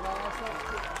fill that glass up,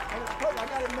 and it's perfect. I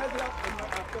got it measured up, and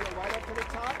I fill it right up to the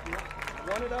top.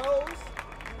 One of those.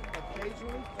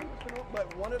 Occasionally, but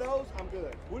one of those, I'm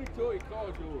good. What did you call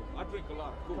yours? I drink a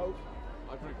lot of Coke.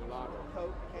 I drink a lot of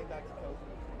Coke. Came back to Coke.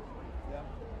 Yeah.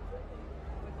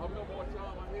 I remember one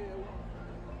time I had one.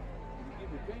 You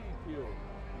give me pain pills.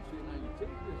 You said, now you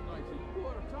take this night. You go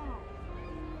out of town.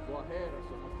 So I had her,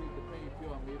 so I take the pain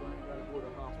pill. Maybe I ain't got to go to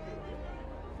the hospital.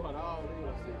 But all day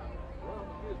I said, well, I'm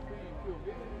going to get this pain pill.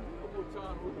 Maybe one more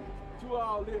time with it. 2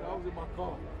 hours later, I was in my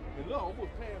car. And look, I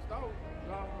almost passed out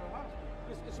driving to the hospital.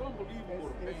 It's unbelievable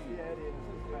the pain. Yeah, it is.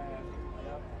 It's bad.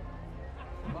 Yep.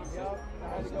 Yep. I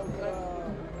had to go get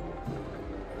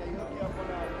they hook you up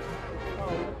on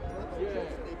yeah.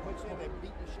 They put you in, they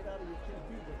beat the shit out of your kid.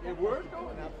 It worked though?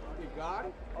 It got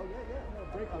it? Oh yeah. No,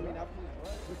 I mean, I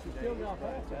but you still got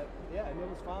past that. Yeah, and it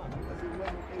was fine. Because it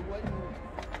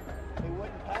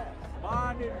wouldn't pass.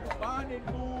 Mine didn't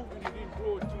move and it didn't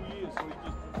grow in 2 years, so it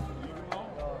just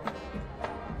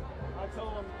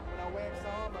told them when I went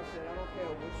saw them, I said, I don't care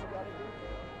what you got to do.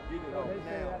 Get it on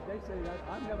now. They say that.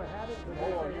 I've never had it, but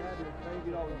Oh, they say that is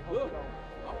crazy. Get on the look.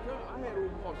 I'm telling you, I had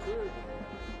it more serious.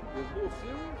 It was a little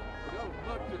serious, but that was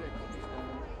nothing to that cookie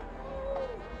stone.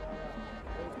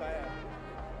 It was bad.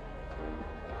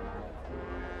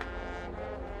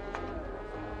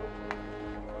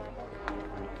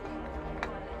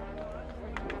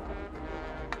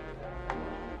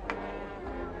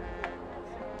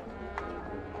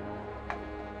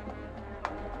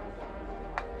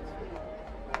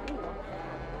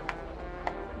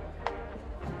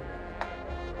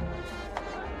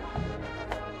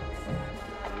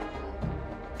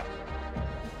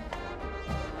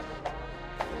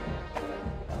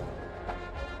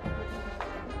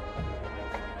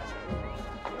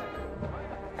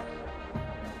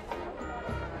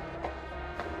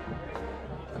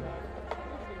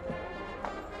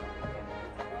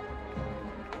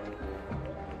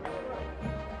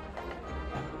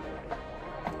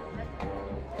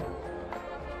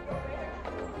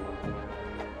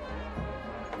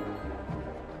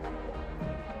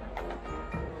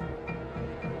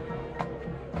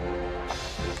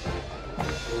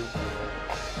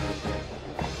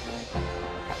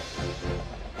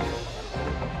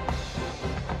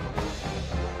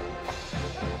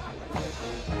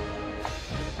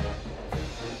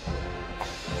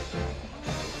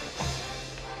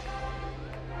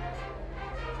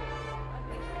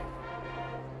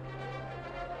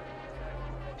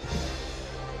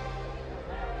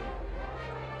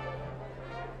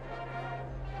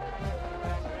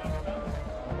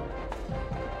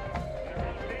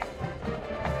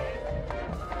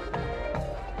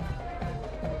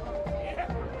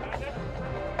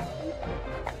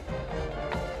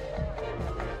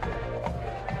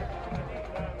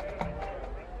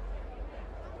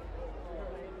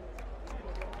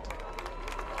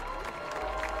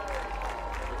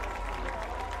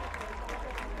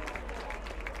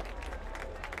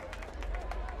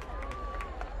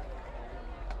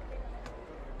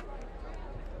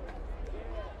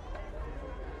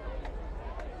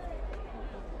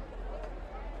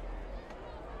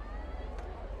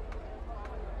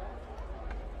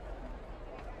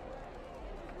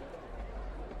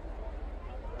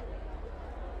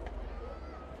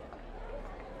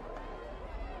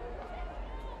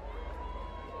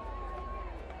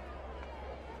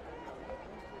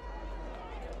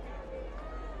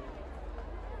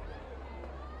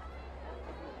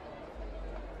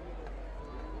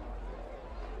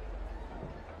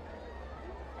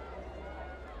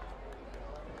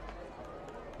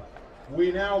 We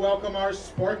now welcome our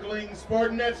sparkling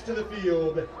Spartanettes to the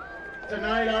field.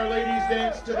 Tonight our ladies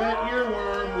dance to that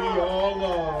earworm we all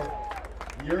love.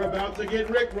 You're about to get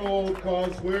rickrolled,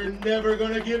 cause we're never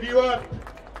gonna give you up.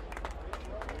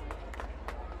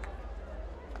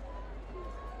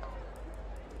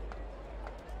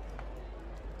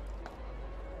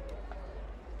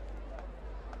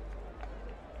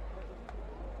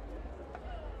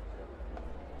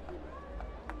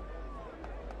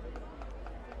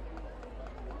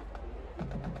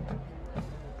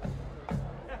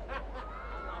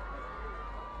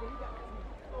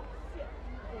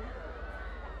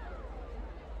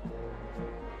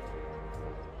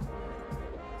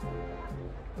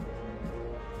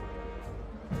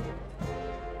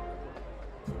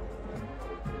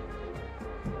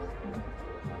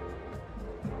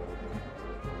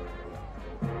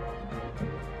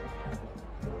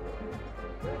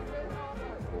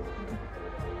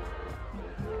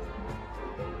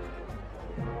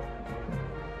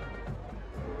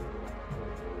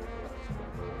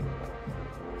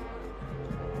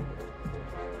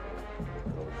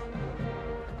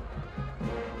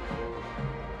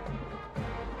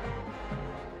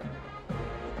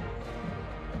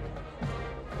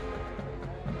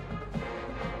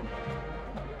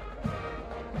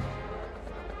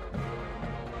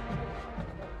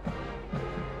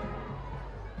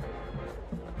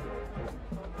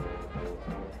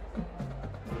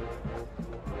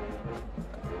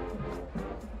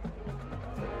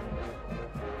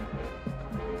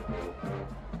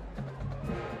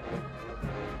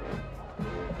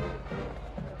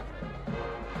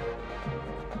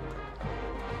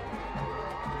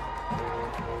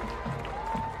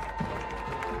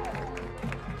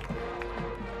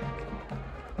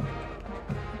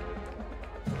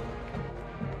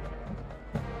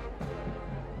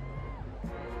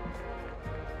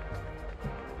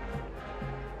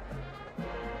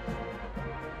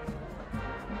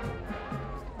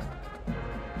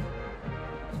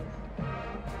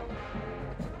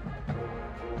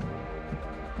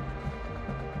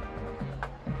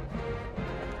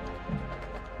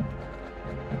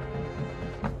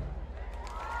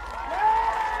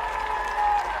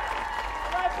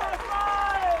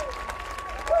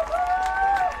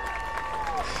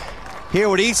 here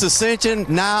with East Ascension,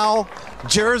 now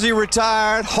jersey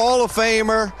retired, Hall of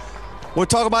Famer. We'll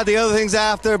talk about the other things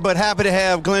after, but happy to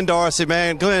have Glenn Dorsey,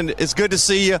 man. Glenn, it's good to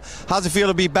see you. How's it feel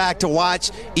to be back to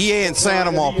watch EA and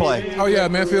Santa Maria play? Oh, yeah,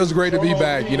 man, it feels great to be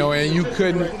back, you know, and you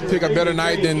couldn't pick a better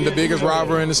night than the biggest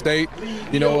rivalry in the state.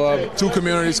 You know, two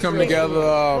communities coming together.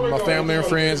 My family and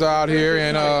friends are out here,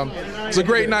 and it's a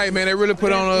great night, man. They really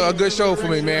put on a good show for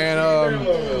me, man.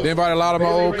 They invited a lot of my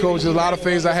old coaches, a lot of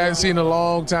faces I hadn't seen in a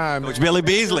long time. Coach Billy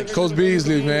Beasley. Coach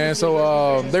Beasley, man.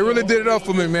 So they really did it up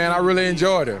for me, man. I really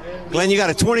enjoyed it. Glenn, you got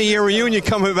a 20-year reunion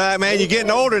coming back, man. You're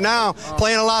getting older now,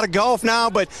 playing a lot of golf now,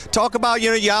 but talk about, you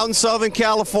know, you're out in Southern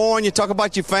California, talk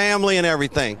about your family and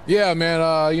everything. Yeah,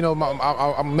 man, you know,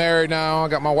 I'm married now. I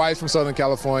got my wife from Southern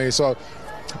California, so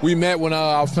we met when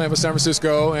I was playing for San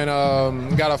Francisco, and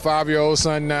got a 5-year-old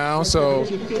son now, so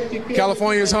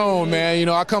California's home, man. You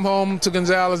know, I come home to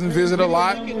Gonzales and visit a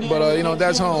lot, but, you know,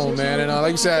 that's home, man. And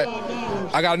like you said,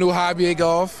 I got a new hobby at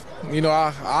golf. You know,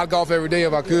 I golf every day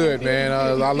if I could, man.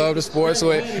 I love the sport,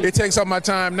 so it takes up my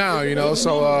time now, you know,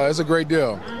 so it's a great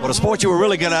deal. Well, the sport you were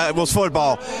really good at was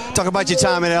football. Talk about your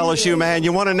time at LSU, man.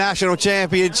 You won a national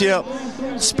championship,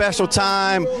 special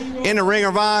time, in the Ring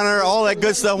of Honor, all that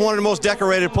good stuff. One of the most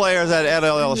decorated players at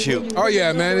LSU. Oh,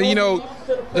 yeah, man. You know,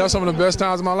 that was some of the best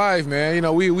times of my life, man. You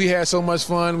know, we had so much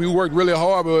fun. We worked really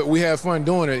hard, but we had fun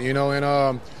doing it, you know,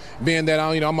 and being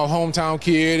that, you know, I'm a hometown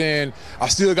kid and I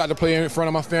still got to play in front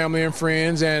of my family and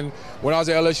friends. And when I was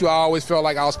at LSU, I always felt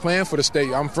like I was playing for the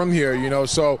state. I'm from here, you know,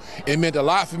 so it meant a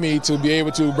lot for me to be able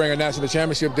to bring a national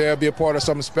championship there, be a part of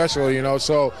something special, you know.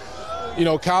 So, you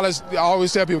know, college, I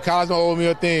always tell people, college don't owe me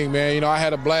a thing, man. You know, I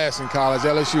had a blast in college,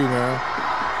 LSU, man.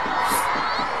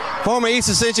 Former East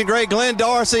Ascension great Glenn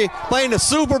Dorsey playing the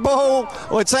Super Bowl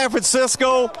with San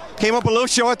Francisco. Came up a little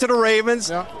short to the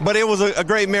Ravens, but it was a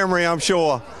great memory, I'm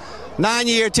sure.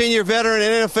 9-year, 10-year veteran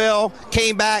in NFL,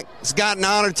 came back, has gotten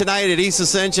honored tonight at East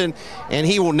Ascension, and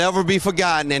he will never be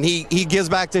forgotten, and he gives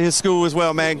back to his school as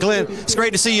well, man. Glenn, it's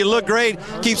great to see you. Look great.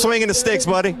 Keep swinging the sticks,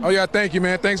 buddy. Oh, yeah, thank you,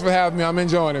 man. Thanks for having me. I'm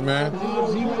enjoying it, man.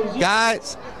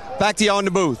 Guys, back to y'all in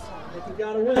the booth.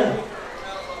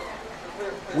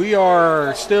 We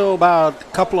are still about a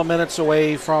couple of minutes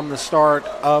away from the start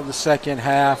of the second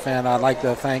half, and I'd like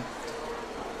to thank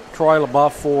Troy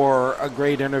LaBeouf for a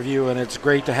great interview, and it's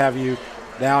great to have you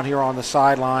down here on the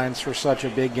sidelines for such a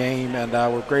big game, and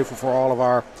we're grateful for all of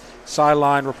our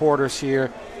sideline reporters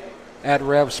here at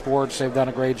REV Sports. They've done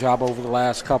a great job over the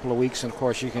last couple of weeks, and of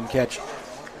course you can catch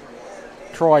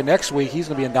Troy next week. He's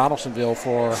going to be in Donaldsonville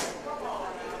for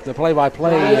the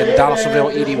play-by-play in the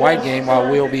Donaldsonville-E.D. White game,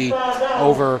 while we'll be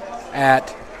over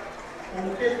at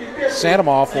Santa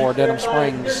Maria for Denham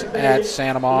Springs at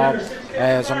Santa Maria,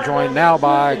 as I'm joined now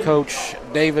by Coach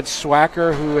David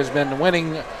Swacker, who has been the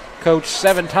winning coach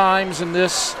 7 times in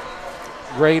this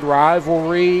great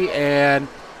rivalry, and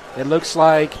it looks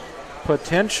like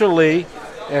potentially,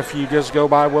 if you just go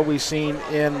by what we've seen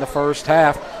in the first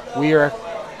half, we are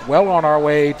well on our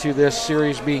way to this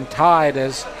series being tied,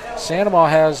 as Santa Maria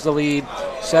has the lead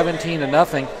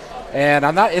 17-0, and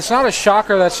it's not a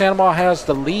shocker that Santa Maria has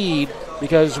the lead,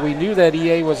 because we knew that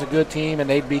EA was a good team and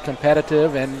they'd be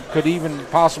competitive and could even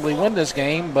possibly win this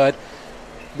game. But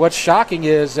what's shocking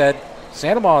is that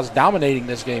Santa Maria is dominating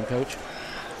this game, Coach.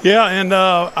 Yeah, and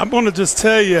I'm going to just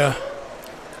tell you,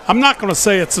 I'm not going to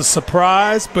say it's a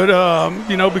surprise, but,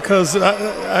 you know, because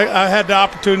I had the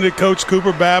opportunity to coach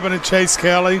Cooper Babin and Chase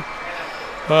Kelly,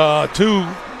 2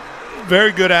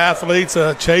 very good athletes.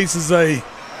 Chase is a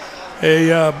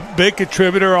big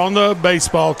contributor on the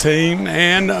baseball team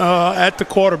and at the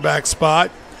quarterback spot.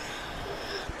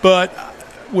 But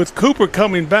with Cooper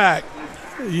coming back,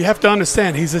 you have to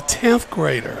understand he's a 10th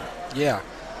grader. Yeah.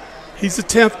 He's a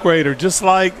 10th grader, just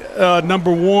like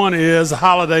number 1 is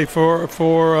Holiday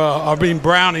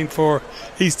Browning for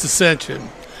East Ascension.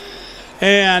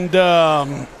 And,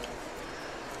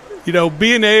 you know,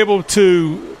 being able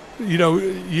to, you know,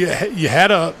 you had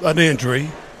an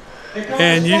injury.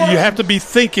 And you have to be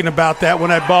thinking about that when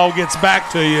that ball gets back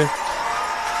to you.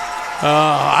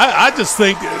 I just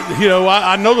think, you know,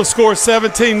 I know the score is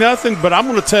 17-0, but I'm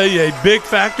going to tell you a big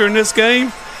factor in this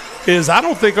game is I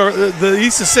don't think the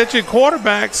East Ascension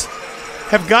quarterbacks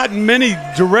have gotten many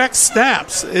direct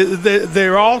snaps.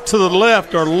 They're all to the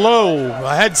left or low.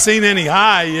 I hadn't seen any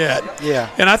high yet. Yeah.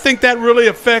 And I think that really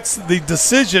affects the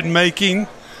decision-making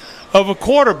of a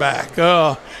quarterback.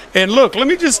 And, look, let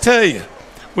me just tell you,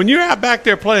 when you're out back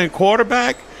there playing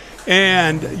quarterback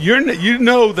and you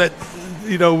know that,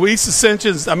 you know, East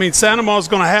Ascension's, I mean, Santa Maria's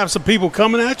going to have some people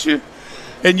coming at you,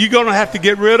 and you're going to have to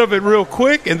get rid of it real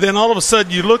quick, and then all of a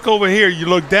sudden you look over here, you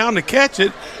look down to catch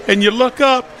it, and you look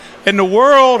up, and the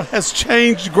world has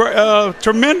changed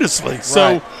tremendously.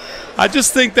 So Right. I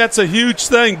just think that's a huge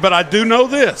thing. But I do know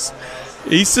this.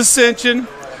 East Ascension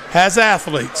has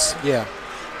athletes. Yeah.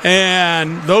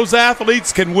 And those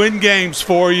athletes can win games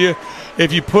for you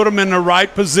if you put them in the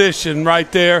right position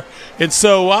right there. And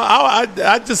so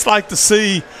I'd just like to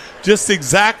see just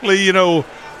exactly,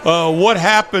 what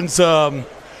happens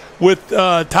with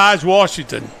Taj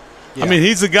Washington. Yeah. I mean,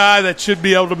 he's a guy that should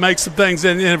be able to make some things.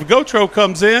 And if Gotro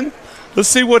comes in, let's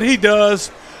see what he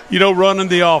does, running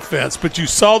the offense. But you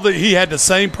saw that he had the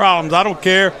same problems. I don't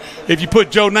care if you put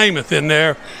Joe Namath in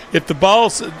there. If the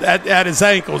ball's at his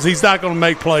ankles, he's not going to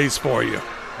make plays for you.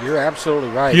 You're absolutely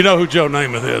right. You know who Joe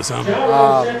Namath is, huh?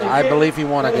 I believe he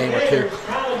won a game or two.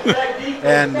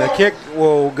 And the kick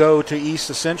will go to East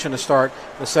Ascension to start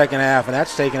the second half, and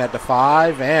that's taken at the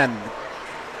 5 and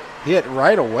hit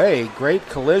right away. Great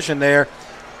collision there.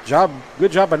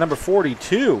 Good job by number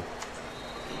 42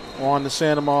 on the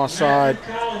Santa Maria side.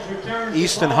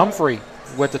 Easton Humphrey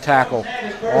with the tackle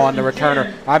on the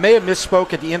returner. I may have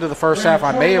misspoke at the end of the first half.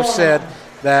 I may have said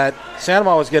that Santa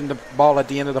Maria was getting the ball at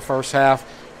the end of the first half.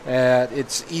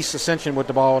 It's East Ascension with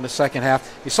the ball in the second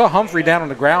half. You saw Humphrey down on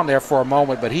the ground there for a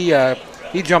moment, but he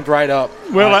jumped right up.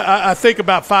 Well, I think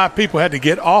about 5 people had to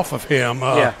get off of him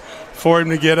for him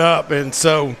to get up. And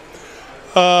so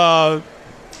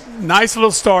nice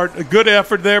little start. A good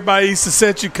effort there by East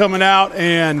Ascension coming out,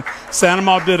 and Santa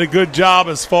Maria did a good job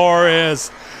as far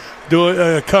as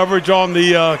doing coverage on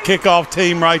the kickoff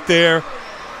team right there.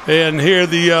 And here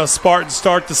the Spartans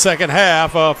start the second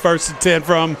half, 1st and 10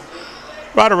 from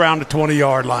right around the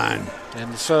 20-yard line.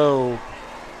 And so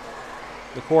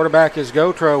the quarterback is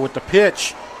Gotro with the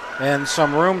pitch and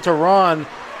some room to run.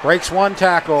 Breaks one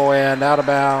tackle and out of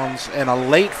bounds, and a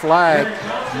late flag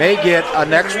may get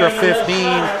an extra 15.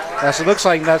 As it looks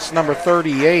like that's number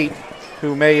 38,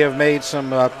 who may have made some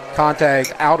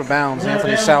contact out of bounds,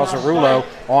 Anthony Salzarulo,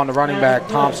 on the running back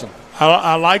Thompson.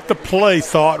 I like the play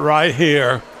thought right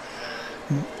here.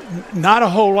 Not a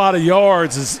whole lot of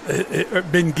yards has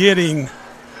been getting,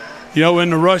 in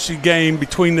the rushing game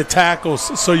between the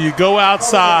tackles. So you go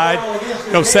outside.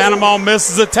 Santa Maria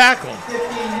misses a tackle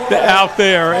out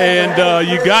there, and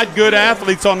you got good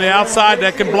athletes on the outside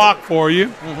that can block for you.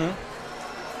 Mm-hmm.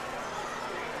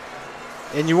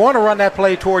 And you want to run that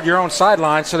play toward your own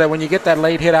sideline so that when you get that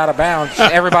late hit out of bounds,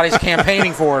 everybody's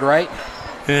campaigning for it, right?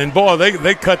 And, boy,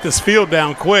 they cut this field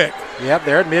down quick. Yep,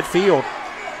 they're at midfield.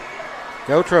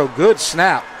 Gotro, good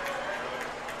snap.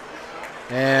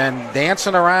 And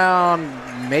dancing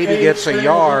around, maybe gets a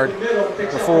yard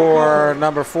before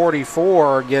number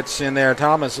 44 gets in there,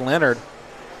 Thomas Leonard.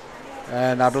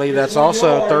 And I believe that's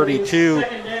also 32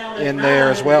 in there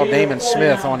as well, Damon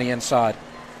Smith on the inside.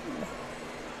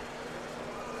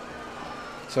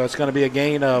 So it's going to be a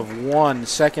gain of 1,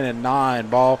 2nd and 9.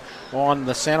 Ball on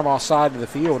the Santa Maria side of the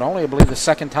field. Only, I believe, the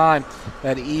second time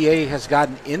that EA has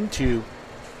gotten into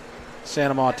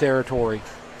Santa Maria territory.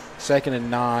 2nd and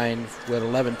 9 with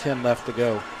 11:10 left to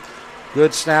go.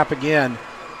 Good snap again.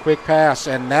 Quick pass,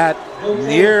 and that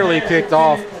nearly picked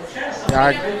off.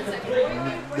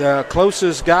 The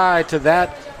closest guy to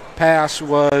that pass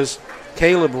was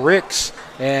Caleb Ricks,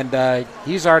 and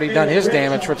he's already done his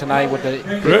damage for tonight with the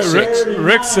pick six.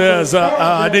 Rick says,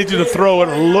 I need you to throw it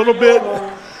a little bit.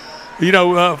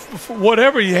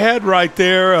 Whatever you had right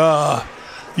there,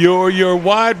 your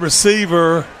wide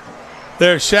receiver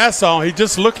there, Chasson, he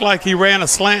just looked like he ran a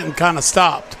slant and kind of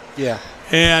stopped. Yeah.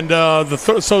 And so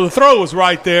the throw was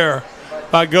right there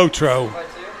by Gotro.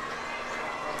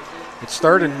 It's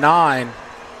 3rd and 9.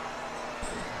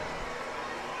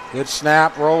 Good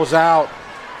snap, rolls out.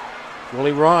 Will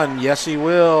he run? Yes, he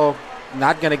will.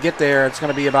 Not going to get there. It's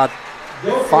going to be about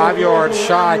 5 yards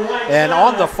shy. And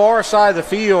on the far side of the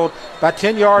field, about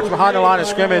 10 yards behind the line of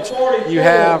scrimmage, you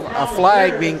have a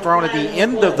flag being thrown at the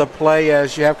end of the play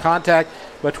as you have contact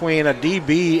between a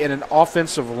DB and an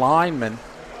offensive lineman.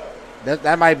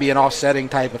 That might be an offsetting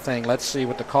type of thing. Let's see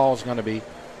what the call is going to be.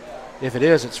 If it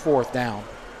is, it's 4th down.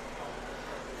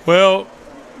 Well,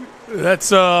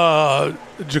 that's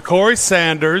Ja'Cory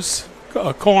Sanders,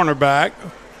 a cornerback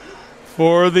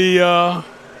for the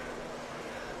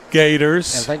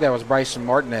Gators. And I think that was Bryson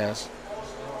Martinez.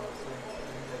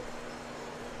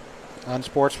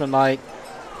 Unsportsmanlike.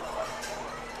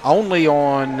 Only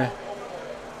on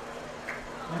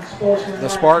the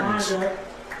Spartans.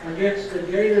 Against the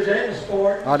Gators and the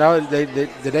Sport. Oh, no, did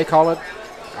they call it?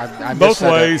 I both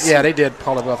ways. Yeah, they did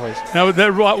call it both ways. Now,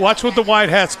 watch what the white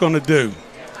hat's going to do.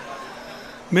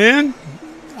 Men,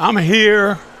 I'm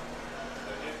here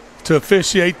to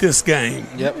officiate this game.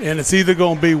 Yep. And it's either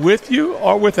going to be with you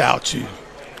or without you.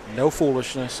 No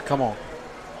foolishness. Come on.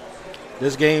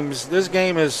 This game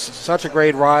is such a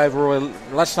great rivalry.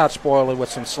 Let's not spoil it with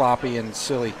some sloppy and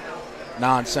silly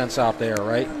nonsense out there,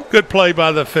 right? Good play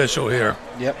by the official here.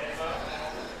 Yep.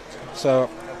 So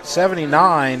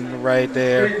 79 right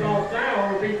there.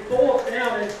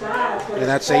 And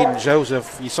that's Aiden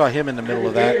Joseph. You saw him in the middle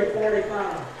of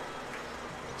that.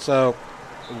 So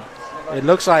it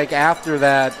looks like after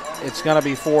that it's going to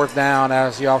be 4th down,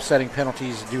 as the offsetting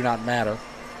penalties do not matter,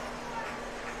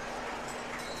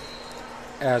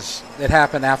 as it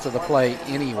happened after the play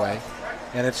anyway.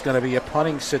 And it's going to be a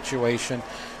punting situation.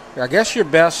 I guess your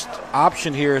best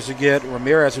option here is to get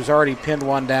Ramirez, who's already pinned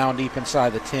one down deep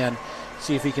inside the 10.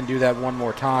 See if he can do that one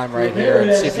more time right here,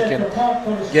 and see if he can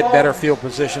get better field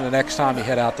position the next time you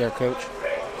head out there, Coach.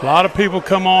 A lot of people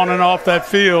come on and off that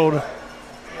field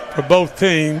for both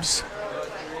teams.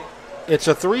 It's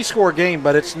a 3-score game,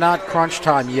 but it's not crunch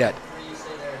time yet.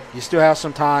 You still have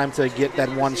some time to get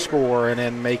that one score and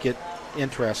then make it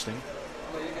interesting.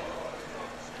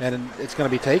 And it's going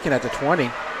to be taken at the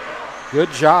 20.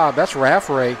 Good job. That's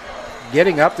Raffray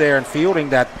getting up there and fielding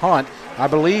that punt. I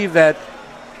believe that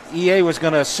EA was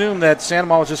going to assume that Santa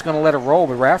Maria was just going to let it roll,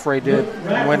 but Raffray did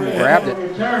when he grabbed it.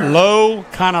 Low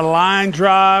kind of line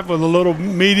drive with a little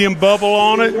medium bubble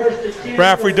on it.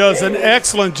 Raffray does an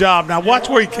excellent job. Now watch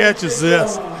where he catches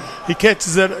this. He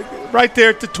catches it right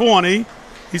there at the 20.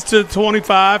 He's to the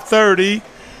 25, 30,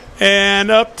 and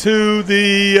up to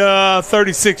the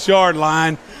 36-yard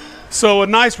line. So a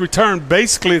nice return.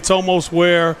 Basically, it's almost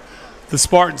where the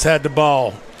Spartans had the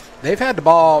ball. They've had the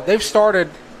ball. They've started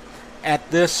in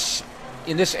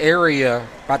this area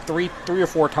about three or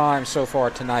four times so far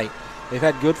tonight. They've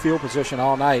had good field position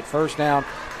all night. First down,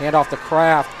 hand off to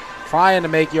Kraft, trying to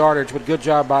make yardage, but good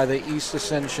job by the East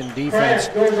Ascension defense.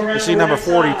 You see number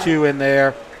 42 in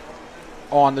there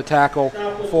on the tackle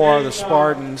for the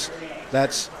Spartans.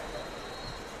 That's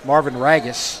Marvin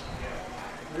Ragus,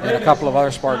 and a couple of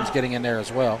other Spartans getting in there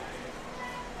as well.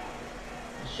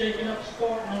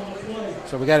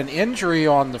 So we got an injury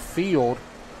on the field,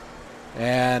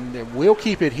 and we'll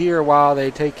keep it here while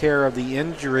they take care of the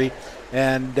injury.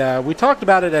 And we talked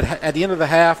about it at the end of the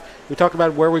half. We talked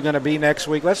about where we're going to be next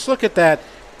week. Let's look at that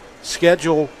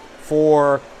schedule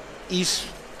for East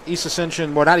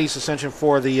Ascension. Well, not East Ascension,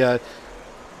 for the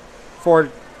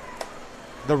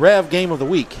REV game of the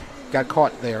week. Got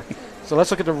caught there. So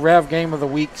let's look at the REV game of the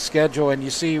week schedule, and you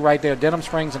see right there Denham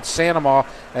Springs and Santa Maria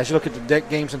as you look at the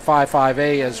games in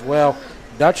 5-5A as well.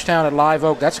 Dutchtown at Live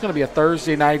Oak, that's going to be a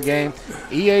Thursday night game.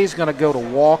 EA is going to go to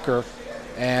Walker,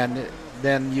 and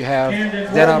then you have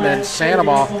Denham and Santa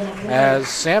Maria. As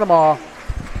Santa Maria,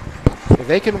 if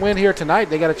they can win here tonight,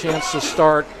 they got a chance to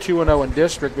start 2-0 in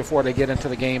district before they get into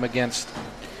the game against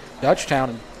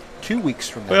Dutchtown in 2 weeks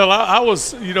from now. Well, I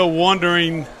was,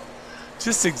 wondering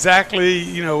just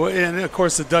exactly, and of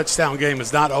course the Dutchtown game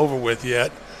is not over with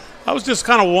yet. I was just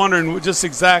kind of wondering just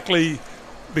exactly,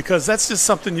 because that's just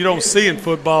something you don't see in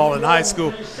football in high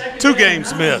school. 2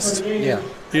 games missed. Yeah.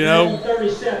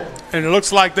 And it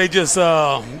looks like they just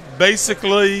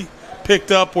basically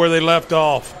picked up where they left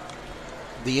off.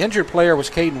 The injured player was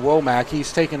Caden Womack.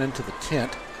 He's taken into the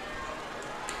tent.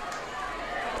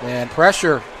 And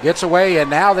pressure gets away, and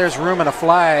now there's room and a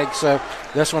flag, so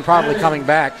this one probably coming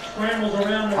back.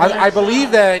 I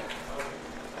believe that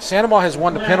Santa Maria has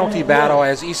won the penalty battle,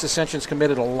 as East Ascension's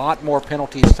committed a lot more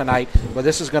penalties tonight, but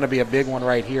this is going to be a big one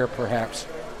right here perhaps.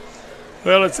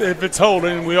 Well, if it's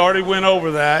holding, we already went over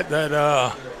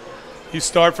that you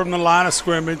start from the line of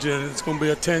scrimmage, and it's going to be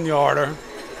a 10-yarder.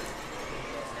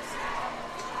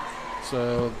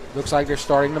 So looks like they're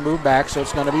starting to move back, so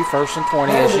it's going to be 1st and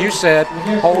 20. As you said,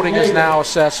 holding is now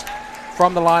assessed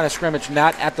from the line of scrimmage,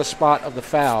 not at the spot of the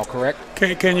foul, correct?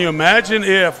 Can you imagine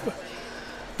if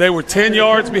they were 10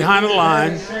 yards behind the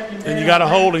line and you got a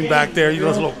holding back there, you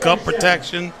got a little cup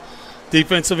protection,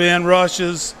 defensive end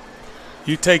rushes,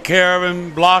 you take care of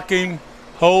him, block him,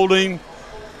 hold him,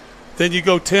 then you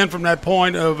go 10 from that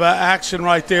point of action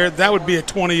right there, that would be a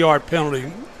 20-yard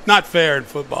penalty. Not fair in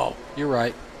football. You're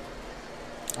right.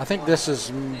 I think this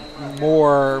is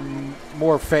more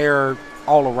fair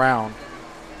all around.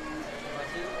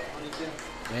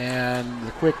 And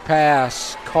the quick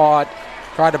pass caught,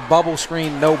 tried to bubble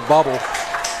screen, no bubble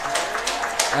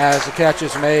as the catch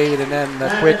is made, and then the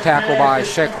quick tackle by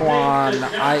Quan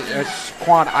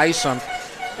Isom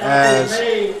as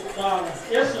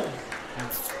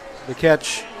the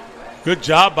catch. Good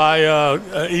job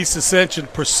by East Ascension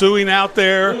pursuing out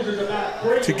there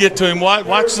to get to him.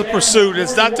 Watch the pursuit.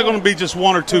 It's not going to be just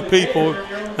 1 or 2 people.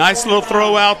 Nice little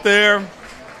throw out there.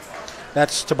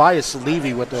 That's Tobias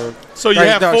Levy with the. So you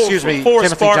have four Timothy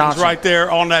Spartans Johnson right there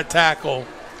on that tackle.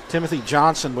 Timothy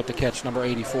Johnson with the catch, number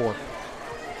 84.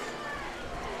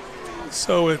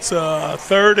 So it's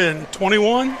 3rd and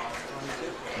 21?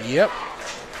 Yep.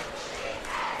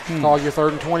 Call your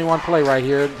 3rd and 21 play right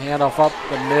here. Handoff up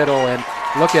the middle, and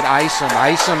look at Isom.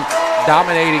 Isom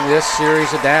dominating this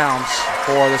series of downs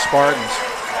for the Spartans.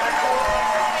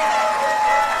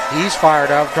 He's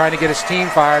fired up, trying to get his team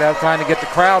fired up, trying to get the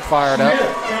crowd fired up.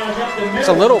 It's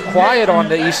a little quiet on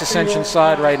the East Ascension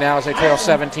side right now as they trail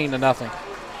 17-0.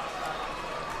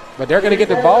 But they're going to get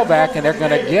the ball back, and they're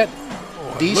going to get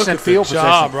decent field position.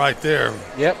 Job right there.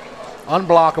 Yep.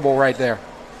 Unblockable right there.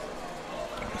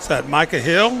 Is that Micah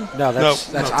Hill? No,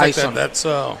 that's Isom. That's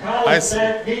Isom.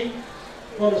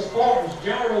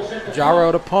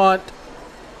 Gyro to punt.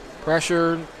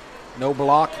 Pressure. No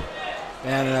block.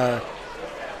 And a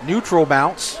neutral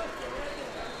bounce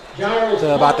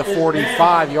to about the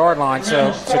 45-yard line.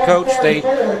 So Coach,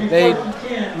 they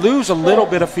lose a little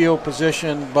bit of field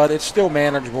position, but it's still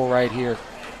manageable right here.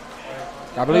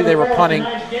 I believe they were punting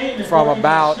from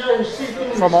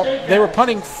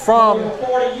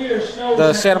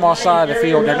the Santa Moss side of the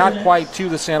field. They're not quite to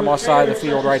the Santa Moss side of the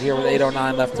field right here with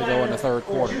 8:09 left to go in the 3rd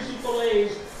quarter.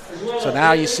 So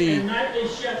now you see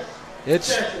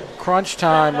it's crunch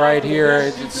time right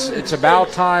here. It's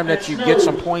about time that you get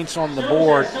some points on the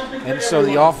board. And so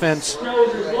the offense,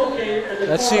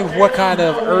 let's see what kind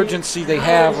of urgency they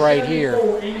have right here,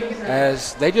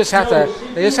 as they just have to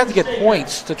get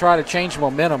points to try to change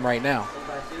momentum right now.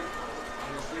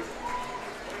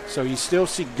 So you still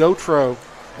see Gotro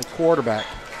at quarterback,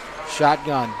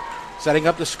 shotgun, setting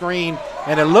up the screen,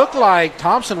 and it looked like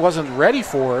Thompson wasn't ready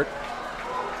for it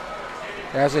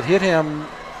as it hit him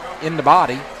in the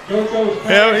body.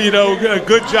 Yeah, you know, a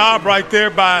good job right there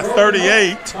by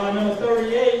 38. Number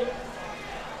 38,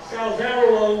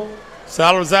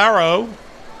 Salazaro.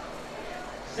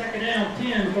 2nd down,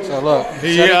 10. So look,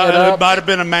 it might have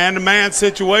been a man-to-man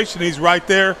situation. He's right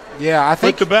there. Yeah, I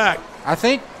think the back. I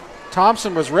think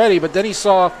Thompson was ready, but then he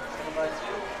saw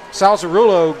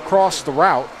Salzarullo cross the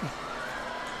route.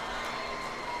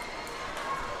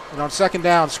 And on 2nd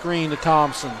down, screen to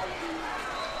Thompson.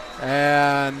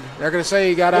 And they're going to say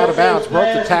he got out of bounds,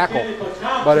 broke the tackle,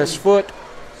 but his foot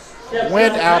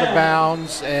went out of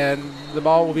bounds, and the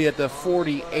ball will be at the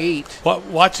 48.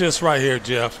 Watch this right here,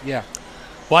 Jeff. Yeah.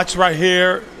 Watch right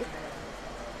here.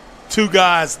 Two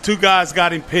guys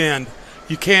got him pinned.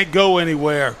 You can't go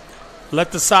anywhere.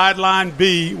 Let the sideline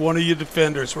be one of your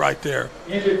defenders right there.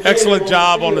 Excellent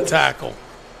job on the tackle.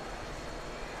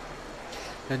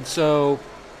 And so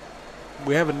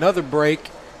we have another break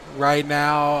right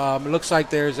now. It looks like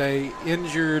there's a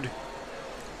injured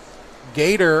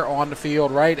Gator on the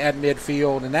field right at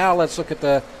midfield. And now let's look at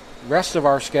the rest of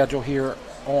our schedule here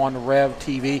on REV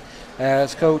TV.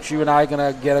 As Coach, you and I are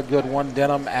going to get a good one.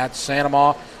 Denham at Santa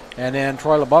Ma. And then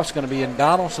Troy LaBeouf's going to be in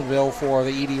Donaldsonville for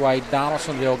the E.D. White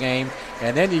Donaldsonville game.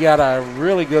 And then you got a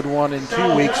really good one in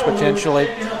 2 weeks potentially.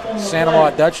 Santa Ma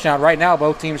at Dutchtown. Right now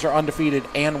both teams are undefeated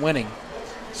and winning.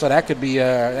 So that could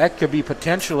be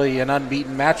potentially an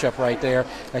unbeaten matchup right there.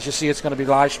 As you see, it's going to be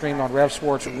live streamed on Rev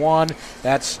Sports 1.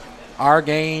 That's our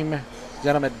game,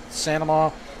 Denham at Santa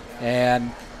Ma,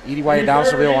 and E.D. White and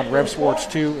Donaldsonville on Rev Sports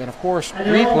 2, and of course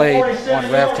replayed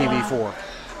on Rev TV 4.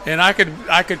 And I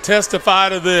could testify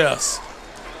to this.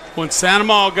 When Santa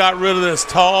Ma got rid of this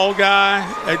tall guy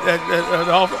at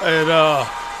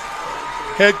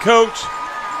head coach,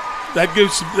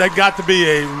 that got to be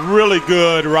a really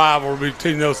good rivalry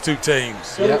between those two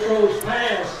teams. Yep.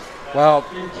 Well,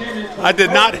 I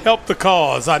did not help the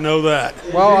cause. I know that.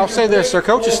 Well, I'll say this: their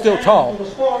coach is still tall.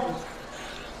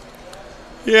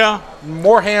 Yeah.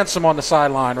 More handsome on the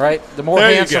sideline, right? The more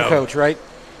handsome coach, right?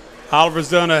 Oliver's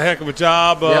done a heck of a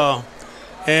job. Yep.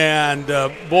 And,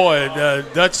 boy,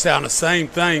 Dutchtown, the same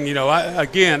thing. You know, I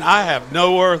have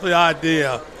no earthly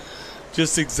idea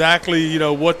just exactly, you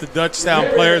know, what the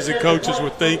Dutchtown players and coaches were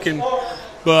thinking.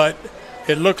 But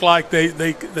it looked like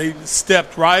they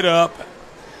stepped right up.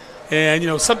 And, you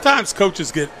know, sometimes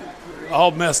coaches get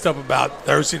all messed up about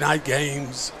Thursday night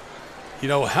games, you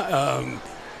know,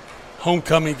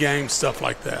 homecoming games, stuff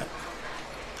like that.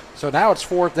 So now it's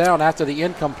 4th down after the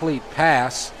incomplete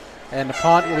pass. And the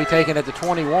punt will be taken at the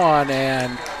 21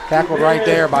 and tackled right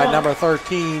there by number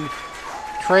 13,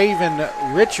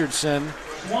 Traven Richardson,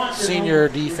 senior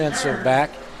defensive back,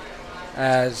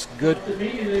 as good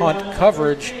punt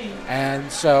coverage. And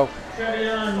so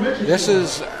this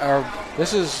is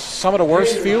some of the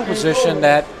worst field position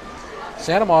that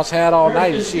Santa Ma's had all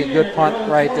night. You see a good punt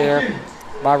right there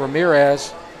by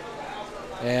Ramirez,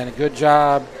 and a good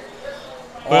job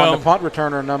on the punt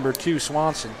returner, number 2,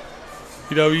 Swanson.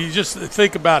 You know, you just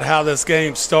think about how this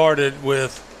game started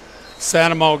with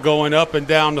Sandomal going up and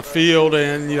down the field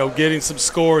and, getting some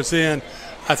scores in.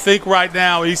 I think right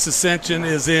now East Ascension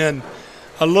is in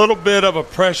a little bit of a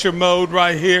pressure mode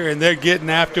right here, and they're getting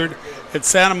after it. At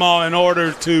Sandomal, in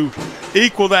order to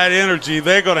equal that energy,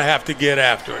 they're going to have to get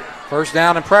after it. First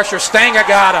down and pressure. Stanga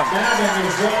got him.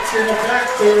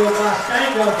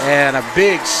 And a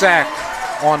big sack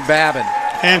on Babin.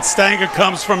 And Stanga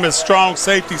comes from his strong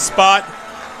safety spot.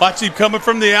 Watch him coming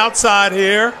from the outside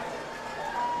here.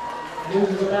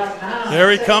 There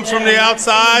he comes from the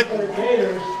outside.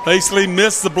 Basically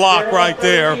missed the block right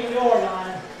there.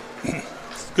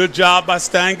 Good job by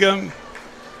Stanga.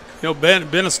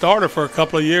 Been a starter for a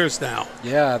couple of years now.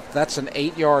 Yeah, that's an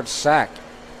 8-yard sack.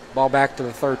 Ball back to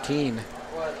the 13.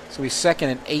 So he's second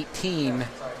and 18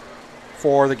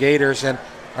 for the Gators. And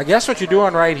I guess what you're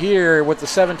doing right here with the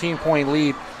 17-point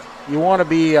lead, you want to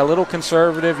be a little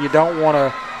conservative. You don't want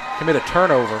to commit a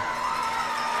turnover.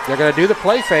 They're going to do the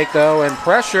play fake, though, and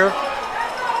pressure.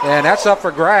 And that's up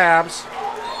for grabs.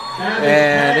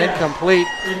 And incomplete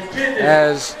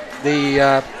as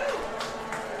the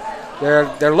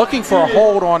they're looking for a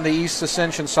hold on the East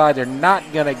Ascension side. They're not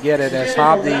going to get it, as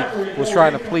Hobby was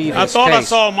trying to plead his I case.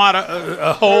 saw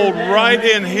a hold right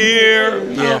in here.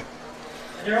 Yeah.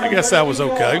 I guess that was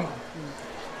okay.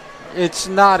 It's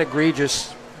not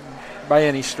egregious by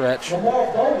any stretch.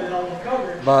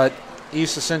 But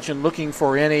East Ascension looking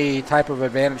for any type of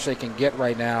advantage they can get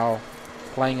right now,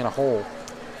 playing in a hole.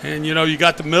 And, you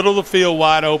got the middle of the field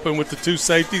wide open with the two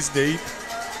safeties deep.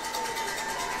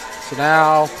 So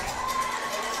now,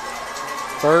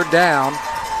 third down.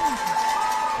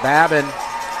 Babin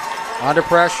under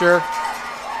pressure.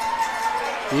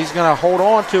 He's going to hold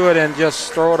on to it and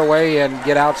just throw it away and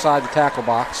get outside the tackle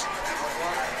box.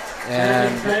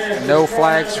 And no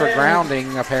flags for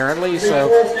grounding, apparently. So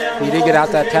he did get out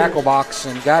that tackle box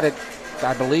and got it,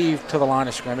 I believe, to the line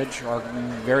of scrimmage or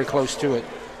very close to it.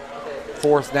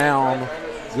 Fourth down.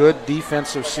 Good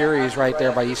defensive series right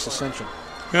there by East Ascension.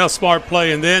 Well, smart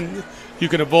play, and then you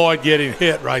can avoid getting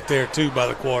hit right there, too, by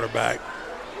the quarterback.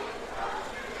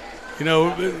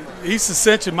 East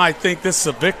Ascension might think this is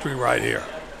a victory right here.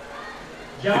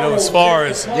 As far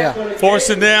as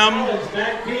forcing them.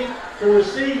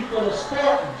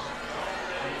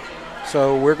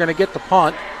 So we're going to get the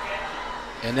punt,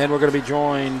 and then we're going to be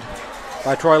joined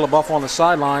by Troy LaBeouf on the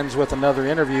sidelines with another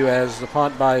interview as the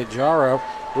punt by Jaro.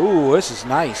 Ooh, this is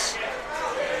nice.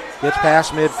 Gets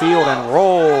past midfield and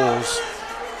rolls.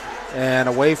 And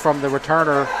away from the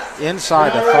returner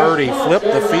inside the 30. Flip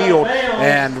the field.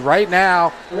 And right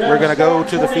now, we're going to go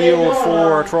to the field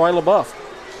for Troy LaBeouf.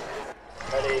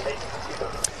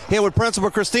 Here with Principal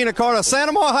Christina Carter,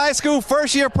 Sandomal High School,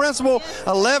 first-year principal,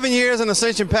 11 years in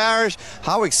Ascension Parish.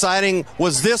 How exciting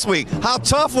was this week? How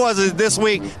tough was it this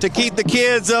week to keep the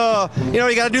kids, you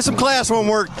got to do some classroom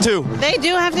work, too. They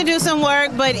do have to do some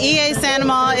work, but EA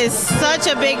Sandomal is such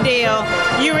a big deal.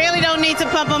 You really don't need to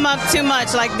pump them up too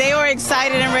much. Like, they were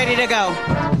excited and ready to go.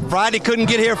 Friday couldn't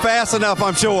get here fast enough,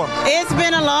 I'm sure. It's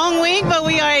been a long week, but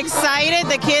we are excited.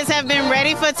 The kids have been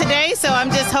ready for today, so I'm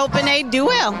just hoping they do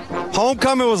well.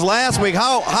 Homecoming was last week.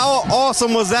 How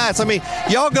awesome was that? So,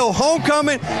 y'all go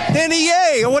homecoming, then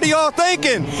EA. What are y'all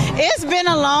thinking? It's been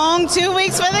a long 2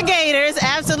 weeks for the Gators,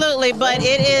 absolutely, but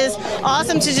it is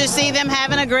awesome to just see them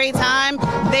having a great time.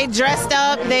 They dressed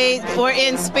up, they were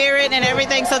in spirit and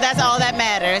everything, so that's all that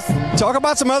matters. Talk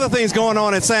about some other things going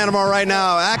on at Sandomal right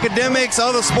now. Academics,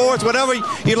 other sports, whatever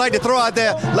you'd like to throw out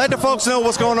there. Let the folks know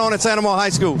what's going on at Sandomal High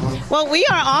School. Well, we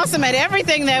are awesome at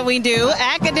everything that we do.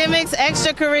 Academics,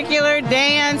 extracurricular,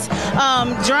 dance,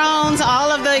 drones,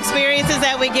 all of the experiences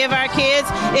that we give our kids.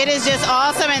 It is just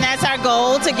awesome, and that's our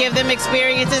goal, to give them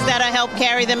experiences that'll help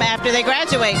carry them after they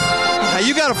graduate. Now,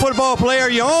 you got a football player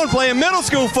of your own playing middle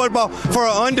school football for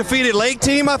an undefeated Lake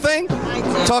team, I think.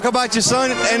 Talk about your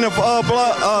son and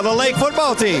the Lake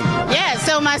football team. Yeah,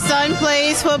 so my son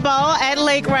plays football at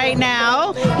Lake right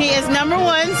now. He is number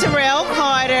 1, Terrell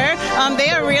Carter. They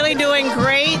are really doing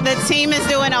great. The team is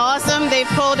doing awesome. They've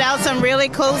pulled out some really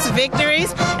close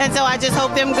victories, and so I just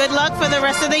hope them good luck for the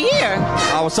rest of the year.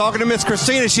 I was talking to Miss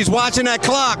Christina. She's watching that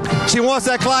clock. She wants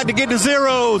that clock to get to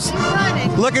zeros.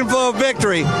 Looking for a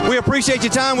victory. We appreciate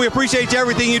your time. We appreciate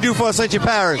everything you do for Ascension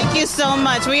Parish. Thank you so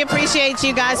much. We appreciate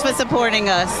you guys for supporting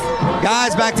us.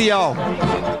 Guys, back to y'all.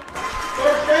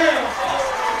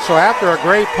 So after a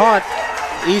great punt,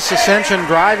 East Ascension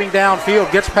driving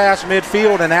downfield, gets past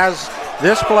midfield, and as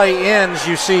this play ends,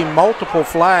 you see multiple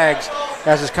flags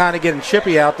as it's kind of getting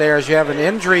chippy out there as you have an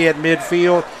injury at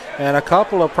midfield and a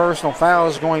couple of personal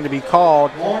fouls going to be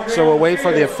called. So we'll wait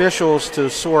for the officials to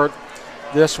sort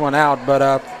this one out.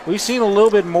 But we've seen a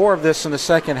little bit more of this in the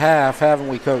second half, haven't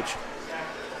we, Coach?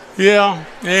 Yeah,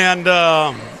 and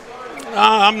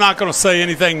I'm not going to say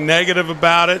anything negative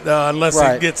about it unless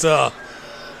it gets a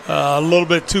little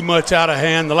bit too much out of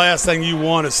hand. The last thing you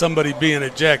want is somebody being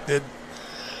ejected.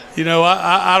 You know,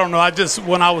 I don't know.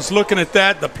 When I was looking at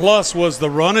that, the plus was the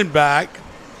running back.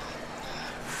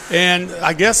 And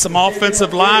I guess some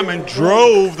offensive linemen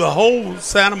drove the whole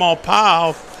Santa Maria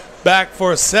pile back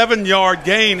for a 7-yard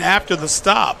gain after the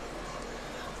stop.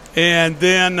 And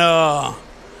then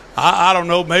I don't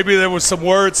know, maybe there was some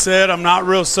words said. I'm not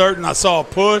real certain. I saw a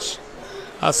push.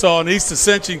 I saw an East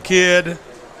Ascension kid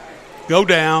go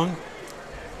down.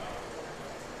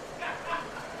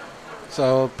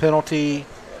 So penalty.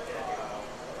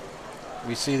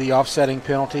 We see the offsetting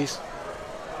penalties.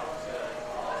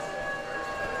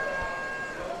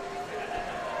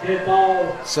 Dead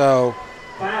ball. So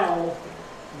Foul.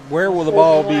 where will the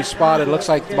ball be spotted? Looks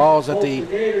like the ball's at the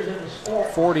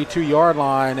 42-yard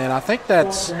line, and I think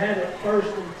that's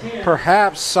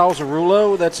perhaps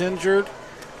Salzarulo that's injured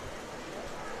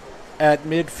at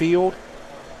midfield.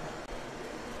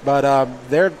 But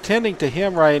they're tending to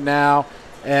him right now,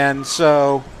 and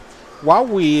so while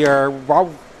we are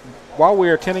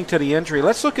tending to the injury,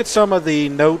 let's look at some of the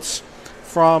notes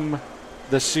from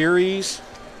the series.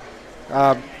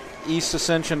 East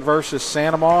Ascension versus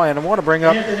Santa Maria, and I want to bring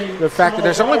up the fact that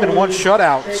there's only been one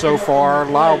shutout so far.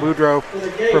 Lyle Boudreau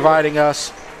providing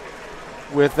us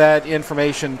with that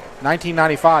information.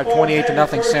 1995,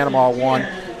 28-0, Santa Maria won.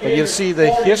 But you see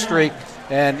the history,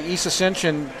 and East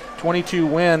Ascension 22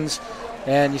 wins,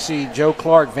 and you see Joe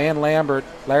Clark, Van Lambert,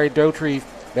 Larry Daughtry,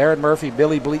 Barrett Murphy,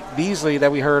 Billy Beasley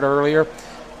that we heard earlier,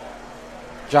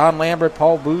 John Lambert,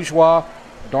 Paul Bourgeois,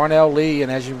 Darnell Lee,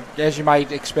 and as you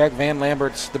might expect, Van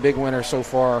Lambert's the big winner so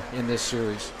far in this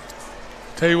series.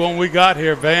 Tell you when we got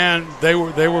here, Van, they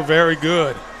were very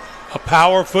good, a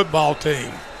power football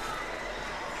team,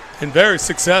 and very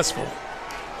successful.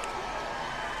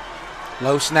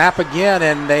 Low snap again,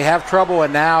 and they have trouble.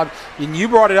 And now, and you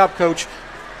brought it up, Coach.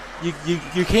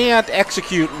 You can't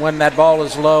execute when that ball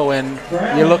is low and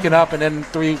you're looking up and then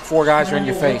 3-4 guys are in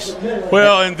your face.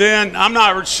 Well, and then I'm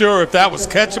not sure if that was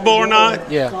catchable or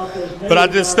not. Yeah. But I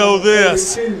just know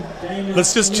this.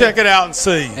 Let's just check it out and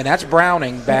see. And that's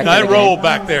Browning back in the game. That rolled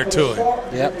back there to him.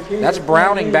 Yep. That's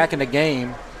Browning back in the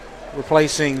game,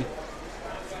 replacing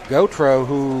Gautreaux,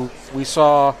 who we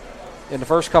saw in the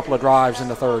first couple of drives in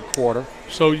the third quarter.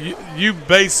 So you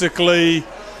basically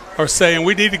are saying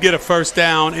we need to get a first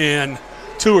down in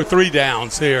 2 or 3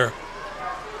 downs here.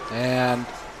 And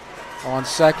on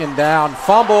second down,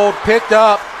 fumbled, picked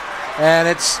up, and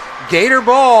it's Gator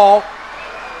ball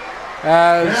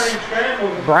as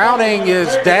Browning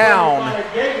is down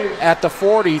at the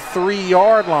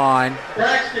 43-yard line.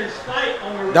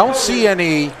 Don't see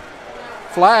any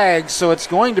flags, so it's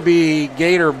going to be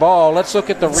Gator ball. Let's look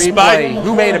at the replay.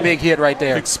 Who made a big hit right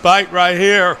there? Big spike right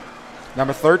here.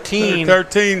 Number 13.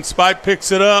 13, Spike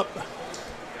picks it up.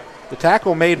 The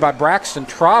tackle made by Braxton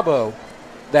Trabo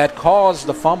that caused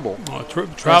the fumble. Oh,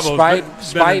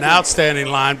 Trabo's been an outstanding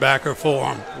linebacker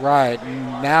for him. Right.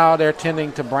 Now they're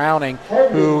tending to Browning,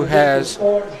 who has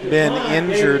been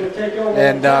injured.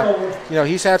 And,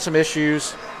 he's had some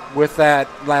issues with that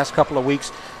last couple of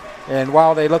weeks. And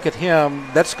while they look at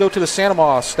him, let's go to the Santa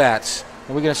Maria stats.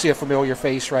 And we're going to see a familiar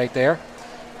face right there.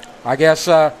 I guess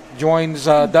joins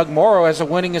Doug Morrow as the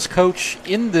winningest coach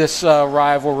in this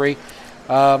rivalry.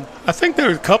 I think there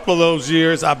were a couple of those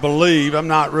years, I believe. I'm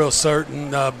not real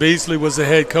certain. Beasley was the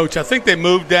head coach. I think they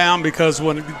moved down because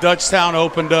when Dutchtown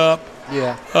opened up,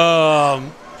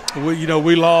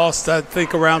 we lost, I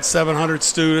think, around 700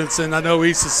 students. And I know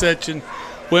East Ascension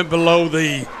went below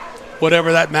the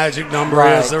whatever that magic number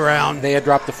is around. They had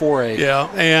dropped the 4A. Yeah,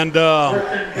 and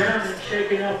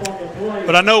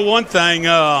but I know one thing.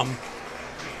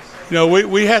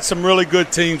 We had some really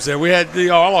good teams there. We had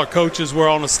all our coaches were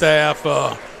on the staff,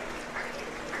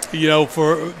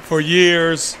 for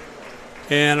years,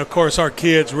 and of course our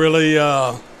kids really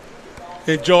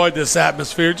enjoyed this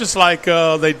atmosphere, just like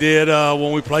they did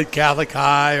when we played Catholic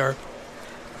High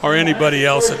or anybody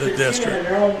else in the district.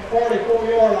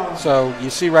 So you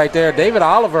see right there, David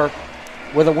Oliver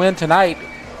with a win tonight.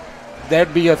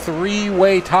 That'd be a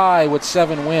 3-way tie with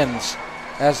 7 wins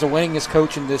as the winningest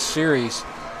coach in this series.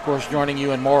 Of course, joining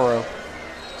you and Morrow.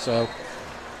 So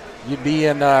you're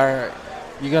going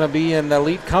to be in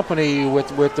elite company with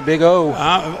the Big O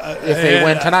if they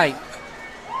win tonight.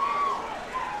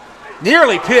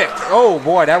 Nearly picked. Oh,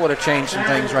 boy, that would have changed some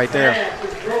things right there.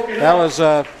 That was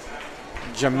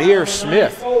Jameer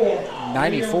Smith,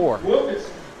 94.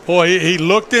 Boy, he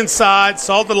looked inside,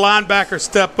 saw the linebacker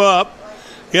step up,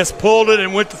 pulled it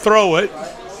and went to throw it.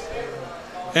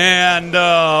 And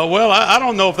well, I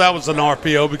don't know if that was an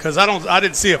RPO because I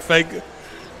didn't see a fake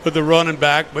with the running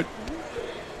back, but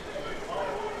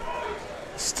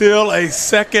still a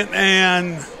 2nd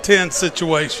and 10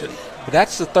 situation. But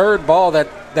that's the third ball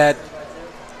that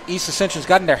East Ascension's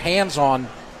gotten their hands on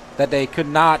that they could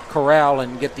not corral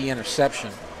and get the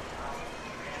interception.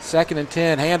 2nd and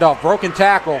 10, handoff, broken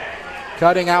tackle,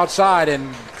 cutting outside,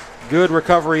 and good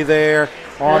recovery there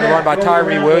on the run by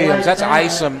Tyree Williams. That's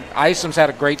Isom. Isom's had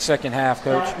a great second half,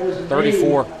 Coach.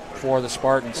 34 for the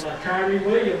Spartans.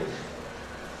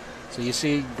 So you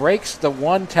see, breaks the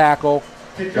one tackle,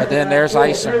 but then there's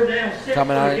Isom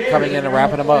coming in and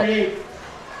wrapping him up.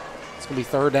 It's going to be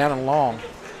 3rd down and long.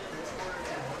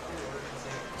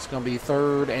 It's going to be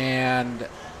 3rd and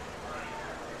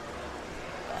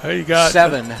there you got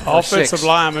 7. Offensive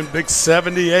lineman, big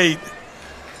 78,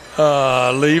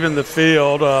 leaving the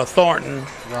field. Thornton.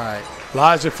 Right.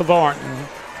 Elijah for Thornton.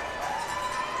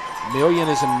 Million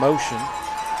is in motion.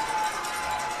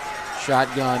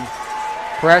 Shotgun.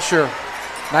 Pressure.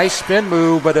 Nice spin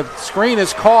move, but a screen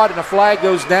is caught and a flag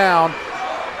goes down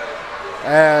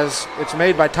as it's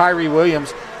made by Tyree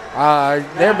Williams.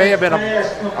 There may have been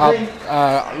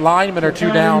a lineman or two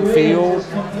downfield.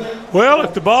 Well,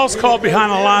 if the ball's caught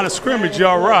behind the line of scrimmage, you're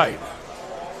all right.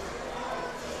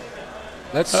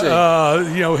 Let's see.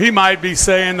 He might be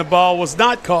saying the ball was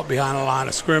not caught behind the line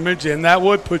of scrimmage, and that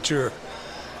would put your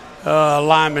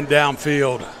lineman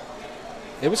downfield.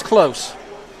 It was close.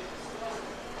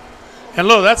 And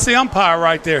look, that's the umpire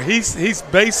right there. He's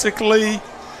basically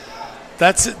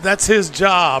that's his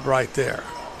job right there.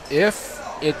 If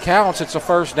it counts, it's a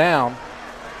 1st down,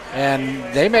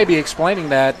 and they may be explaining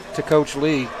that to Coach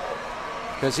Lee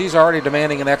because he's already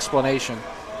demanding an explanation,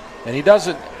 and he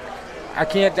doesn't. I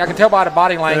can tell by the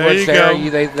body language there.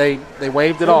 They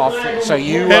waved it off. So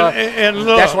and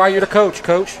look, that's why you're the coach.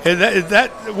 And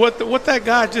what that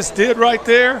guy just did right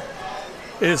there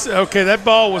is okay. That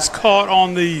ball was caught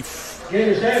on the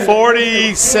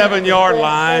 47-yard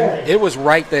line. It was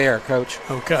right there, Coach.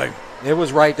 Okay. It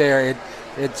was right there.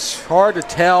 It's hard to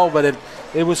tell, but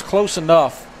it was close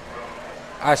enough,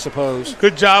 I suppose.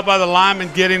 Good job by the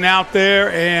lineman getting out there,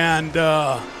 and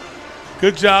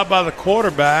good job by the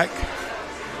quarterback,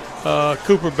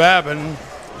 Cooper Babin,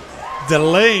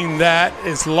 delaying that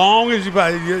as long as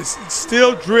you're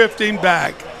still drifting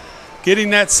back, getting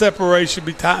that separation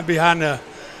behind the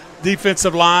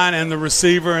defensive line and the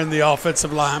receiver and the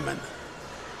offensive lineman.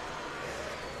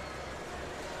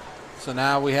 So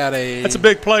now we had that's a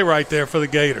big play right there for the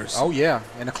Gators. Oh, yeah,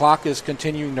 and the clock is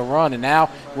continuing to run. And now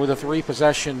with a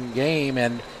 3-possession game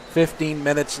and 15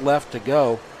 minutes left to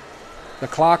go, the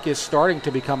clock is starting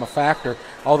to become a factor.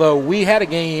 Although we had a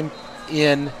game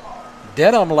in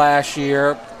Denham last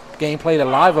year, game played at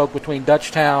Live Oak between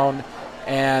Dutchtown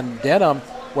and Denham,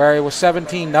 where it was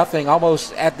 17-0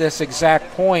 almost at this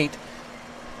exact point.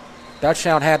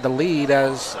 Dutchtown had the lead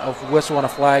as a whistle and a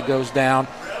flag goes down.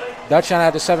 Dutchtown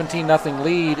had the 17-0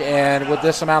 lead, and with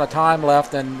this amount of time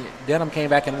left, and Denham came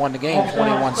back and won the game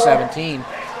 21-17.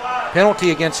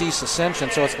 Penalty against East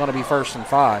Ascension, so it's going to be 1st and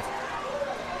 5.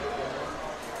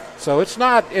 So it's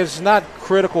not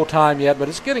critical time yet, but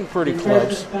it's getting pretty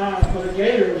close. But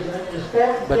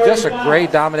just a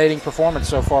great dominating performance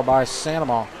so far by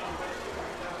Sanama.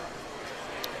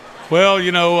 Well,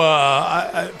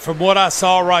 from what I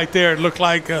saw right there, it looked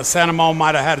like Sanama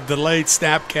might have had a delayed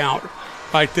snap count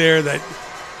right there. That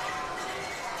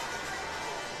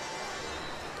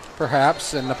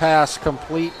perhaps, and the pass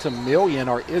complete to Million,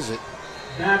 or is it?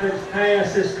 David's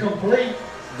pass is complete.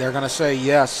 They're going to say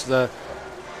yes. The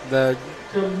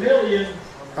Million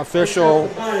official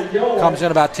comes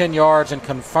in about 10 yards and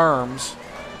confirms.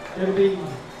 It'll be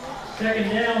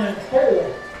 2nd down and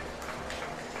 4.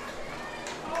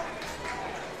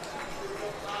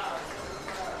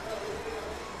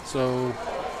 So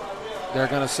they're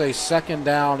going to say 2nd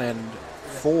down and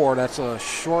 4. That's a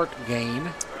short gain.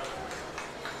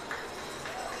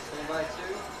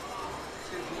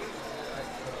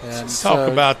 And let's talk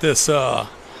about this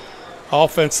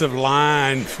offensive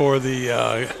line for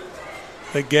the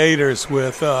Gators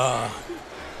with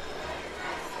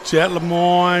Jet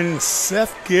Lemoyne,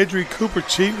 Seth Guidry, Cooper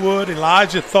Cheatwood,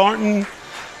 Elijah Thornton,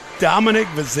 Dominic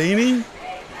Vizzini.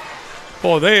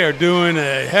 Boy, they are doing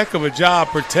a heck of a job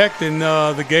protecting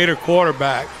the Gator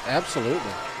quarterback. Absolutely.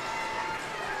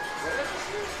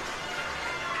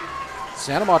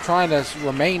 Sanama trying to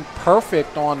remain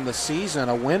perfect on the season.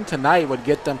 A win tonight would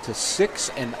get them to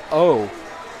 6-0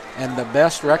 and the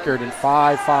best record in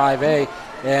 5-5A.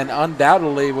 And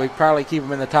undoubtedly, we probably keep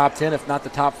them in the top 10, if not the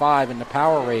top 5 in the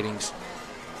power ratings.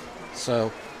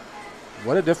 So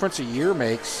What a difference a year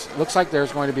makes. Looks like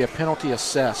there's going to be a penalty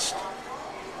assessed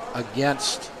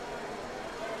against.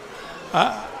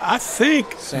 I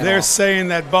think they're saying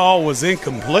that ball was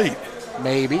incomplete.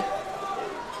 Maybe.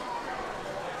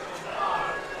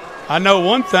 I know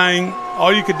one thing,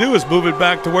 all you could do is move it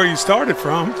back to where you started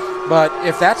from. But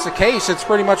if that's the case, it's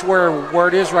pretty much where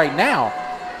it is right now.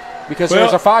 Because there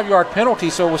was a 5-yard penalty,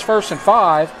 so it was 1st and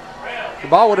 5. The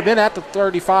ball would have been at the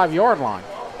 35-yard line.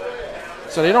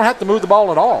 So they don't have to move the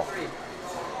ball at all.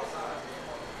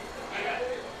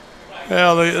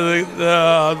 Well,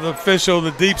 the official,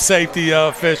 the deep safety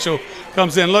official,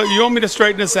 comes in. Look, you want me to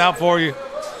straighten this out for you?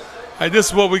 Hey, this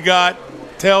is what we got.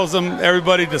 Tells them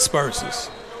everybody disperses.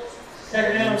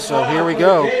 And so here we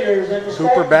go.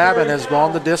 Cooper Babin has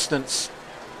gone the distance.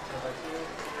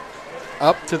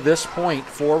 Up to this point,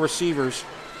 4 receivers.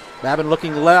 Babin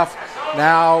looking left,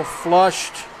 now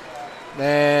flushed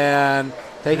and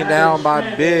taken down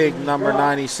by big number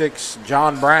 96,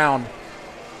 John Brown.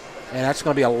 And that's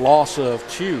going to be a loss of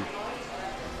 2.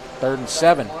 3rd and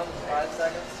 7.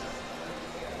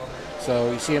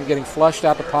 So you see him getting flushed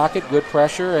out the pocket, good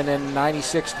pressure, and then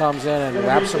 96 comes in and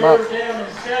wraps him up.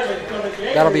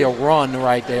 That'll be a run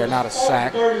right there, not a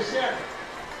sack.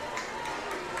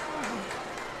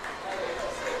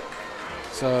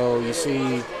 So you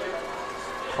see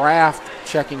Kraft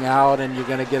checking out, and you're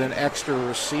going to get an extra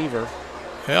receiver.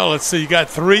 Well, let's see. You got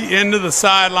 3 into the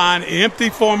sideline, empty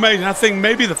formation. I think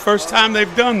maybe the first time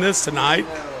they've done this tonight.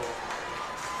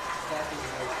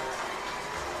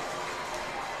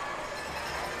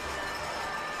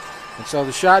 And so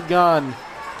the shotgun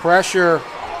pressure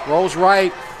rolls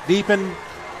right, deep in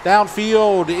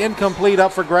downfield, incomplete,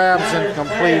 up for grabs, and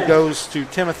complete goes to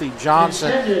Timothy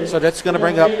Johnson. So that's going to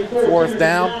bring up 4th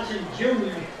down.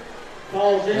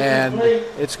 And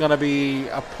it's going to be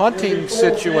a punting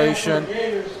situation.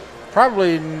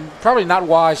 Probably not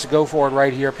wise to go for it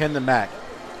right here, pin them back.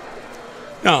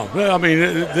 No, I mean,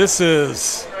 this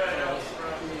is,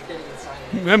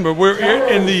 remember, we're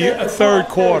in the 3rd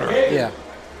quarter. Yeah.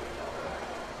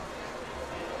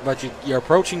 But you're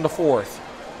approaching the 4th.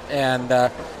 And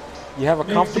you have a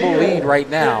comfortable lead right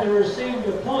now.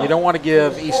 You don't want to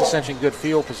give East Ascension good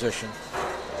field position.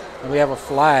 And we have a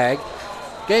flag.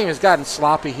 Game has gotten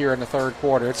sloppy here in the 3rd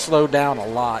quarter. It's slowed down a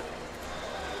lot.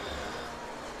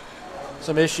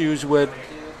 Some issues with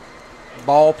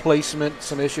ball placement,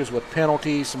 some issues with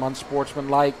penalties, some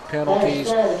unsportsmanlike penalties,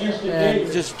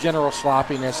 and just general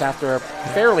sloppiness after a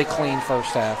fairly clean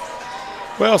first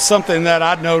half. Well, something that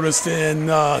I noticed in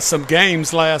some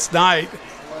games last night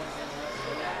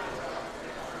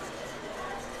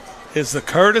is the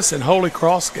Curtis and Holy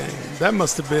Cross game. That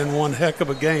must have been one heck of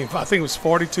a game. I think it was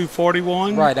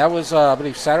 42-41. Right, that was, I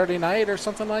believe, Saturday night or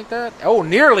something like that. Oh,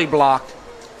 nearly blocked.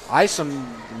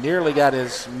 Isom nearly got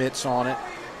his mitts on it,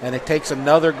 and it takes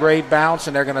another great bounce,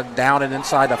 and they're going to down it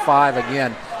inside the 5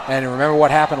 again. And remember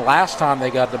what happened last time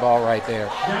they got the ball right there.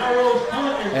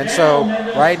 And so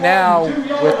right now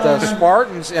with the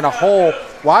Spartans in a hole,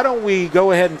 why don't we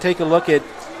go ahead and take a look at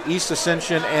East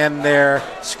Ascension and their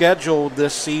schedule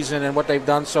this season and what they've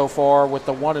done so far with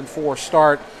the 1-4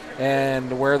 start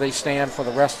and where they stand for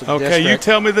the rest of the district. Okay, you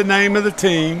tell me the name of the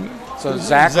team. So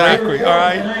Zachary. All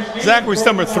right. Zachary's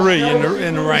number 3 in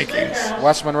the rankings.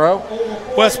 West Monroe?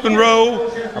 West Monroe,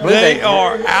 they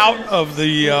are out of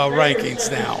the rankings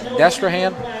now.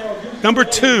 Destrehan? Number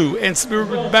 2 and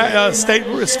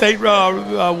state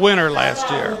winner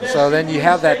last year. So then you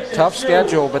have that tough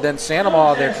schedule, but then Santa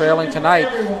Maria, they're trailing tonight.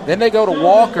 Then they go to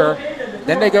Walker.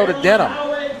 Then they go to Denham.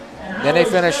 Then they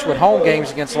finish with home games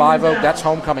against Live Oak. That's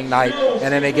homecoming night.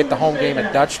 And then they get the home game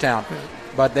at Dutchtown.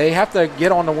 But they have to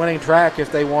get on the winning track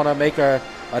if they want to make a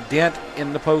dent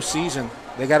in the postseason.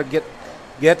 They got to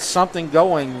get something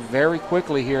going very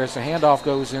quickly here as the handoff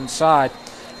goes inside.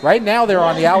 Right now they're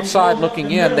on the outside looking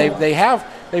in.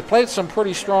 They played some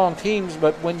pretty strong teams,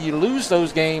 but when you lose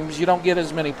those games, you don't get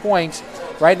as many points.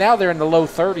 Right now they're in the low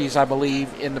 30s, I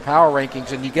believe, in the power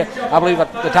rankings, and you get, I believe,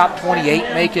 the top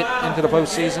 28 make it into the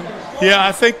postseason. Yeah,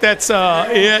 I think that's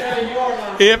it.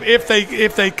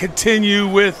 If they continue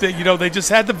with it, they just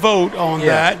had to vote on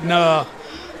that and,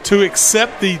 to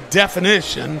accept the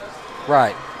definition.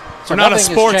 Right. So we're not a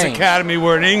sports academy;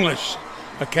 we're an English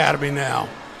academy now.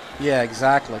 Yeah,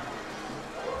 exactly.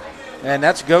 And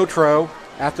that's Gotro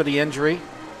after the injury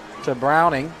to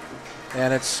Browning.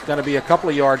 And it's going to be a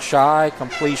couple of yards shy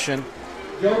completion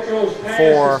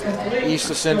for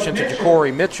East Ascension to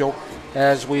Ja'Cory Mitchell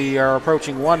as we are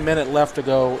approaching 1 minute left to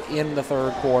go in the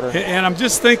 3rd quarter. And I'm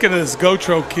just thinking of this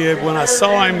Gotro kid. When I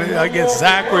saw him against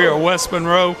Zachary or West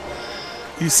Monroe,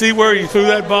 you see where he threw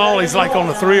that ball? He's like on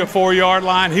the 3 or 4 yard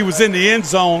line. He was in the end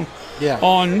zone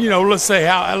on,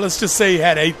 let's just say he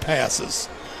had 8 passes.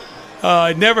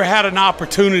 Never had an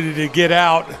opportunity to get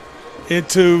out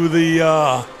into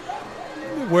the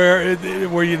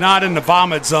where you're not in the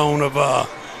vomit zone of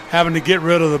having to get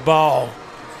rid of the ball.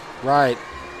 Right.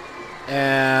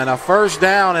 And a first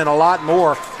down and a lot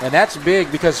more. And that's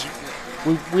big because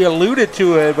we alluded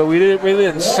to it, but we really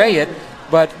didn't say it.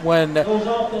 But when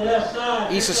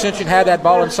East Ascension had that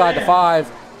ball inside the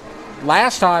 5,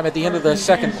 last time at the end of the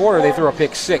second quarter, they threw a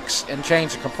pick 6 and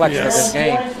changed the complexion of this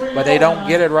game. But they don't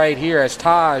get it right here as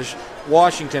Taj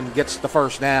Washington gets the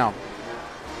first down.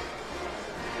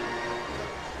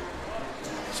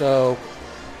 So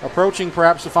approaching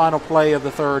perhaps the final play of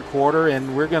the third quarter,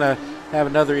 and we're going to have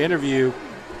another interview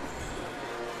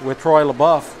with Troy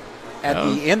LaBeouf at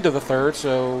the end of the third,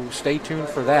 so stay tuned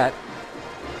for that.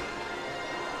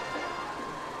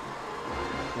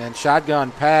 And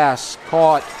shotgun pass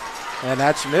caught, and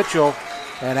that's Mitchell,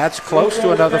 and that's close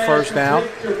to another first down.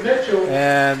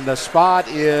 And the spot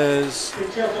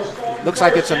looks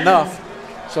like it's enough.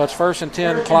 So it's 1st and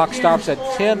 10, clock stops at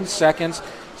 10 seconds.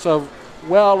 So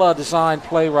well-designed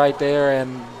play right there,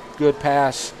 and good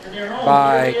pass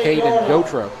by Caden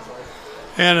Gotro.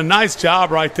 And a nice job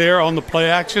right there on the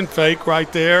play action fake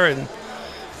right there. And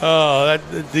that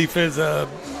defense,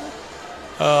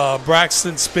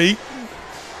 Braxton Speak,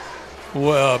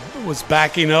 was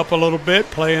backing up a little bit,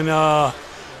 playing the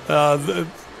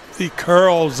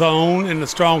curl zone in the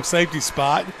strong safety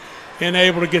spot, and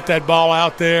able to get that ball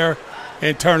out there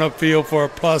and turn upfield for a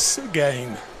plus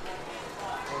gain.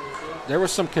 There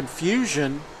was some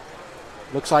confusion.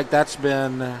 Looks like that's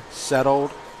been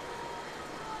settled.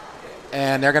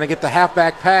 And they're going to get the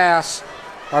halfback pass,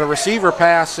 or the receiver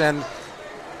pass, and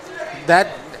that,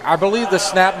 I believe the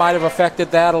snap might have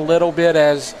affected that a little bit,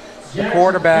 as the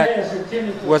quarterback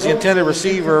was the intended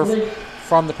receiver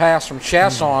from the pass from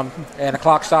Chasson, and the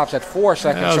clock stops at 4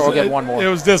 seconds, so we'll get one more. It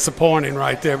was disappointing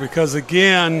right there because,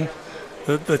 again,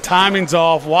 the timing's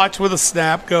off. Watch where the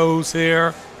snap goes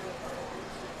here.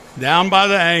 Down by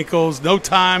the ankles, no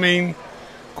timing.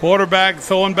 Quarterback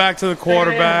throwing back to the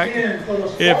quarterback.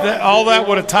 If all that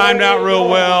would have timed out real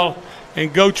well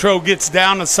and Gotro gets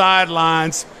down the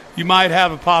sidelines, you might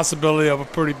have a possibility of a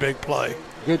pretty big play.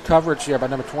 Good coverage here by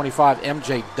number 25,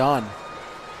 MJ Dunn.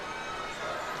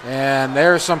 And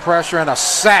there's some pressure and a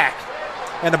sack.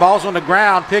 And the ball's on the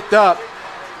ground, picked up.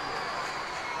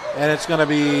 And it's going to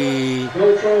be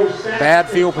bad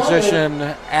field position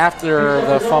after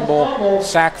the fumble,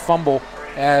 sack fumble,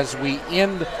 as we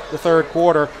end the third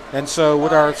quarter. And so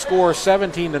with our score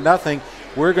 17-0,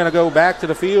 we're going to go back to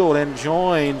the field and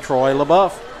join Troy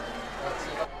LaBeouf.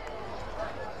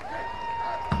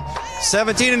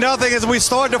 17-0 as we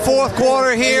start the fourth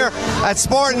quarter here at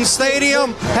Spartan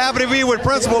Stadium. Happy to be with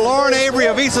Principal Lauren Avery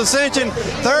of East Ascension,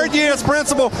 third year as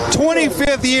principal,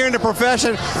 25th year in the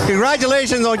profession.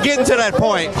 Congratulations on getting to that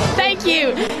point. Thank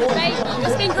you. Thank you.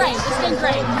 It's been great. It's been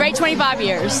great. Great 25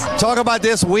 years. Talk about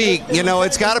this week. You know,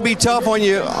 it's got to be tough on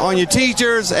your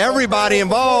teachers, everybody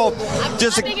involved. I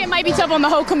think it might be tough on the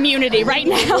whole community right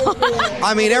now.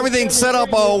 I mean, everything's set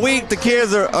up all week. The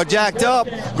kids are jacked up.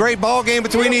 Great ball game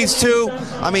between these two.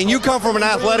 I mean, you come from an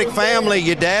athletic family.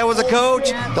 Your dad was a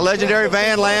coach, the legendary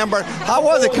Van Lambert. How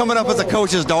was it coming up as a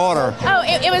coach's daughter? Oh,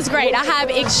 it was great. I have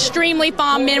extremely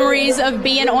fond memories of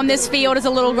being on this field as a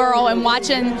little girl and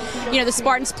watching, the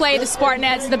Spartans play, the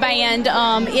Spartanettes, the band.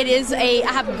 I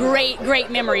have great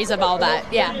memories of all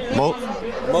that. Yeah.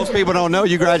 Most people don't know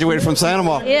you graduated from Santa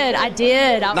Ma. I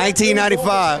did.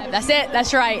 1995. That's it.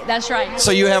 That's right.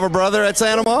 So you have a brother at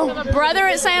Santa Ma? I have a brother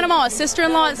at Santa Ma, a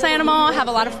sister-in-law at Santa Ma. I have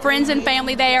a lot of friends and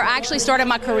family there. I actually started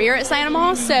my career at Santa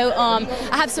Ma, so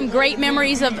I have some great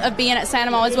memories of being at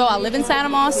Santa Ma as well. I live in Santa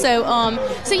Ma, so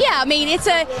yeah. I mean, it's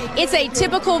a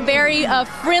typical, very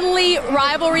friendly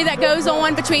rivalry that goes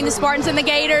on between the Spartans and the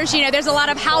Gators. There's a lot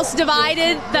of house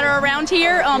divided that are around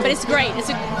here, but it's great.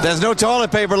 There's no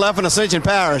toilet paper left in Ascension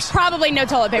Parish. Probably no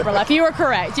toilet paper left. You are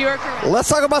correct. Let's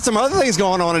talk about some other things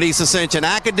going on at East Ascension.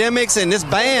 Academics, and this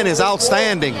band is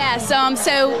outstanding. Yes.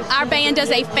 So our band does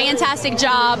a fantastic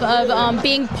job of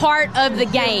being part of the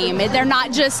game. They're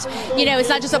not just, it's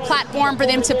not just a platform for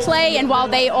them to play. And while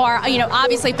they are,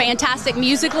 obviously fantastic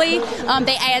musically,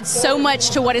 they add so much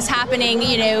to what is happening,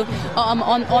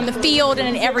 on the field and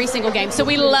in every single game. So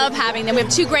we love having them. We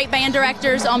have two great band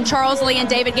directors, Charles Lee and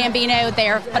David Gambino. They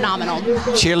are phenomenal.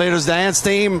 Cheerleaders dance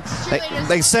team.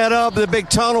 They set up the big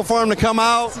tunnel for them to come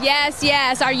out.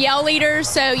 Yes. Our yell leaders.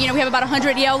 So, we have about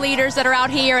 100 yell leaders that are out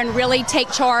here and really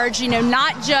take charge,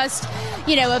 not just,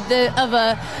 of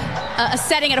a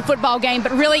setting at a football game,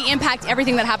 but really impact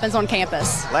everything that happens on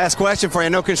campus. Last question for you.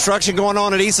 No construction going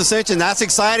on at East Ascension. That's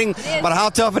exciting, but how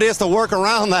tough it is to work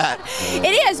around that.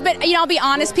 It is, but I'll be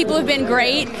honest, people have been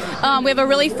great. We have a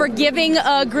really forgiving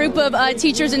group of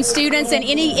teachers and students, and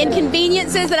any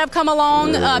inconveniences that have come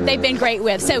along, they've been great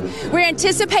with. So we're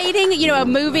anticipating, a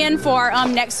move-in for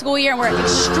next school year, and we're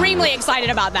extremely excited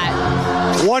about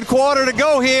that. 1 quarter to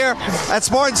go here at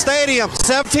Spartan Stadium.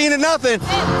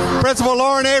 17-0. Principal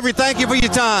Lauren Avery, thank you for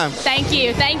your time. Thank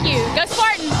you. Go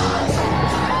Spartans!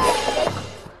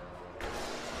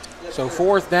 So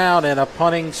 4th down and a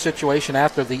punting situation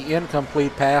after the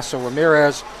incomplete pass. So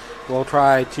Ramirez will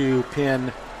try to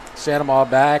pin Santa Ma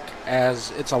back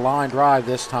as it's a line drive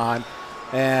this time.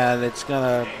 And it's going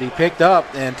to be picked up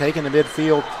and taken to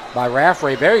midfield by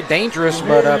Raffray. Very dangerous,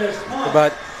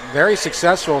 but very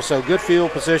successful. So good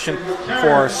field position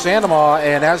for Santa Ma.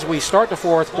 And as we start the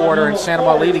 4th quarter and Santa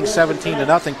Ma leading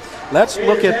 17-0, let's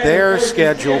look at their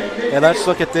schedule and let's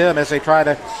look at them as they try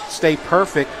to stay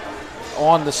perfect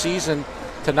on the season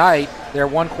tonight. They're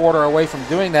 1 quarter away from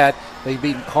doing that. They've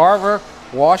beaten Carver,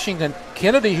 Washington,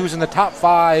 Kennedy, who's in the top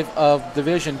 5 of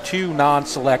Division II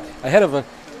non-select, ahead of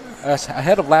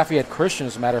Lafayette Christian,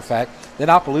 as a matter of fact. Then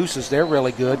Opelousas, they're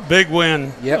really good. Big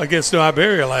win against New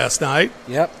Iberia last night.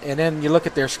 Yep, and then you look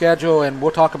at their schedule, and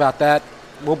we'll talk about that.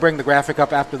 We'll bring the graphic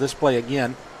up after this play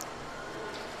again.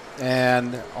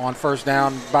 And on 1st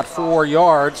down, about 4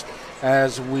 yards,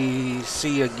 as we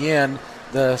see again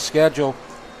the schedule.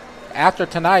 After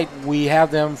tonight, we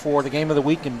have them for the game of the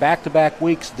week in back-to-back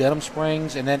weeks, Dedham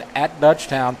Springs and then at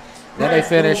Dutchtown. Then they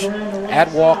finish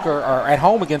at Walker, or at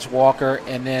home against Walker,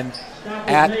 and then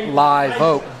at Live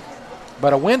Oak.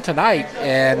 But a win tonight,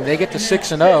 and they get to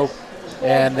 6-0,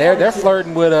 and they're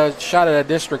flirting with a shot at a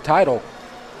district title.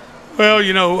 Well,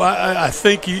 I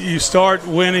think you start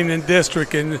winning in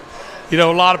district, and a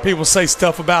lot of people say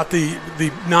stuff about the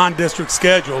non-district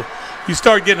schedule. You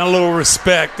start getting a little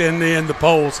respect in the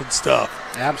polls and stuff.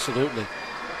 Absolutely.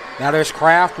 Now there's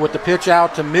Kraft with the pitch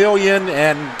out to Million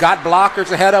and got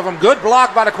blockers ahead of him. Good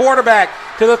block by the quarterback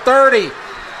to the 30.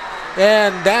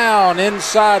 And down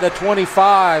inside the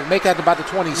 25. Make that about the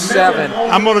 27.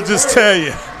 I'm going to just tell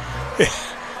you,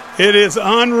 it is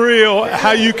unreal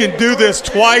how you can do this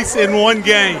twice in one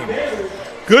game.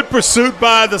 Good pursuit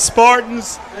by the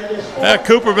Spartans.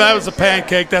 Cooper, that was a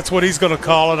pancake. That's what he's going to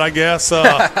call it, I guess.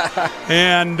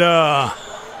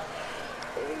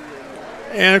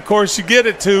 And, of course, you get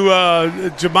it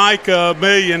to Jamaica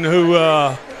Million, who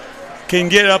can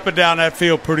get up and down that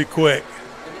field pretty quick.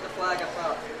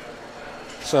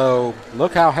 So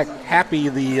look how happy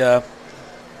the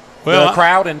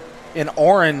crowd in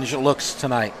orange looks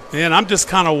tonight. And I'm just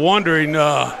kind of wondering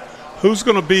who's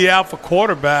going to be out for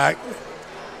quarterback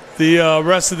the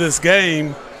rest of this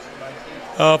game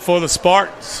for the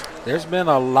Spartans. There's been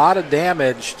a lot of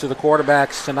damage to the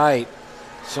quarterbacks tonight.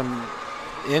 Some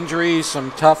injuries,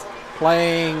 some tough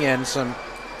playing, and some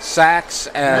sacks.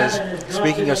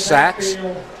 Speaking of sacks,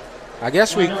 I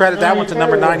guess we credit that one to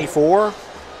number 94,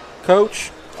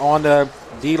 Coach, on the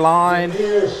D-line,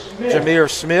 Jameer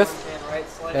Smith,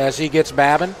 as he gets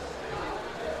babbing.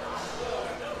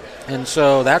 And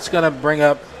so that's going to bring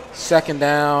up 2nd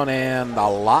down and a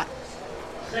lot,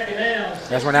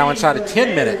 as we're now inside of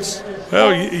 10 minutes.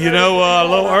 Well, a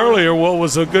little earlier, what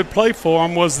was a good play for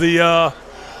him was the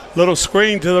little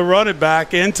screen to the running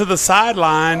back into the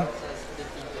sideline.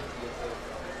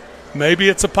 Maybe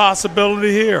it's a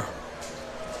possibility here.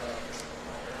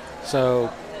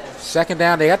 So 2nd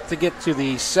down, they have to get to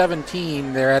the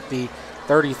 17. They're at the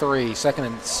 33, 2nd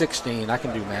and 16. I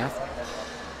can do math.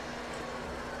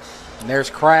 And there's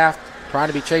Kraft trying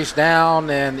to be chased down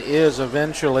and is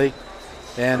eventually.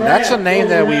 And that's a name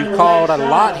that we've called a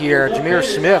lot here, Jameer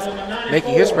Smith,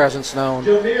 making his presence known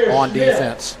on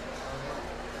defense.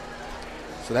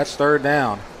 So that's 3rd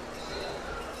down.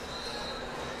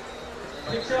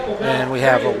 And we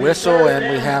have a whistle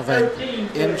and we have an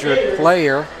injured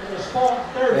player.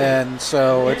 And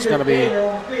so it's going to be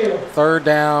 3rd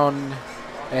down,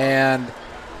 and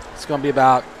it's going to be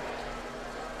about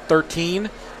 13.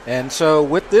 And so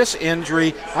with this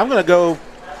injury, I'm going to go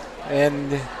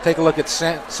and take a look at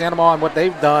Santa Ma and what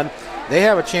they've done. They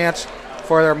have a chance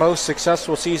for their most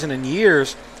successful season in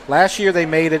years. Last year they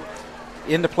made it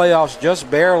in the playoffs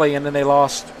just barely, and then they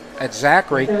lost at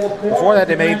Zachary. Before that,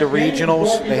 they made the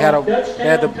regionals. They had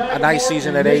a nice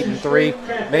season at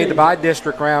 8-3. Made the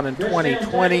by-district round in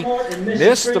 2020.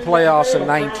 Missed the playoffs in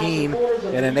 19,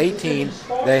 and in 18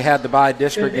 they had the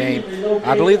by-district game.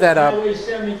 I believe that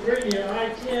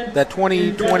that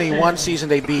 2021 season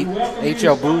they beat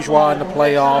H.L. Bourgeois in the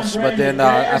playoffs, but then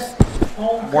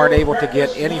weren't able to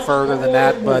get any further than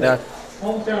that. But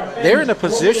they're in a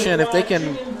position, if they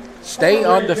can stay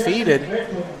undefeated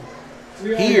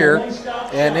here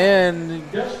and then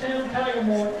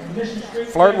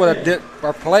flirt with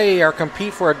or play or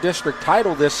compete for a district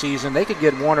title this season, they could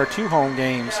get 1 or 2 home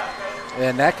games,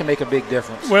 and that can make a big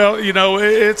difference. Well,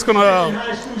 it's going to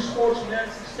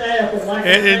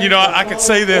and I could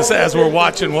say this as we're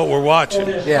watching what we're watching.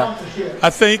 Yeah.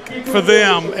 I think for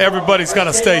them, everybody's got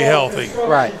to stay healthy.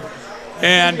 Right.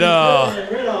 And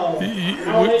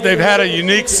they've had a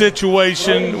unique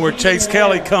situation where Chase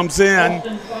Kelly comes in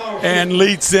and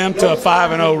leads them to a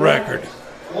 5-0 record.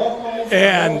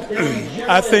 And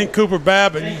I think Cooper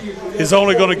Babin is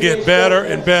only going to get better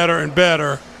and better and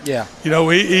better. Yeah.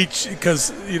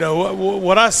 Because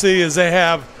what I see is they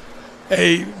have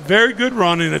a very good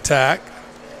running attack,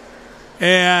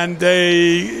 and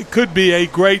they could be a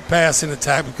great passing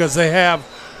attack because they have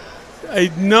a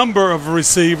number of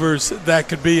receivers that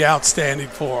could be outstanding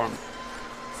for them.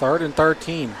 3rd and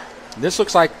 13. This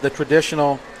looks like the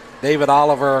traditional David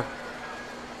Oliver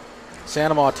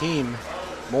Santa Maria team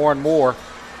more and more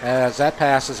as that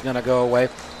pass is going to go away.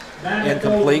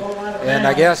 Incomplete. And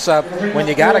I guess when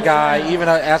you got a guy, even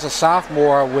as a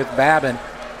sophomore with Babin,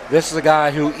 this is a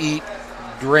guy who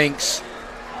drinks,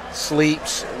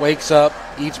 sleeps, wakes up,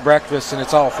 eats breakfast, and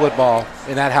it's all football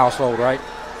in that household, right?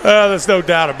 There's no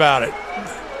doubt about it.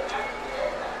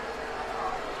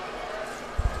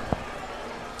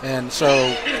 And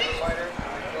so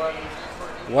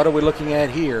what are we looking at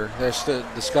here? There's the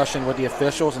discussion with the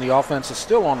officials, and the offense is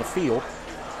still on the field.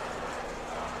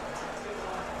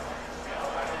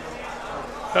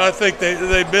 I think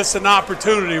they missed an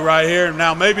opportunity right here.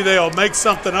 Now maybe they'll make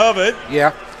something of it.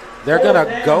 Yeah, they're going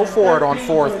to go for it on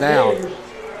 4th down,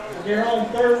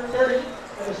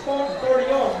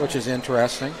 which is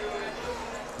interesting.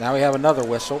 Now we have another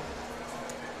whistle.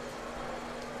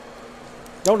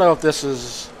 Don't know if this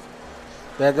is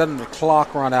 – doesn't the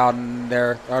clock run out in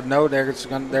there? Or no, there's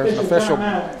an official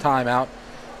timeout.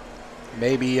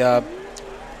 Maybe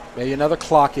another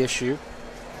clock issue.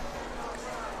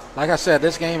 Like I said,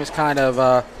 this game is kind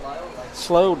of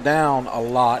slowed down a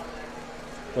lot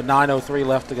with 9:03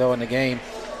 left to go in the game.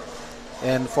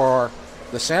 And for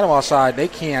the Santa Maria side, they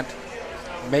can't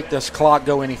make this clock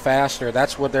go any faster.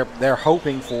 That's what they're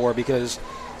hoping for, because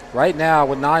right now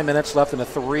with 9 minutes left in a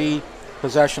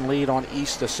 3-possession lead on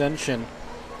East Ascension,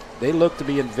 they look to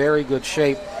be in very good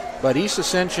shape. But East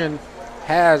Ascension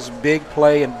has big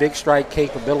play and big strike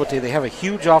capability. They have a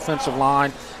huge offensive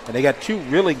line, and they got 2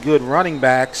 really good running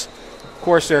backs. Of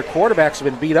course, their quarterbacks have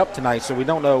been beat up tonight, so we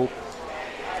don't know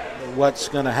what's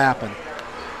going to happen.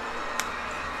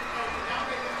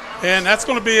 And that's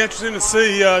going to be interesting to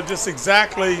see just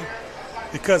exactly,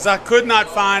 because I could not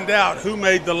find out who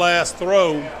made the last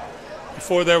throw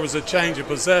before there was a change of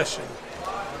possession.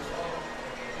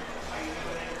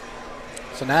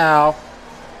 So now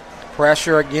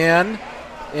pressure again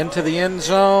into the end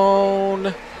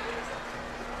zone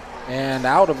and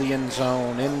out of the end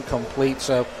zone, incomplete.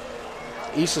 So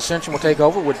East Ascension will take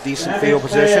over with decent field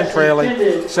position, trailing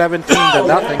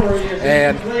 17-0.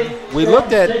 And we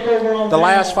looked at the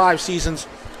last 5 seasons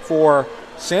for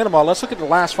Santa Maria. Let's look at the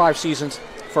last 5 seasons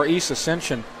for East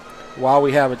Ascension while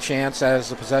we have a chance as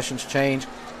the possessions change.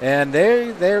 And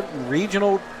they're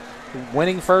regional,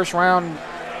 winning first-round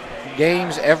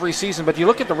games every season. But you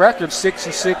look at the record,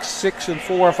 6-6,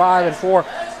 6-4,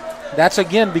 5-4. That's,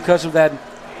 again, because of that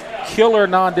killer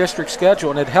non-district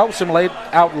schedule, and it helps them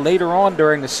out later on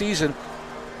during the season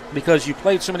because you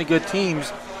played so many good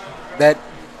teams that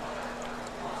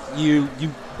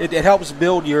it helps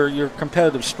build your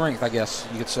competitive strength, I guess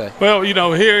you could say. Well,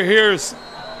 here's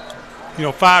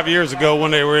 5 years ago when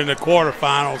they were in the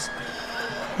quarterfinals.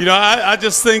 I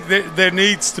just think that there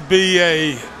needs to be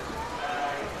a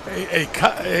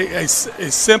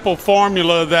simple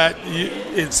formula that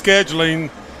in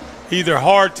scheduling, either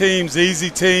hard teams, easy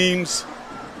teams.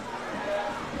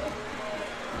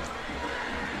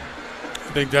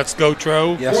 I think that's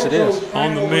Gotro. Yes, it is.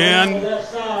 On the men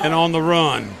and on the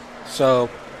run. So,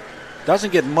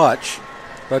 doesn't get much,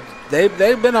 but they've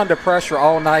been under pressure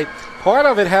all night. Part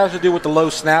of it has to do with the low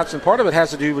snaps, and part of it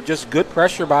has to do with just good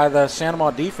pressure by the Santa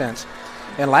Maria defense.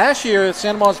 And last year,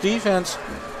 Santa Maria's defense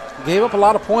gave up a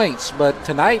lot of points, but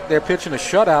tonight they're pitching a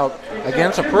shutout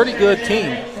against a pretty good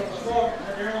team.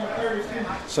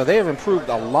 So they have improved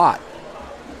a lot.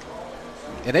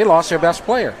 And they lost their best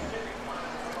player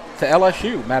to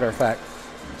LSU, matter of fact.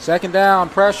 2nd down,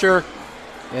 pressure,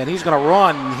 and he's going to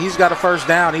run. He's got a first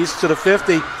down. He's to the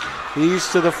 50.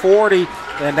 He's to the 40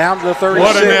 and down to the 36.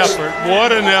 What an effort.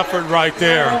 What an effort right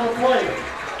there.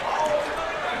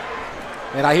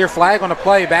 And I hear flag on the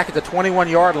play back at the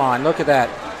 21-yard line. Look at that.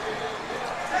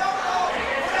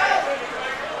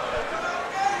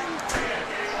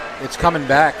 It's coming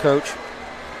back, Coach.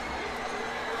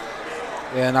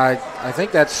 And I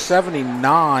think that's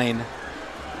 79,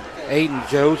 Aiden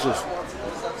Joseph,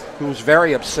 who's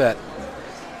very upset.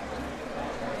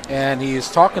 And he's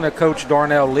talking to Coach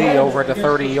Darnell Lee over at the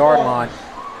 30-yard line.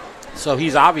 So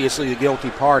he's obviously the guilty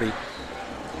party.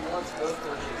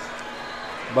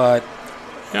 But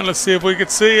yeah, let's see if we could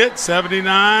see it.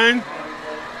 79.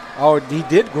 Oh, he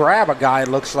did grab a guy, it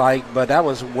looks like, but that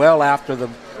was well after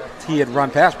he had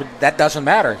run past. But that doesn't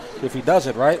matter if he does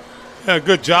it, right? Yeah,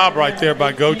 good job right there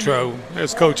by Gotro.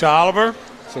 There's Coach Oliver.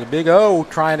 So the big O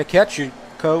trying to catch you,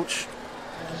 Coach.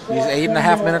 He's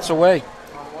 8.5 minutes away.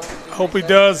 Hope he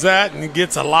does that and he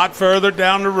gets a lot further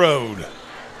down the road.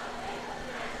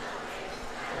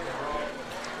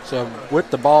 So with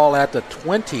the ball at the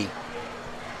 20,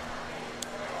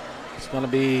 it's going to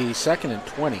be 2nd and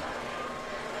 20.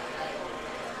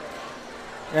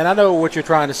 And I know what you're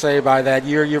trying to say by that.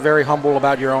 You're very humble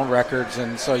about your own records,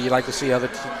 and so you like to see other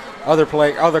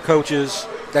coaches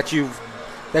that you've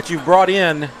brought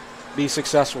in be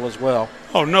successful as well.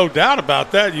 Oh, no doubt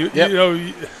about that. You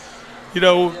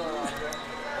know.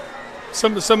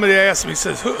 Somebody asked me,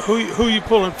 says, who you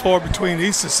pulling for between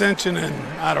East Ascension and,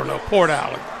 I don't know, Port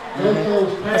Allen?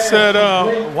 I said,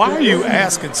 why are you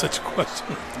asking such a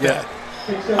question? Yeah.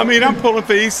 I mean, I'm pulling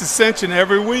for East Ascension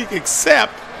every week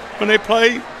except when they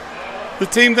play the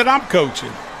team that I'm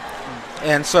coaching.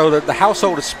 And so the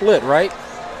household is split, right?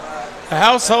 The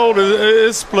household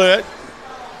is split.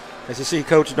 As you see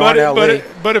Coach Darnell Lee.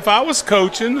 But if I was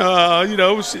coaching,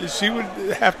 she would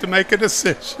have to make a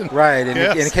decision. Right. And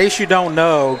yes. in case you don't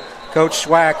know, Coach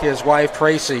Swack, his wife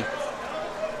Tracy,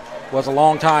 was a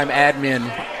longtime admin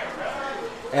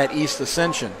at East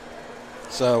Ascension.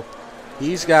 So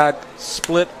he's got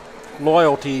split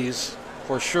loyalties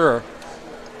for sure.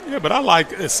 Yeah, but I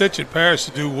like Ascension Parish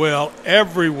to do well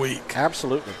every week.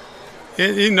 Absolutely.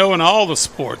 In all the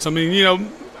sports. I mean,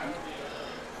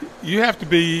 you have to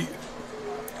be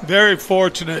very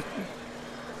fortunate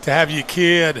to have your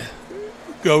kid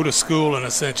go to school in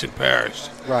Ascension Parish.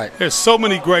 Right. There's so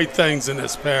many great things in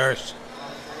this parish.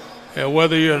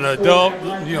 Whether you're an adult,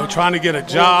 trying to get a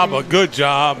job, a good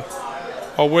job,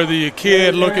 or whether you're a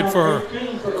kid looking for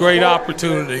great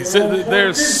opportunities.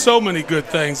 There's so many good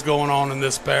things going on in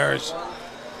this parish.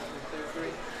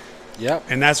 Yep.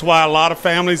 And that's why a lot of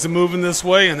families are moving this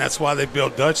way, and that's why they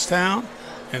built Dutchtown,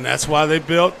 and that's why they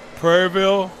built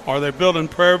Prairieville, or they're building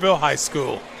Prairieville High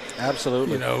School.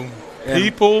 Absolutely.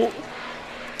 People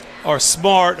are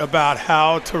smart about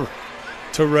how to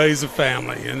raise a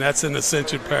family, and that's in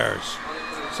Ascension Parish.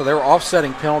 So they were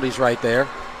offsetting penalties right there,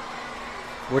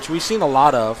 which we've seen a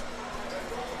lot of.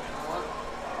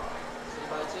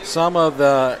 Some of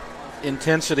the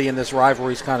intensity in this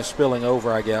rivalry is kind of spilling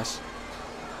over, I guess.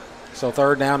 So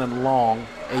 3rd down and long,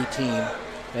 18.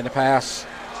 And the pass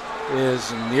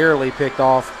is nearly picked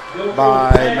off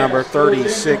by number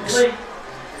 36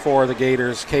 for the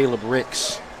Gators, Caleb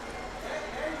Ricks.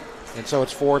 And so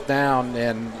it's 4th down,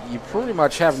 and you pretty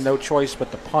much have no choice but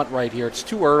to punt right here. It's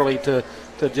too early to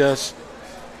just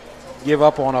give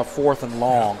up on a 4th and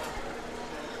long.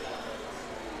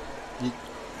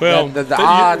 Well, the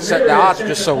odds are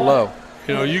just so low.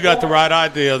 You got the right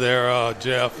idea there,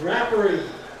 Jeff.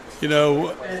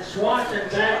 And Swanson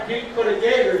back deep for the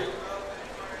Gators.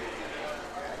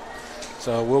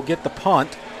 So we'll get the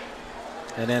punt,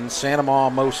 and then Santa Ma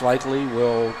most likely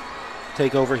will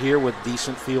take over here with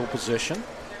decent field position.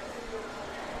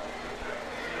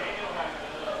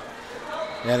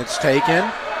 And it's taken,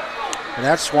 and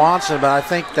that's Swanson. But I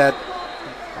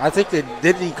think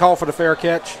didn't he call for the fair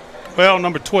catch? Well,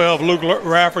 number 12, Luke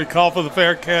Rafferty called for the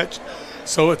fair catch,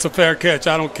 so it's a fair catch.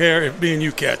 I don't care if me and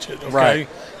you catch it. Okay? Right.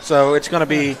 So it's going to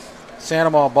be Santa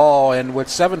Ma ball, and with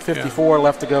 7:54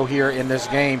 left to go here in this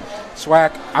game,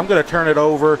 Swack, I'm going to turn it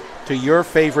over to your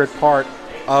favorite part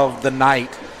of the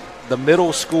night, the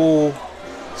middle school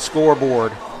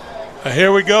scoreboard.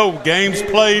 Here we go. Games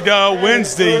played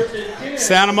Wednesday.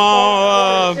 Santa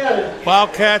Ma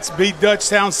Wildcats beat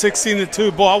Dutchtown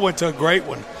 16-2. Boy, I went to a great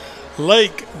one.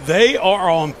 Lake, they are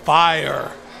on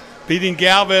fire, beating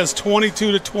Galvez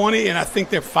 22-20, and I think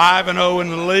they're 5-0 in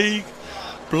the league.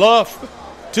 Bluff,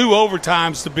 2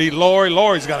 overtimes to beat Lori.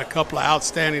 Lori's got a couple of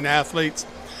outstanding athletes.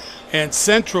 And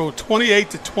Central,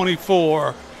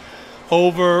 28-24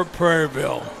 over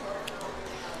Prairieville.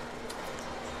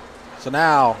 So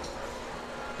now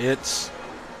it's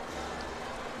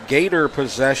Gator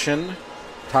possession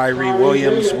Tyree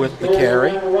Williams with the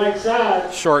carry.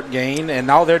 Short gain, and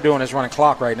all they're doing is running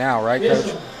clock right now, right,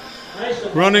 Coach?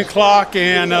 Running clock,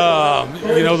 and,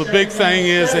 the big thing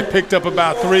is they picked up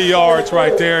about 3 yards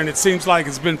right there, and it seems like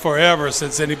it's been forever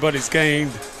since anybody's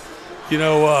gained,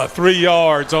 3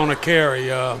 yards on a carry.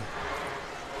 And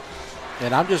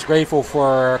I'm just grateful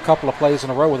for a couple of plays in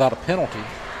a row without a penalty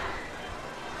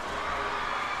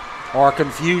or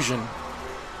confusion.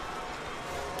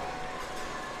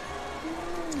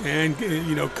 And,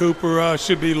 Cooper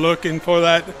should be looking for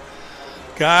that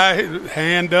guy.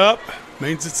 Hand up.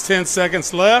 Means it's 10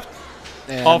 seconds left.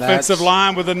 And offensive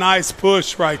line with a nice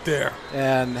push right there.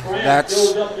 And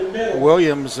that's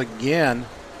Williams again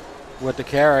with the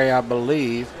carry, I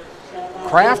believe.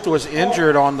 Kraft was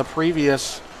injured on the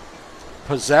previous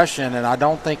possession, and I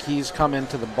don't think he's come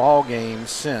into the ball game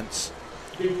since.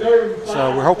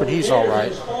 So we're hoping he's all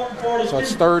right. So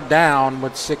it's 3rd down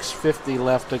with 6:50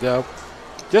 left to go.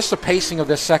 Just the pacing of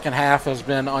this second half has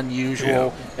been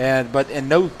unusual, and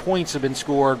no points have been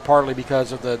scored, partly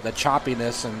because of the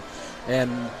choppiness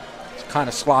and kind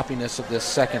of sloppiness of this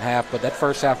second half. But that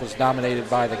first half was dominated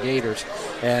by the Gators,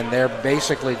 and they're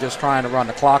basically just trying to run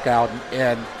the clock out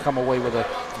and come away with a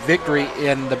victory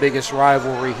in the biggest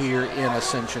rivalry here in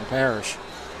Ascension Parish.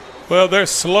 Well, they're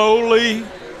slowly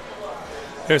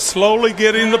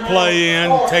getting the play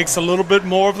in. Takes a little bit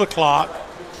more of the clock.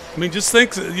 I mean, just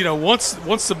think, once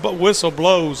the whistle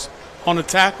blows on the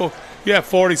tackle, you have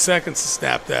 40 seconds to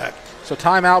snap that. So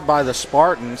timeout by the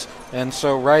Spartans. And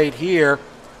so right here,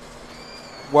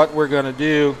 what we're going to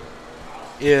do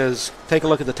is take a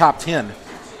look at the top 10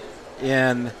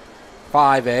 in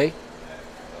 5A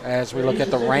as we look at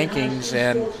the rankings.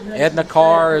 And Edna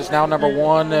Carr is now number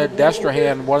 1.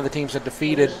 Destrehan, one of the teams that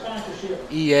defeated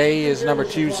EA, is number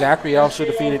 2. Zachary also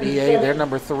defeated EA. They're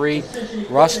number 3.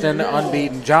 Ruston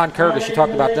unbeaten. John Curtis, you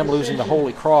talked about them losing to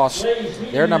Holy Cross.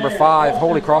 They're number 5.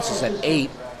 Holy Cross is at 8,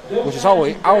 which is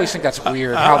I always think that's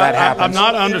weird how that happens. I'm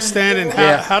not understanding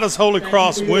how does Holy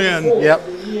Cross win? Yep.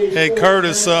 And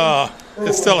Curtis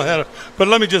is still ahead of. But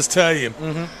let me just tell you,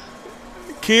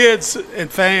 kids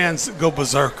and fans go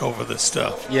berserk over this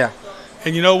stuff. Yeah.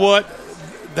 And you know what?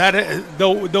 That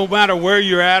no matter where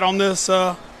you're at on this,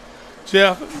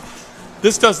 Jeff,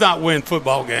 this does not win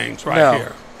football games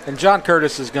here. And John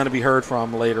Curtis is going to be heard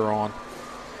from later on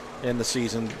in the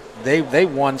season. They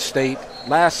won state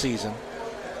last season.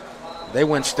 They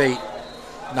win state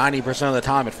 90% of the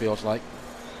time, it feels like.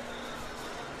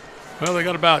 Well, they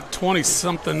got about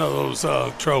 20-something of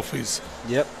those trophies.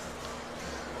 Yep.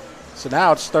 So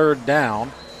now it's 3rd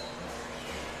down.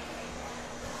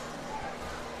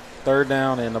 3rd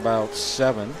down in about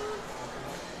 7.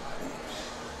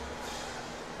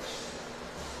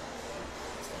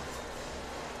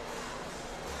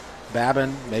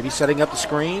 Babin maybe setting up the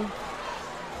screen.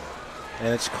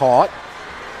 And it's caught.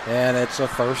 And it's a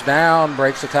 1st down.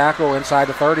 Breaks the tackle inside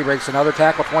the 30. Breaks another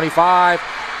tackle. 25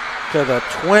 to the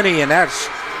 20. And that's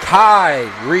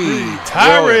Tyree.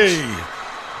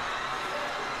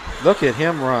 Look at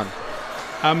him run.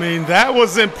 I mean, that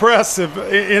was impressive.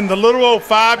 In the little old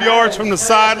 5 yards from the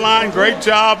sideline, great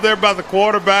job there by the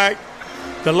quarterback.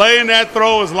 Delaying that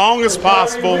throw as long as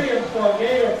possible.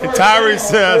 And Tyree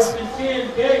says,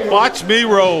 watch me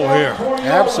roll here.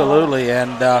 Absolutely.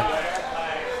 And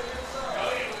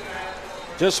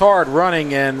just hard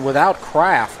running and without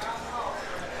Kraft.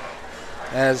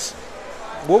 As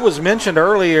what was mentioned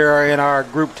earlier in our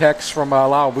group text from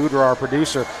Lyle Boudreaux, our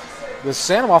producer, the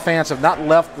Santa Maria fans have not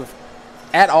left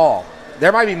at all.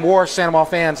 There might be more Santa Maria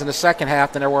fans in the second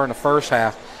half than there were in the first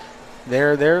half.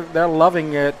 They're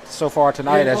loving it so far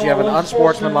tonight, as you have an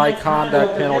unsportsmanlike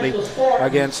conduct penalty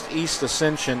against East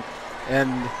Ascension,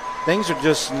 and things are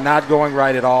just not going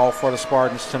right at all for the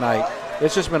Spartans tonight.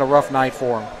 It's just been a rough night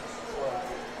for them.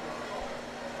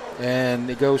 And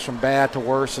it goes from bad to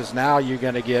worse, as now you're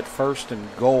going to get 1st and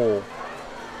goal.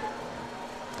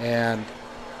 And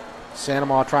Santa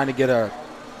Maria trying to get a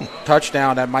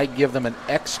touchdown that might give them an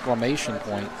exclamation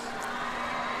point.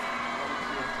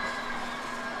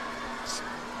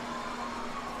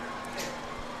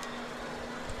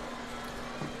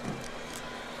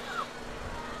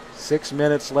 Six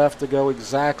minutes left to go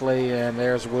exactly, and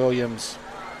there's Williams,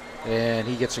 and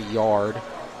he gets a yard.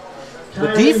 The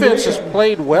defense has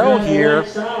played well here.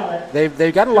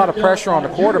 They've got a lot of pressure on the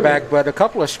quarterback, but a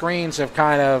couple of screens have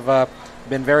kind of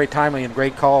been very timely and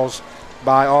great calls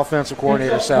by offensive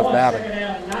coordinator Seth Babin.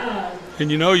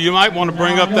 And you might want to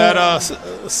bring up that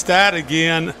stat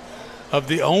again of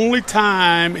the only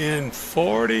time in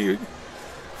 40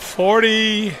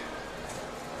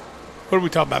 What are we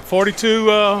talking about?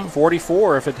 42?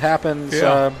 44 if it happens.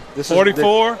 Yeah. This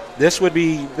 44. This would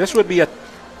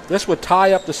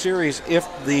tie up the series if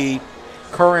the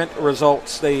current result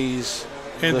stays.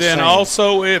 And the then same.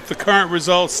 also if the current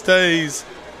result stays.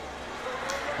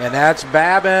 And that's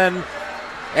Babin.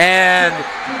 And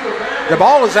the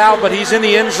ball is out, but he's in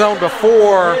the end zone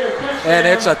before. And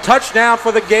it's a touchdown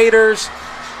for the Gators.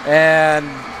 And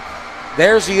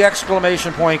there's the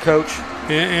exclamation point, Coach.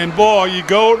 And boy, you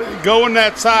go in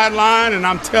that sideline, and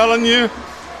I'm telling you,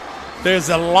 there's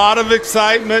a lot of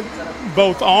excitement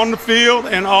both on the field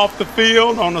and off the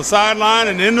field, on the sideline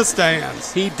and in the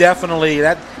stands. He definitely,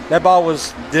 that ball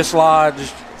was dislodged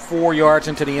 4 yards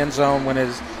into the end zone when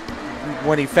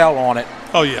he fell on it.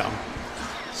 Oh, yeah.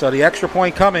 So the extra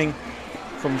point coming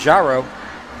from Gyro,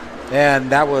 and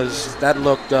that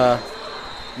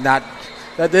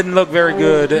didn't look very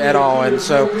good at all. And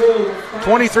so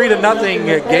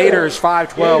 23-0 Gators,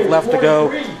 5:12 left to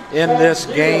go in this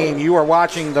game. You are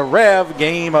watching the Rev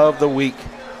Game of the Week.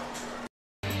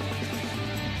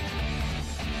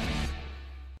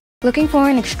 Looking for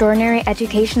an extraordinary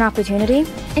education opportunity?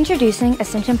 Introducing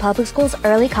Ascension Public School's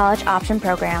Early College Option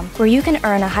Program, where you can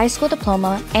earn a high school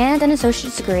diploma and an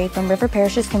associate's degree from River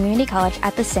Parishes Community College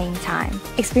at the same time.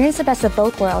 Experience the best of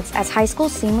both worlds as high school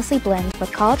seamlessly blends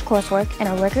with college coursework in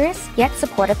a rigorous yet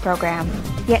supportive program.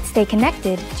 Yet stay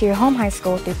connected to your home high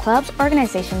school through clubs,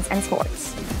 organizations, and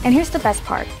sports. And here's the best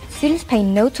part. Students pay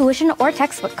no tuition or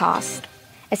textbook cost.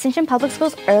 Ascension Public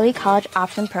School's Early College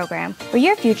Option Program, where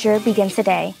your future begins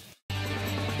today.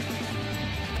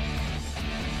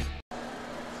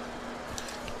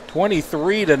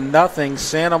 23-0,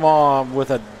 Santa Ma with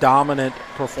a dominant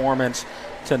performance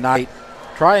tonight,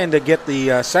 trying to get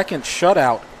the second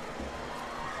shutout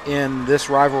in this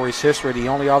rivalry's history. The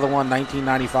only other one,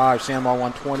 1995, Santa Ma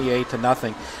won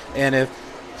 28-0. And if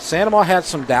Santa Ma had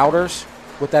some doubters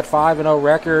with that 5-0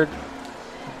 record,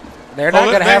 they're not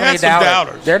going to have any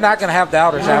doubters. They're not going to have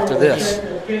doubters after this.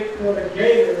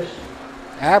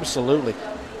 Absolutely.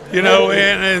 You know,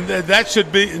 and that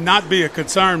should not be a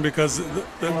concern because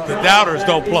the doubters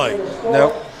don't play.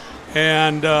 Nope.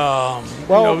 And,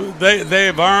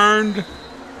 they've earned,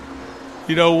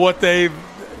 what they've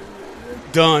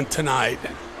done tonight.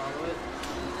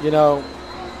 The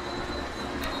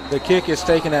kick is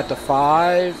taken at the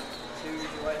 5.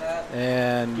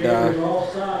 And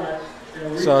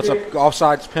so it's an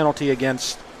offsides penalty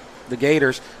against the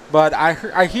Gators. But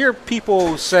I hear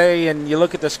people say, and you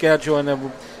look at the schedule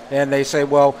and they say,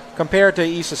 well, compared to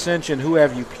East Ascension, who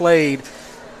have you played?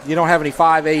 You don't have any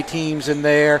 5A teams in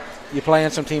there. You're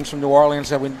playing some teams from New Orleans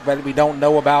that we don't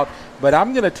know about. But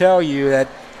I'm going to tell you that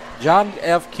John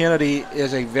F. Kennedy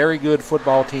is a very good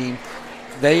football team.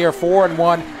 They are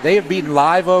 4-1. They have beaten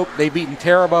Live Oak. They've beaten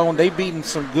Terrebonne. They've beaten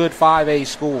some good 5A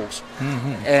schools.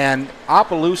 Mm-hmm. And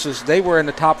Opelousas, they were in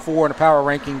the top 4 in the power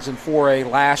rankings in 4A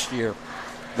last year.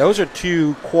 Those are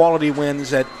two quality wins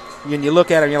that when you look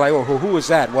at it and you're like, oh, who is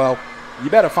that? Well, you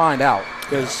better find out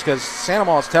because Santa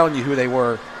Ma is telling you who they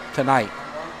were tonight.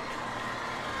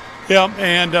 Yeah,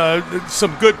 and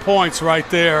some good points right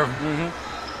there. Mm-hmm.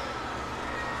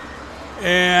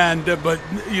 And but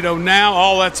now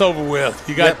all that's over with.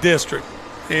 You got district,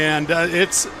 and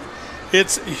it's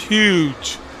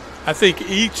huge. I think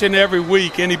each and every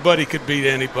week anybody could beat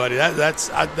anybody. That's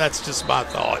just my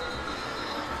thought.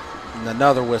 And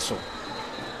another whistle.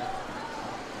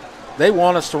 They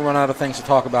want us to run out of things to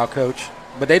talk about, Coach,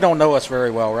 but they don't know us very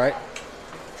well, right?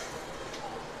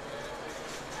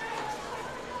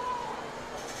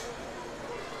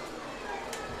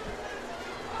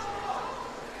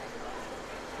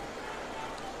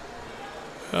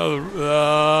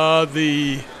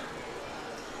 The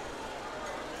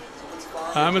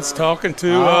AMANT's talking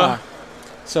to.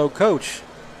 So, Coach,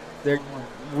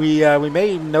 we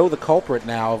may know the culprit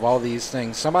now of all these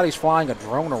things. Somebody's flying a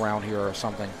drone around here or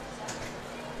something.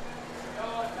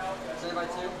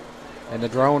 And the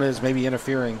drone is maybe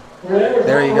interfering.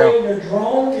 There you go. The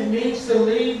drone, it needs to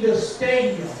leave the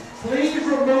stadium. Please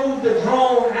remove the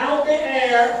drone out the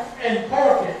air and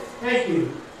park it. Thank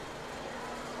you.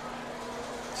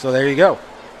 So there you go.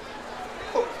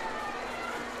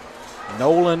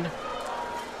 Nolan,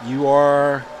 you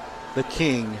are the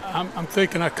king. I'm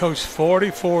thinking I coached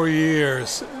 44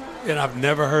 years, and I've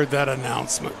never heard that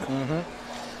announcement.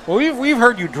 Mm-hmm. Well, we've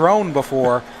heard you drone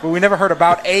before, but we never heard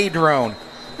about a drone.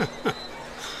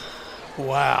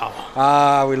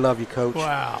 Wow. We love you, Coach.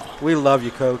 Wow. We love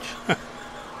you, Coach.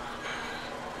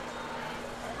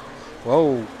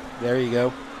 Whoa, there you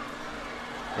go.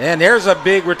 And there's a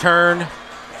big return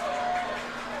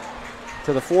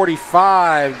to the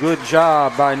 45. Good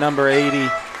job by number 80,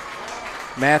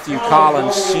 Matthew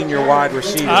Collins, senior wide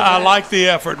receiver. I like the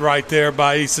effort right there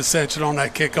by East Ascension on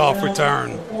that kickoff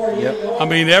return. Yep. I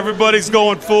mean, everybody's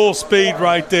going full speed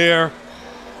right there,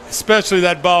 especially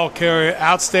that ball carrier.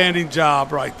 Outstanding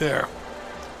job right there.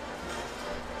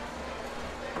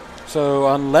 So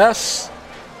unless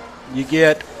you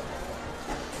get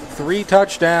 3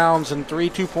 touchdowns and 3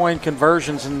 two-point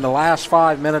conversions in the last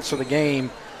 5 minutes of the game,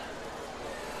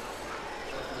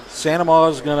 Santa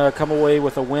Maria is going to come away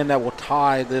with a win that will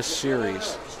tie this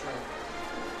series.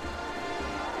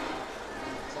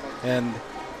 And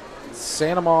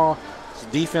Santa Maria's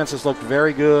defense has looked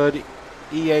very good.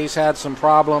 EA's had some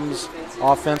problems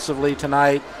offensively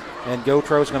tonight, and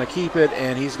Gautreau's going to keep it,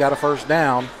 and he's got a first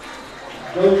down.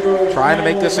 Trying to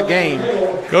make this a game.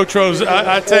 Gautreau's,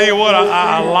 I tell you what,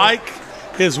 I like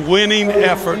his winning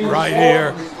effort right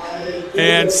here.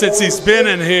 And since he's been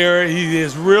in here, he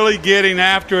is really getting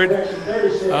after it.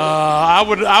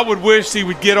 I would wish he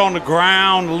would get on the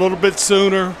ground a little bit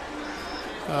sooner.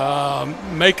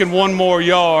 Making one more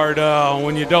yard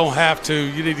when you don't have to.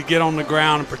 You need to get on the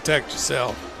ground and protect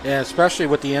yourself. Yeah, especially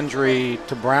with the injury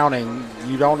to Browning.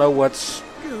 You don't know what's...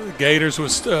 Gators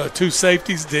was 2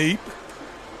 safeties deep.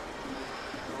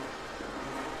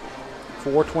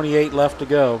 4:28 left to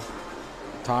go.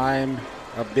 Time,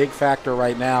 a big factor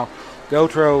right now.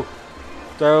 Gautreau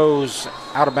throws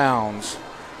out of bounds.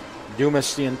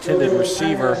 Dumas, the intended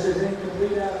receiver,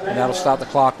 and that'll stop the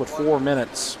clock with 4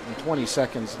 minutes and 20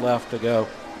 seconds left to go.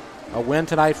 A win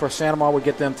tonight for Santa Maria would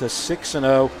get them to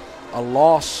 6-0. A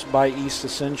loss by East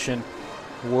Ascension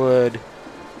would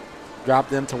drop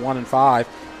them to 1-5.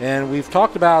 And we've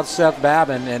talked about Seth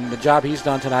Babin and the job he's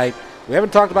done tonight. We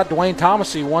haven't talked about Dwayne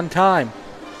Thomasy one time.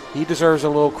 He deserves a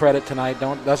little credit tonight,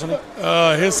 doesn't he?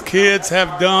 His kids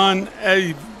have done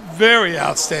a very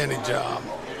outstanding job.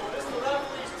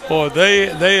 Boy,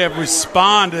 they have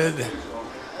responded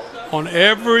on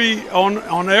every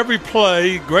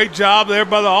play. Great job there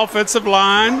by the offensive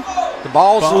line. The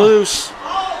ball's loose.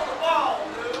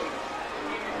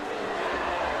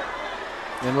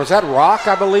 And was that Rock,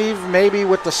 I believe, maybe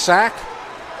with the sack?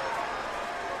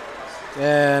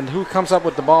 And who comes up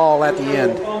with the ball at the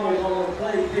end?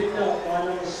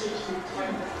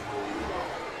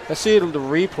 Let's see the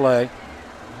replay.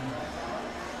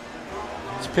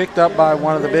 It's picked up by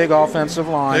one of the big offensive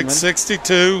linemen. Big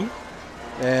 62.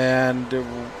 And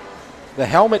the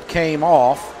helmet came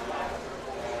off.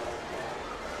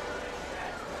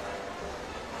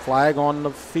 Flag on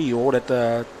the field at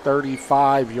the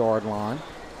 35-yard line.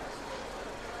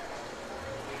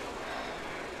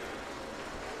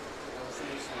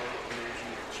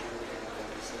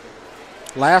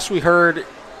 Last we heard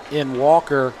in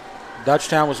Walker,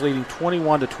 Dutchtown was leading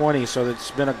 21-20, so it's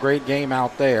been a great game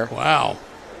out there. Wow.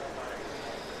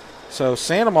 So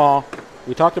Santa Maria,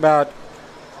 we talked about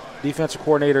defensive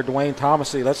coordinator Dwayne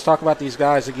Thomasy. Let's talk about these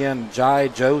guys again. Jai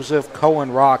Joseph,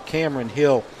 Cohen Rock, Cameron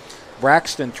Hill,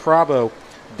 Braxton Trabo,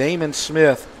 Damon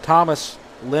Smith, Thomas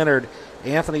Leonard,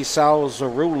 Anthony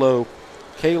Salzarulo,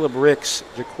 Caleb Ricks,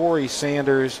 Ja'Cory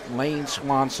Sanders, Lane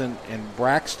Swanson, and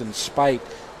Braxton Spite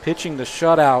pitching the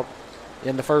shutout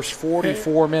in the first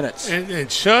 44 minutes. And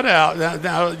shutout,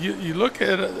 now you look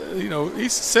at it,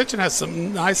 East Ascension has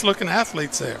some nice-looking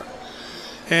athletes there.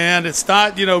 And it's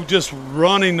not, just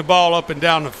running the ball up and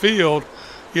down the field.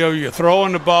 You're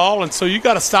throwing the ball, and so you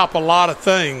got to stop a lot of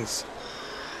things.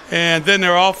 And then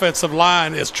their offensive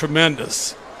line is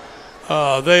tremendous.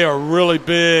 They are really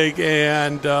big,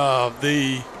 and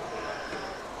the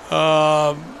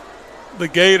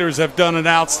Gators have done an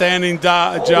outstanding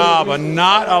job of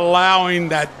not allowing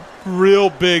that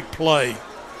real big play.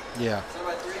 Yeah.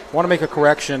 I want to make a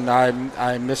correction. I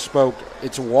misspoke.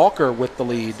 It's Walker with the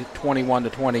lead,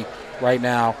 21-20 right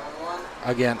now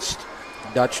against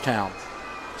Dutchtown.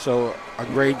 So a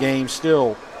great game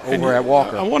still over at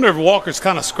Walker. I wonder if Walker's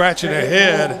kind of scratching their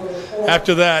head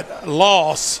after that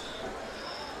loss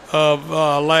of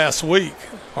last week.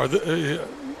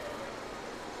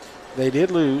 They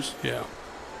did lose. Yeah.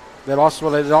 They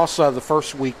also the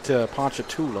first week to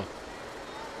Ponchatoula.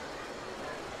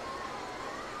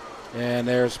 And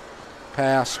there's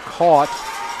pass caught.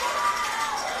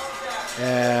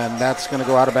 And that's going to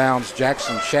go out of bounds.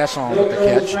 Jackson Chasson with the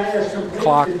catch.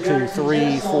 Clock to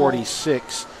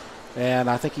 3:46. And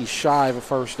I think he's shy of a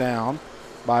first down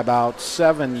by about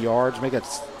 7 yards. Make it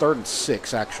 3rd and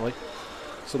 6, actually.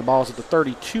 So the ball's at the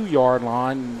 32-yard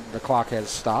line. The clock has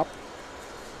stopped.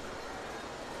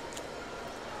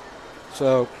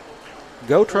 So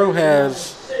Gautreau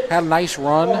has had a nice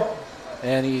run,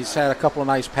 and he's had a couple of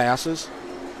nice passes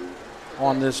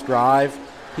on this drive.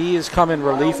 He has come in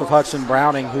relief of Hudson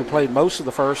Browning, who played most of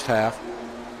the first half.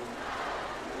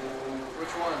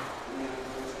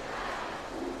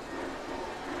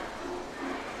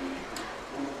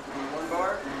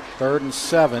 3rd and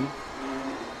 7.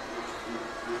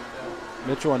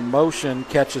 Mitchell in motion,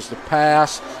 catches the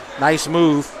pass. Nice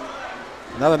move.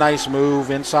 Another nice move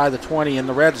inside the 20 in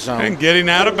the red zone. And getting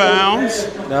out of bounds.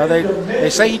 No, they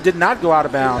say he did not go out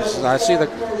of bounds. I see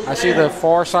the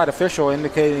far side official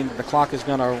indicating the clock is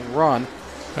going to run.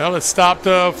 Well, it stopped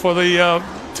for the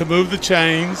to move the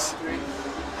chains.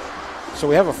 So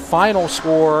we have a final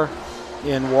score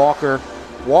in Walker.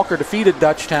 Walker defeated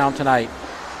Dutchtown tonight.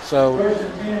 So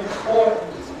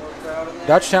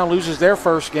Dutchtown loses their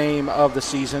first game of the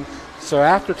season. So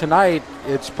after tonight,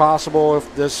 it's possible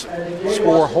if this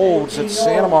score holds that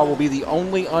Sanoma will be the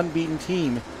only unbeaten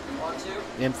team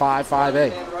in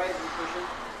 5-5A.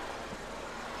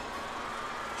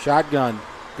 Shotgun,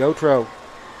 Gotro,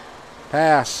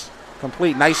 pass,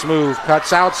 complete, nice move,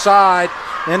 cuts outside,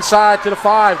 inside to the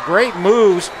 5. Great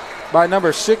moves by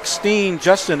number 16,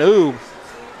 Justin Oob.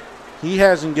 He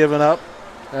hasn't given up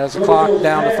as the clock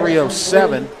down to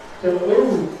 3:07.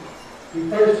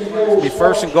 It'll be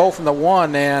 1st and goal from the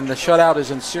 1, and the shutout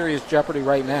is in serious jeopardy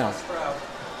right now.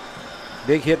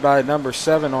 Big hit by number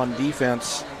 7 on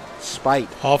defense, Spite.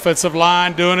 Offensive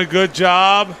line doing a good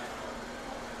job.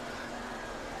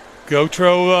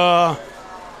 Gotro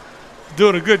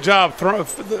doing a good job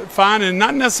finding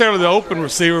not necessarily the open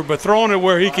receiver, but throwing it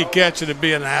where he can catch it and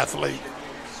be an athlete.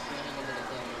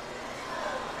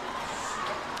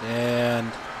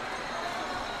 And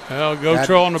well,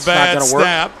 Gotro on the bad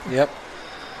snap. Yep.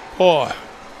 Boy.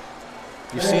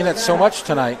 You've seen it so much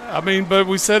tonight. I mean, but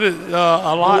we said it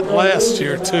a lot last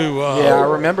year, too. Yeah, I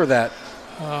remember that.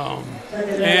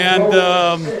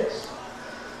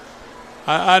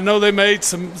 I know they made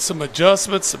some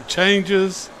adjustments, some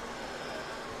changes.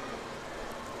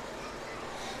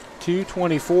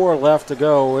 2:24 left to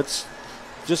go. It's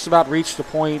just about reached the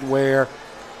point where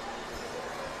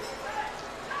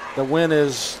the win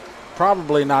is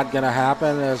probably not going to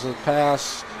happen as a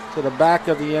pass to the back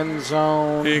of the end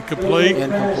zone. Incomplete.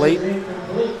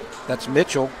 That's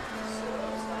Mitchell.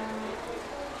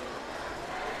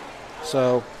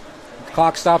 So the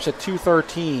clock stops at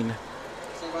 2:13.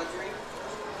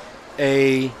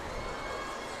 A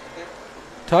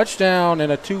touchdown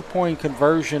and a 2-point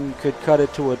conversion could cut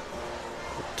it to a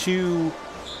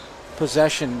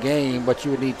 2-possession game, but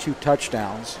you would need 2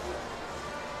 touchdowns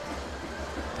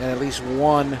and at least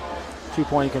 1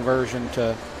 2-point conversion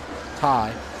to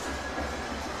tie.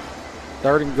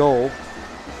 3rd and goal.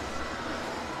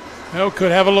 Well,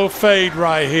 could have a little fade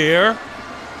right here.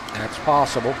 That's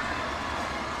possible.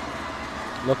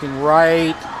 Looking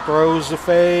right, throws the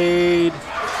fade.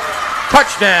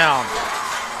 Touchdown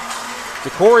to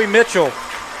Corey Mitchell.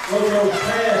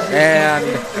 And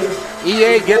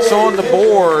EA gets on the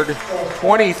board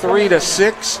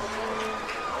 23-6.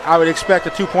 I would expect a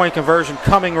 2-point conversion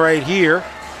coming right here.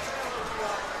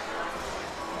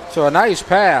 So a nice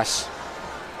pass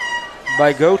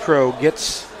by Gotro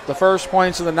gets the first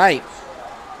points of the night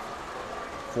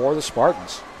for the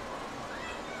Spartans.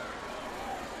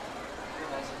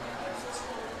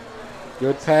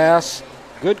 Good pass,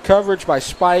 good coverage by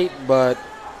Spite, but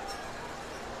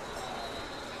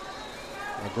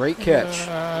a great catch.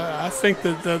 I think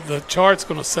that the chart's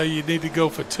going to say you need to go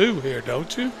for 2 here,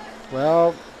 don't you?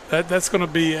 Well, that's going to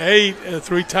be 8.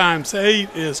 3 times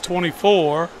 8 is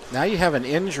 24. Now you have an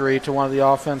injury to one of the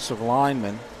offensive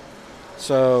linemen.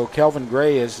 So Kelvin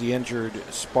Gray is the injured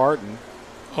Spartan.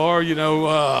 Or, you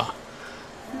know,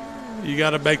 you got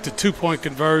to make the 2-point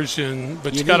conversion,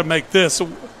 but you got to make this.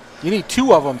 You need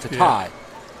 2 of them to tie.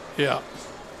 Yeah.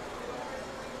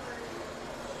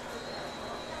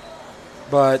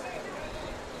 But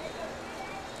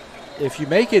if you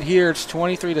make it here, it's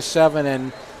 23-7,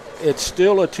 and it's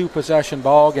still a 2-possession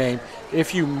ball game.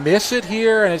 If you miss it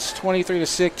here and it's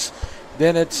 23-6,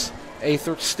 then it's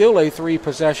still a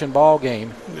 3-possession ball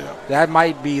game. Yeah. That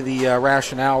might be the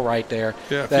rationale right there.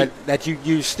 Yeah, that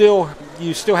you still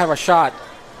have a shot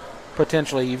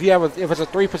potentially. If it's a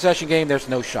 3-possession game, there's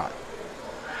no shot.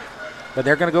 But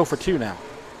they're going to go for 2 now.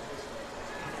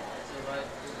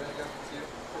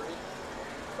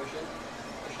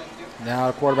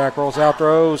 Now the quarterback rolls out,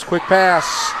 throws, quick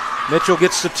pass. Mitchell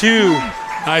gets the 2.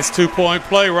 Nice 2-point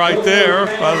play right there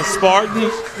by the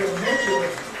Spartans.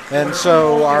 And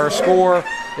so our score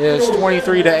is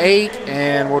 23-8,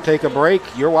 and we'll take a break.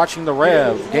 You're watching the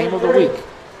Rev Game of the Week.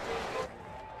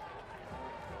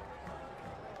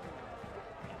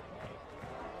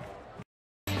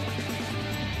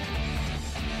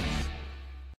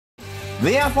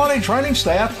 The athletic training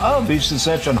staff of East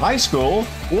Ascension High School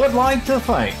would like to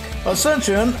thank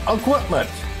Ascension Equipment,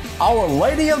 Our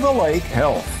Lady of the Lake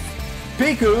Health,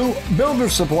 Piku Builder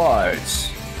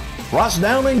Supplies, Ross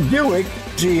Downing Buick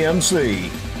GMC.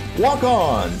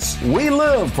 Walk-ons, we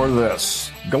live for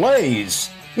this. Glaze,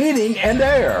 Heating and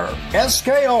Air,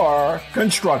 SKR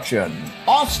Construction,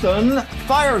 Austin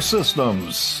Fire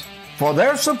Systems, for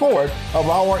their support of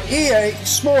our EA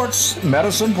Sports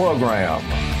Medicine program.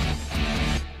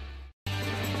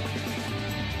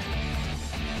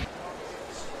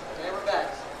 Okay,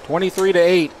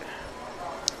 23-8.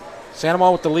 Santa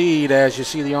Maria with the lead as you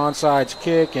see the onside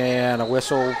kick and a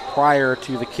whistle prior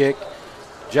to the kick.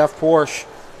 Jeff Porsche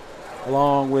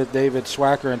along with David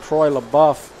Swacker and Troy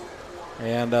LaBeouf.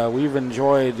 And we've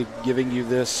enjoyed giving you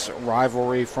this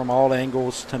rivalry from all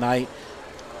angles tonight.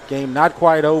 Game not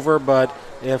quite over, but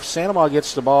if Santa Maria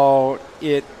gets the ball,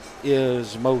 it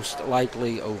is most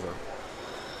likely over.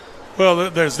 Well,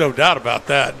 there's no doubt about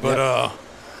that. But,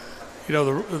 you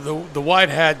know, the White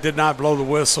Hat did not blow the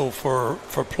whistle for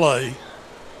play.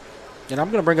 And I'm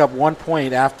going to bring up 1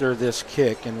 point after this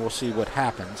kick, and we'll see what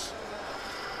happens.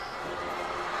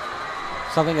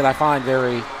 Something that I find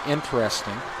very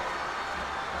interesting,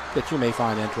 that you may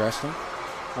find interesting.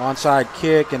 Onside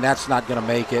kick, and that's not going to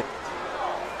make it.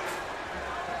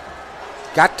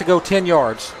 Got to go 10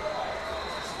 yards.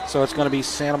 So it's going to be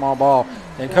Santa Maria ball.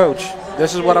 And, Coach,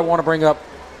 this is what I want to bring up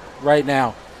right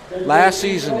now. Last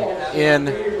season in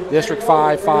District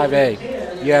 5,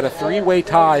 5A, you had a three-way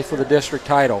tie for the district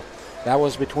title. That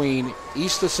was between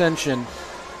East Ascension,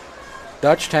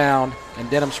 Dutchtown, and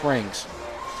Denham Springs.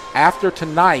 After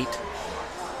tonight,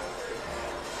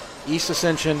 East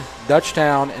Ascension,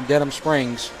 Dutchtown, and Denham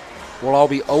Springs will all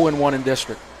be 0-1 in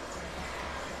district.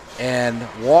 And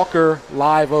Walker,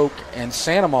 Live Oak, and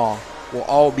Santa Maria will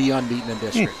all be unbeaten in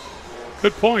district.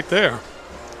 Good point there.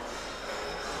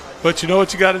 But you know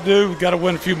what you got to do? You got to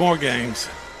win a few more games.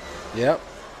 Yep.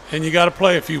 And you got to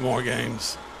play a few more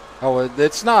games. Oh,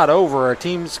 it's not over. Our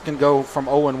teams can go from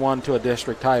 0-1 to a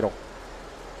district title.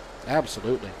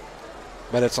 Absolutely.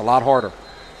 But it's a lot harder.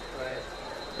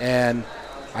 And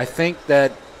I think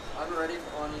that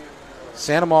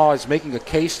Santa Maria is making a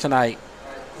case tonight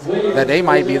that they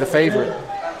might be the favorite.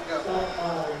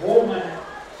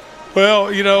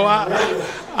 Well, you know,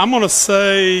 I'm going to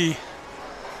say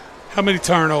how many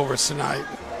turnovers tonight?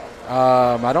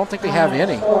 I don't think they have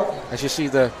any. As you see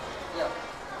the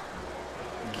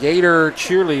Gator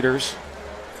cheerleaders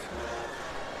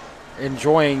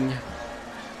enjoying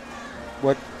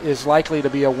what is likely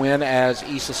to be a win as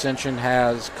East Ascension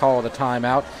has called a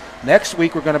timeout. Next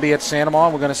week we're going to be at Santa Maria.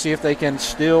 We're going to see if they can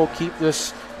still keep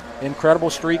this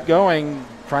incredible streak going,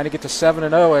 trying to get to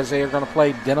 7-0 as they are going to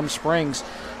play Denham Springs.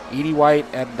 Edie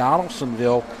White at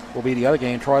Donaldsonville will be the other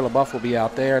game. Troy LaBeouf will be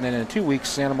out there. And then in 2 weeks,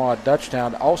 Santa Maria at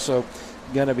Dutchtown, also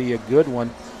going to be a good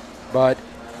one. But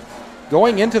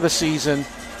going into the season,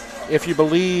 if you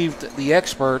believed the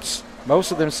experts,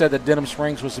 most of them said that Denham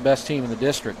Springs was the best team in the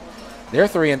district. They're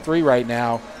 3-3 right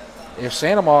now. If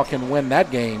Santa Maria can win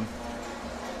that game,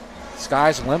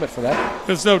 sky's the limit for that.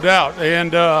 There's no doubt.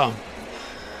 And,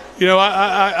 you know,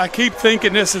 I keep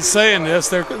thinking this and saying this.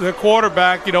 Their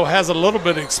quarterback, you know, has a little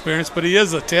bit of experience, but he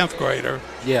is a 10th grader.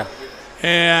 Yeah.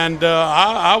 And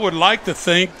I would like to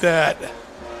think that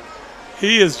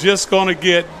he is just going to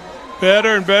get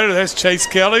better and better. That's Chase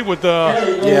Kelly with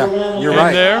the you're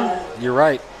right. There. You're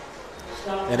right.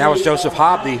 And that was Joseph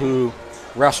Hobby who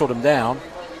wrestled him down.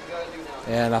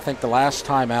 And I think the last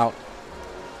timeout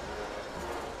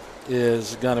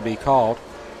is going to be called.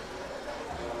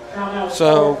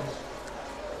 So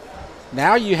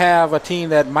now you have a team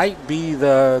that might be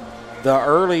the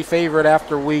early favorite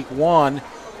after week one,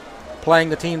 playing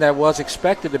the team that was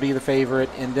expected to be the favorite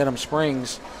in Denham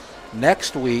Springs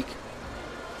next week.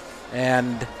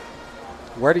 And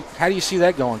how do you see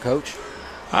that going, Coach?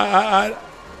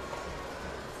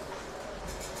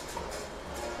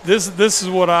 This is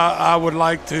what I would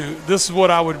like to. This is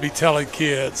what I would be telling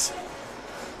kids.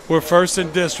 We're first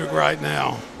in district right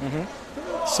now.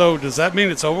 Mm-hmm. So does that mean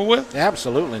it's over with?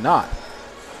 Absolutely not.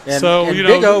 And, so and you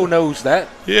Big know, O knows that.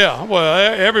 Yeah.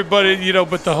 Well, everybody, you know,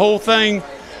 but the whole thing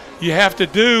you have to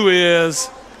do is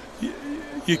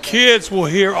your kids will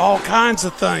hear all kinds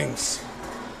of things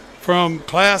from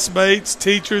classmates,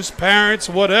 teachers, parents,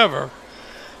 whatever.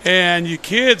 And your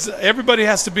kids, everybody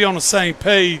has to be on the same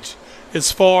page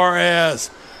as far as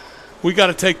we got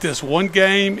to take this one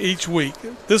game each week.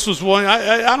 This was one.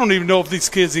 I don't even know if these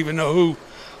kids even know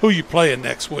who you playing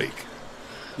next week.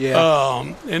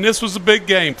 Yeah. And this was a big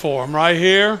game for them right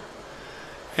here,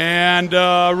 and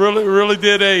really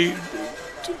did a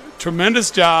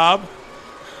tremendous job.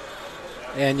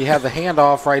 And you have the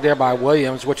handoff right there by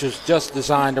Williams, which is just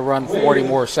designed to run 40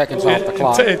 more seconds off the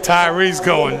clock. Tyree's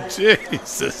going,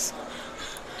 Jesus.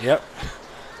 Yep.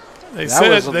 They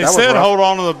said hold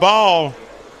on to the ball.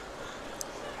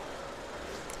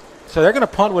 So they're going to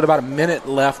punt with about a minute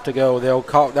left to go. They'll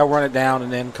run it down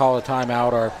and then call a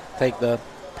timeout or take the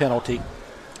penalty.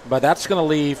 But that's going to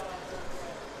leave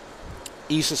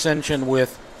East Ascension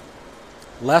with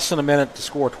less than a minute to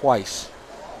score twice.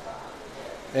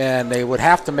 And they would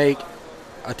have to make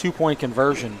a 2-point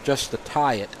conversion just to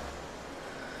tie it.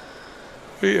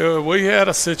 We had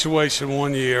a situation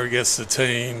one year against the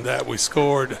team that we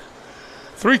scored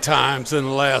 3 times in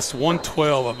the last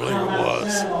 112, I believe it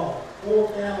was.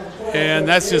 And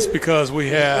that's just because we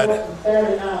had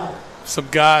some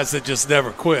guys that just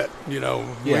never quit. You know,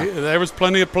 there was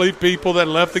plenty of people that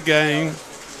left the game,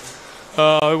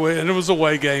 and it was a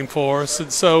away game for us.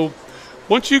 And so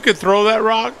once you could throw that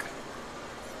rock,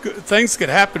 things could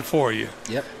happen for you.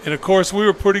 Yep. And, of course, we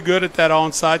were pretty good at that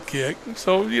onside kick.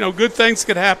 So, you know, good things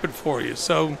could happen for you.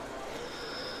 So,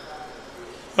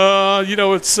 you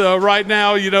know, it's right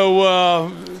now, you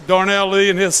know, Darnell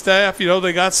Lee and his staff, you know,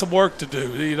 they got some work to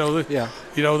do. You know,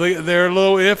 they're a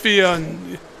little iffy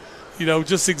on, you know,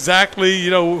 just exactly, you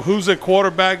know, who's the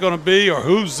quarterback going to be or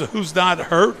who's not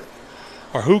hurt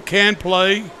or who can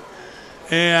play.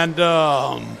 And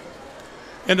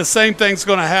the same thing's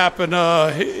going to happen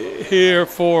here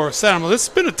for Santa Monica. This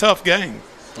has been a tough game.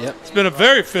 Yep. It's been a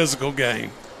very physical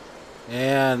game.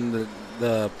 And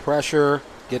the pressure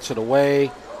gets it away.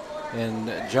 And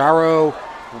Jairo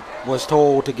was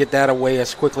told to get that away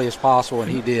as quickly as possible,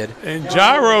 and he did. And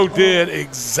Jairo did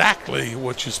exactly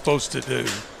what you're supposed to do.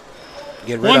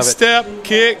 Get rid One of it. step,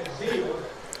 kick,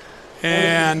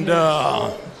 and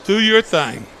do your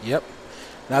thing. Yep.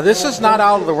 Now, this is not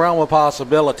out of the realm of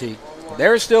possibility.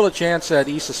 There is still a chance that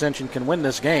East Ascension can win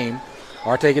this game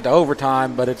or take it to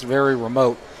overtime, but it's very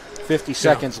remote. 50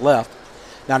 seconds left.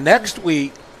 Now, next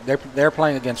week, they're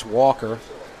playing against Walker.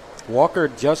 Walker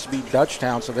just beat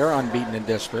Dutchtown, so they're unbeaten in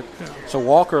district. Yeah. So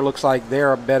Walker looks like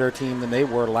they're a better team than they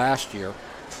were last year.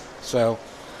 So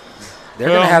they're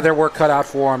going to have their work cut out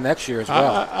for them next year as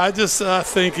well. I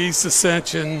think East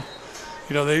Ascension,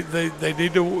 you know, they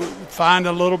need to find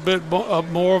a little bit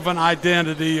more of an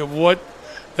identity of what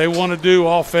they want to do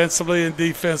offensively and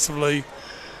defensively.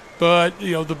 But,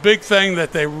 you know, the big thing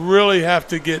that they really have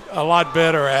to get a lot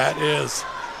better at is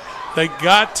they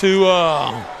got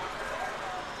to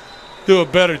do a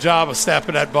better job of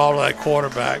snapping that ball to that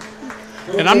quarterback.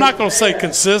 And I'm not going to say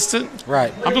consistent.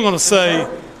 Right. I'm going to say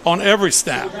on every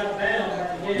snap.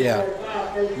 Yeah.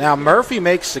 Now, Murphy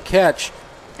makes the catch.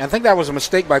 I think that was a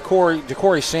mistake by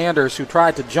Ja'Cory Sanders, who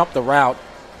tried to jump the route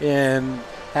and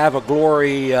have a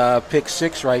glory pick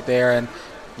 6 right there. And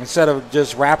instead of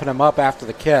just wrapping him up after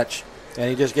the catch, and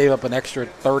he just gave up an extra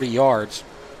 30 yards.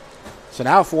 So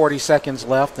now 40 seconds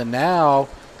left, and now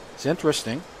it's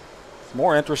interesting.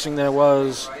 More interesting than it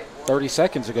was 30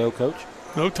 seconds ago, Coach.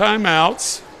 No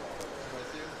timeouts.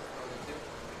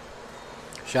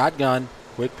 Shotgun,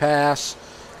 quick pass,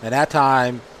 and that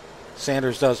time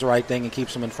Sanders does the right thing and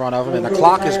keeps him in front of him, and the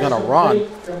clock is going to run.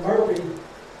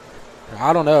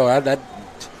 I don't know.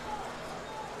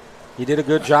 He did a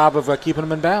good job of keeping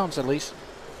him in bounds, at least.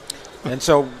 And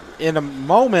so in a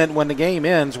moment when the game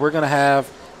ends, we're going to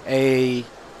have a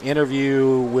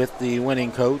interview with the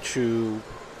winning coach, who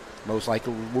most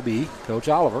likely will be Coach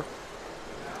Oliver.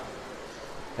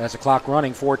 Has the clock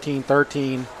running,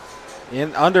 14-13.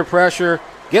 Under pressure,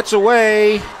 gets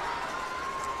away,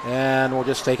 and we'll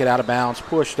just take it out of bounds.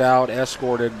 Pushed out,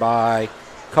 escorted by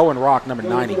Cohen Rock, number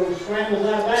 90.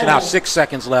 So now 6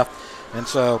 seconds left, and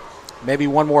so maybe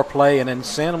one more play, and then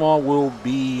Santa Monica will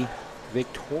be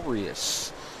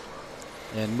victorious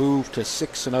and move to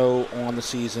 6-0 on the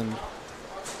season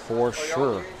for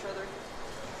sure.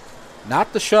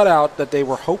 Not the shutout that they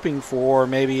were hoping for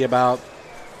maybe about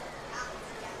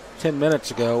 10 minutes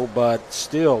ago, but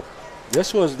still,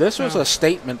 this was a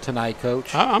statement tonight,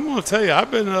 Coach. I'm going to tell you,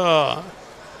 I've been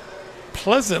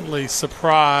pleasantly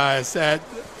surprised at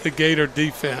the Gator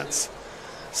defense.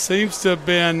 Seems to have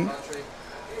been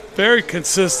very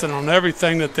consistent on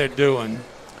everything that they're doing.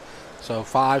 So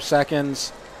 5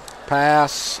 seconds,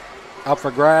 pass, up for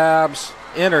grabs,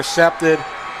 intercepted.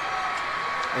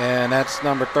 And that's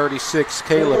number 36,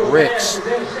 Caleb Ricks.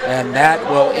 And that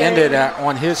will end it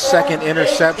on his second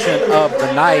interception of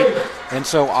the night. And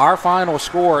so our final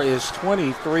score is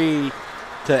 23-8.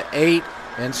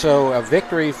 And so a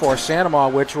victory for Santa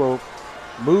Monica, which will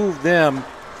move them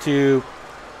to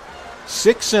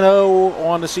 6-0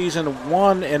 on the season,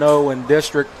 1-0 in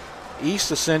district.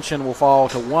 East Ascension will fall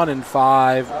to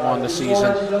 1-5 on the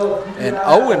season and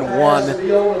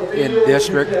 0-1 in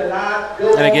district.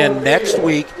 And again, next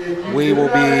week we will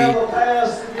be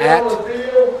at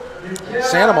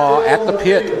Santa Monica at the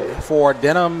pit for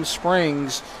Denham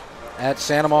Springs at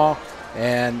Santa Monica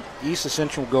And East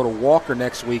Ascension will go to Walker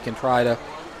next week and try to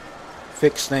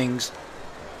fix things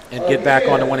and get back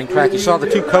on the winning track. You saw the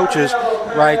two coaches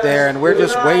right there, and we're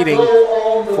just waiting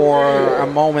for a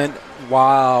moment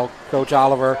while Coach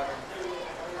Oliver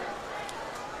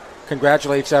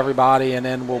congratulates everybody, and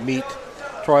then we'll meet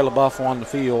Troy LaBeouf on the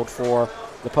field for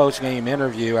the post-game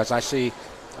interview, as I see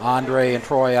Andre and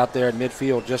Troy out there in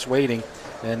midfield just waiting.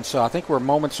 And so I think we're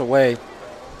moments away.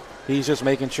 He's just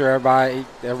making sure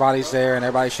everybody's there and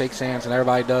everybody shakes hands and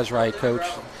everybody does right, Coach.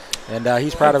 And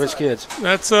he's proud of his kids.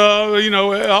 That's, all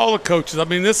the coaches. I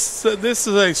mean, this is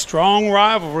a strong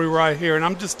rivalry right here. And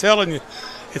I'm just telling you,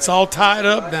 it's all tied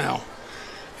up now.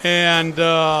 And,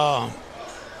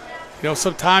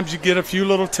 sometimes you get a few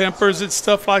little tempers and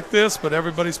stuff like this, but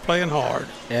everybody's playing hard.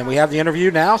 And we have the interview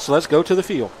now, so let's go to the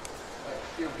field.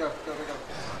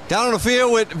 Down on the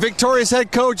field with Victoria's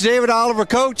head coach, David Oliver.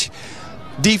 Coach,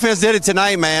 defense did it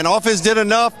tonight, man. Offense did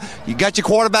enough. You got your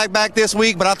quarterback back this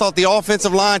week, but I thought the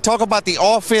offensive line, talk about the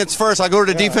offense first. I go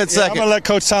to the defense second. I'm going to let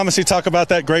Coach Thomasy talk about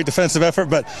that great defensive effort,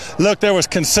 but look, there was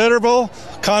considerable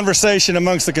conversation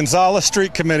amongst the Gonzales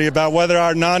Street Committee about whether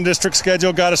our non-district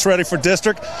schedule got us ready for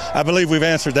district. I believe we've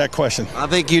answered that question. I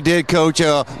think you did, Coach.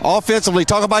 Offensively,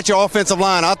 talk about your offensive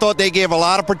line. I thought they gave a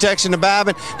lot of protection to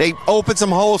Babin. They opened some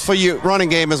holes for your running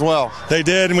game as well. They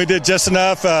did, and we did just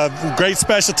enough. Great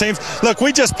special teams. Look,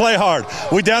 we just play hard.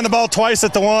 We downed the ball twice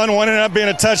at the one ended up being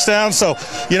a touchdown. So,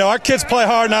 our kids play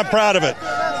hard, and I'm proud of it.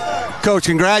 Coach,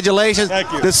 congratulations.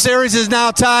 Thank you. The series is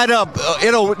now tied up.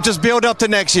 It'll just build up to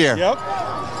next year. Yep.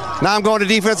 Now I'm going to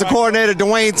defensive coordinator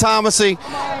Dwayne Thomasy.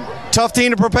 Tough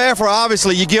team to prepare for,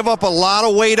 obviously. You give up a lot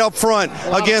of weight up front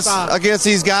against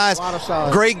these guys.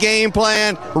 Great game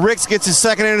plan. Ricks gets his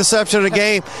second interception of the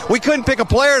game. We couldn't pick a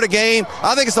player of the game.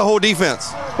 I think it's the whole defense.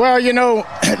 Well,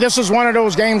 this is one of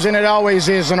those games, and it always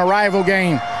is, an arrival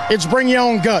game. It's bring your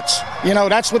own guts.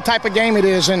 That's what type of game it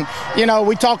is. And,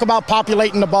 we talk about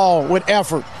populating the ball with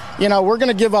effort. We're going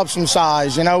to give up some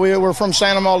size. We're from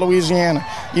Santa Maria, Louisiana.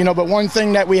 But one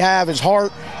thing that we have is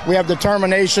heart. We have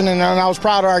determination, and I was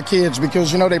proud of our kids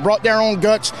because, they brought their own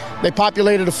guts. They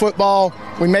populated the football.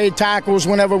 We made tackles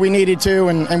whenever we needed to,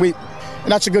 and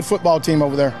that's a good football team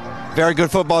over there. Very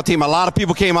good football team. A lot of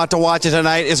people came out to watch it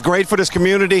tonight. It's great for this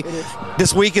community.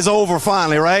 This week is over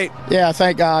finally, right? Yeah,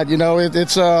 thank God.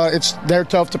 They're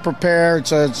tough to prepare.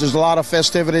 There's a lot of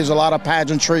festivities, a lot of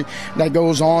pageantry that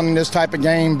goes on in this type of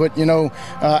game. But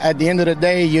at the end of the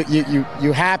day,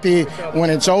 you're happy when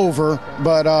it's over.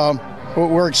 But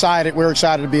we're excited. We're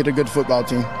excited to be a good football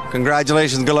team.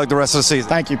 Congratulations. Good luck the rest of the season.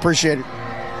 Thank you. Appreciate it.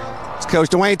 Coach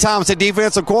Dwayne Thompson,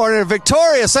 defensive coordinator,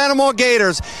 Victoria Santa Maria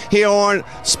Gators here on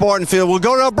Spartan Field. We'll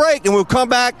go to a break and we'll come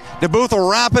back. The booth will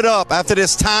wrap it up after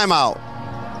this timeout.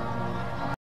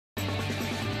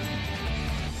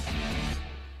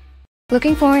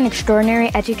 Looking for an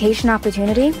extraordinary education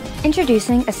opportunity?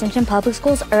 Introducing Ascension Public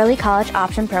Schools Early College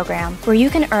Option Program, where you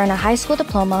can earn a high school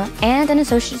diploma and an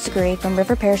associate's degree from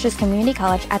River Parishes Community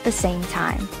College at the same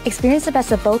time. Experience the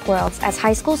best of both worlds as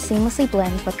high school seamlessly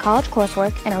blends with college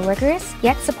coursework in a rigorous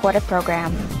yet supportive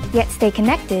program. Yet stay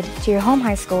connected to your home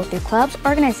high school through clubs,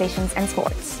 organizations, and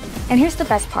sports. And here's the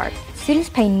best part. Students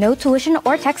pay no tuition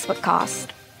or textbook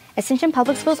cost. Ascension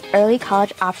Public Schools Early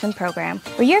College Option Program,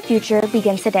 where your future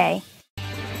begins today.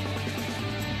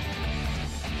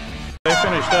 They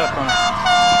finished up,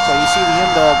 huh? So you see the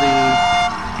end of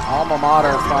the alma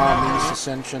mater from East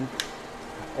Ascension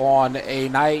on a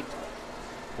night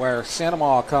where Santa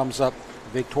Maria comes up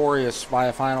victorious by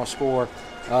a final score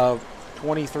of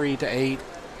 23-8.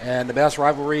 And the best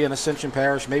rivalry in Ascension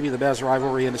Parish, maybe the best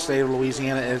rivalry in the state of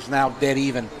Louisiana, is now dead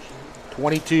even.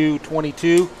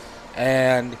 22-22.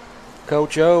 And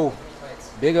Coach O,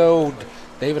 Big O,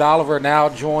 David Oliver now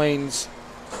joins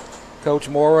Coach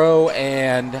Morrow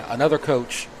and another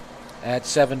coach at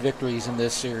 7 victories in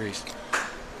this series.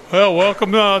 Well,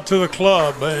 welcome to the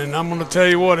club, and I'm going to tell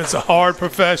you what, it's a hard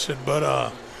profession,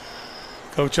 but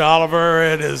Coach Oliver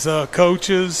and his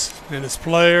coaches and his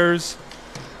players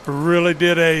really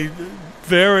did a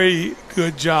very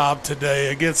good job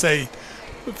today against a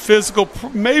physical,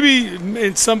 maybe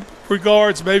in some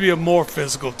regards, maybe a more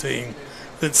physical team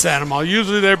than Santa Maria.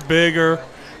 Usually they're bigger.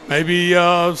 Maybe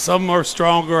some are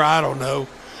stronger, I don't know.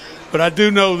 But I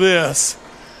do know this,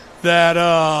 that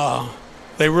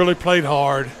they really played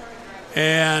hard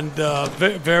and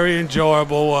very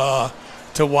enjoyable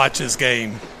to watch this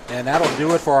game. And that'll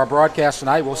do it for our broadcast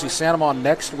tonight. We'll see Santa Maria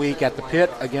next week at the Pit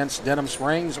against Denham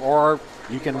Springs, or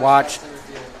you can watch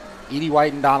Edie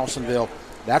White and Donaldsonville.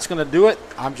 That's going to do it.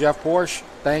 I'm Jeff Porsche.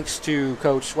 Thanks to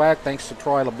Coach Swack. Thanks to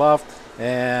Troy LaBeouf.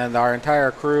 and our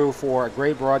entire crew for a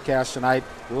great broadcast tonight.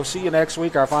 We'll see you next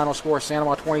week. Our final score, Santa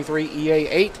Monica 23, EA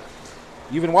 8.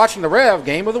 You've been watching the Rev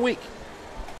Game of the Week.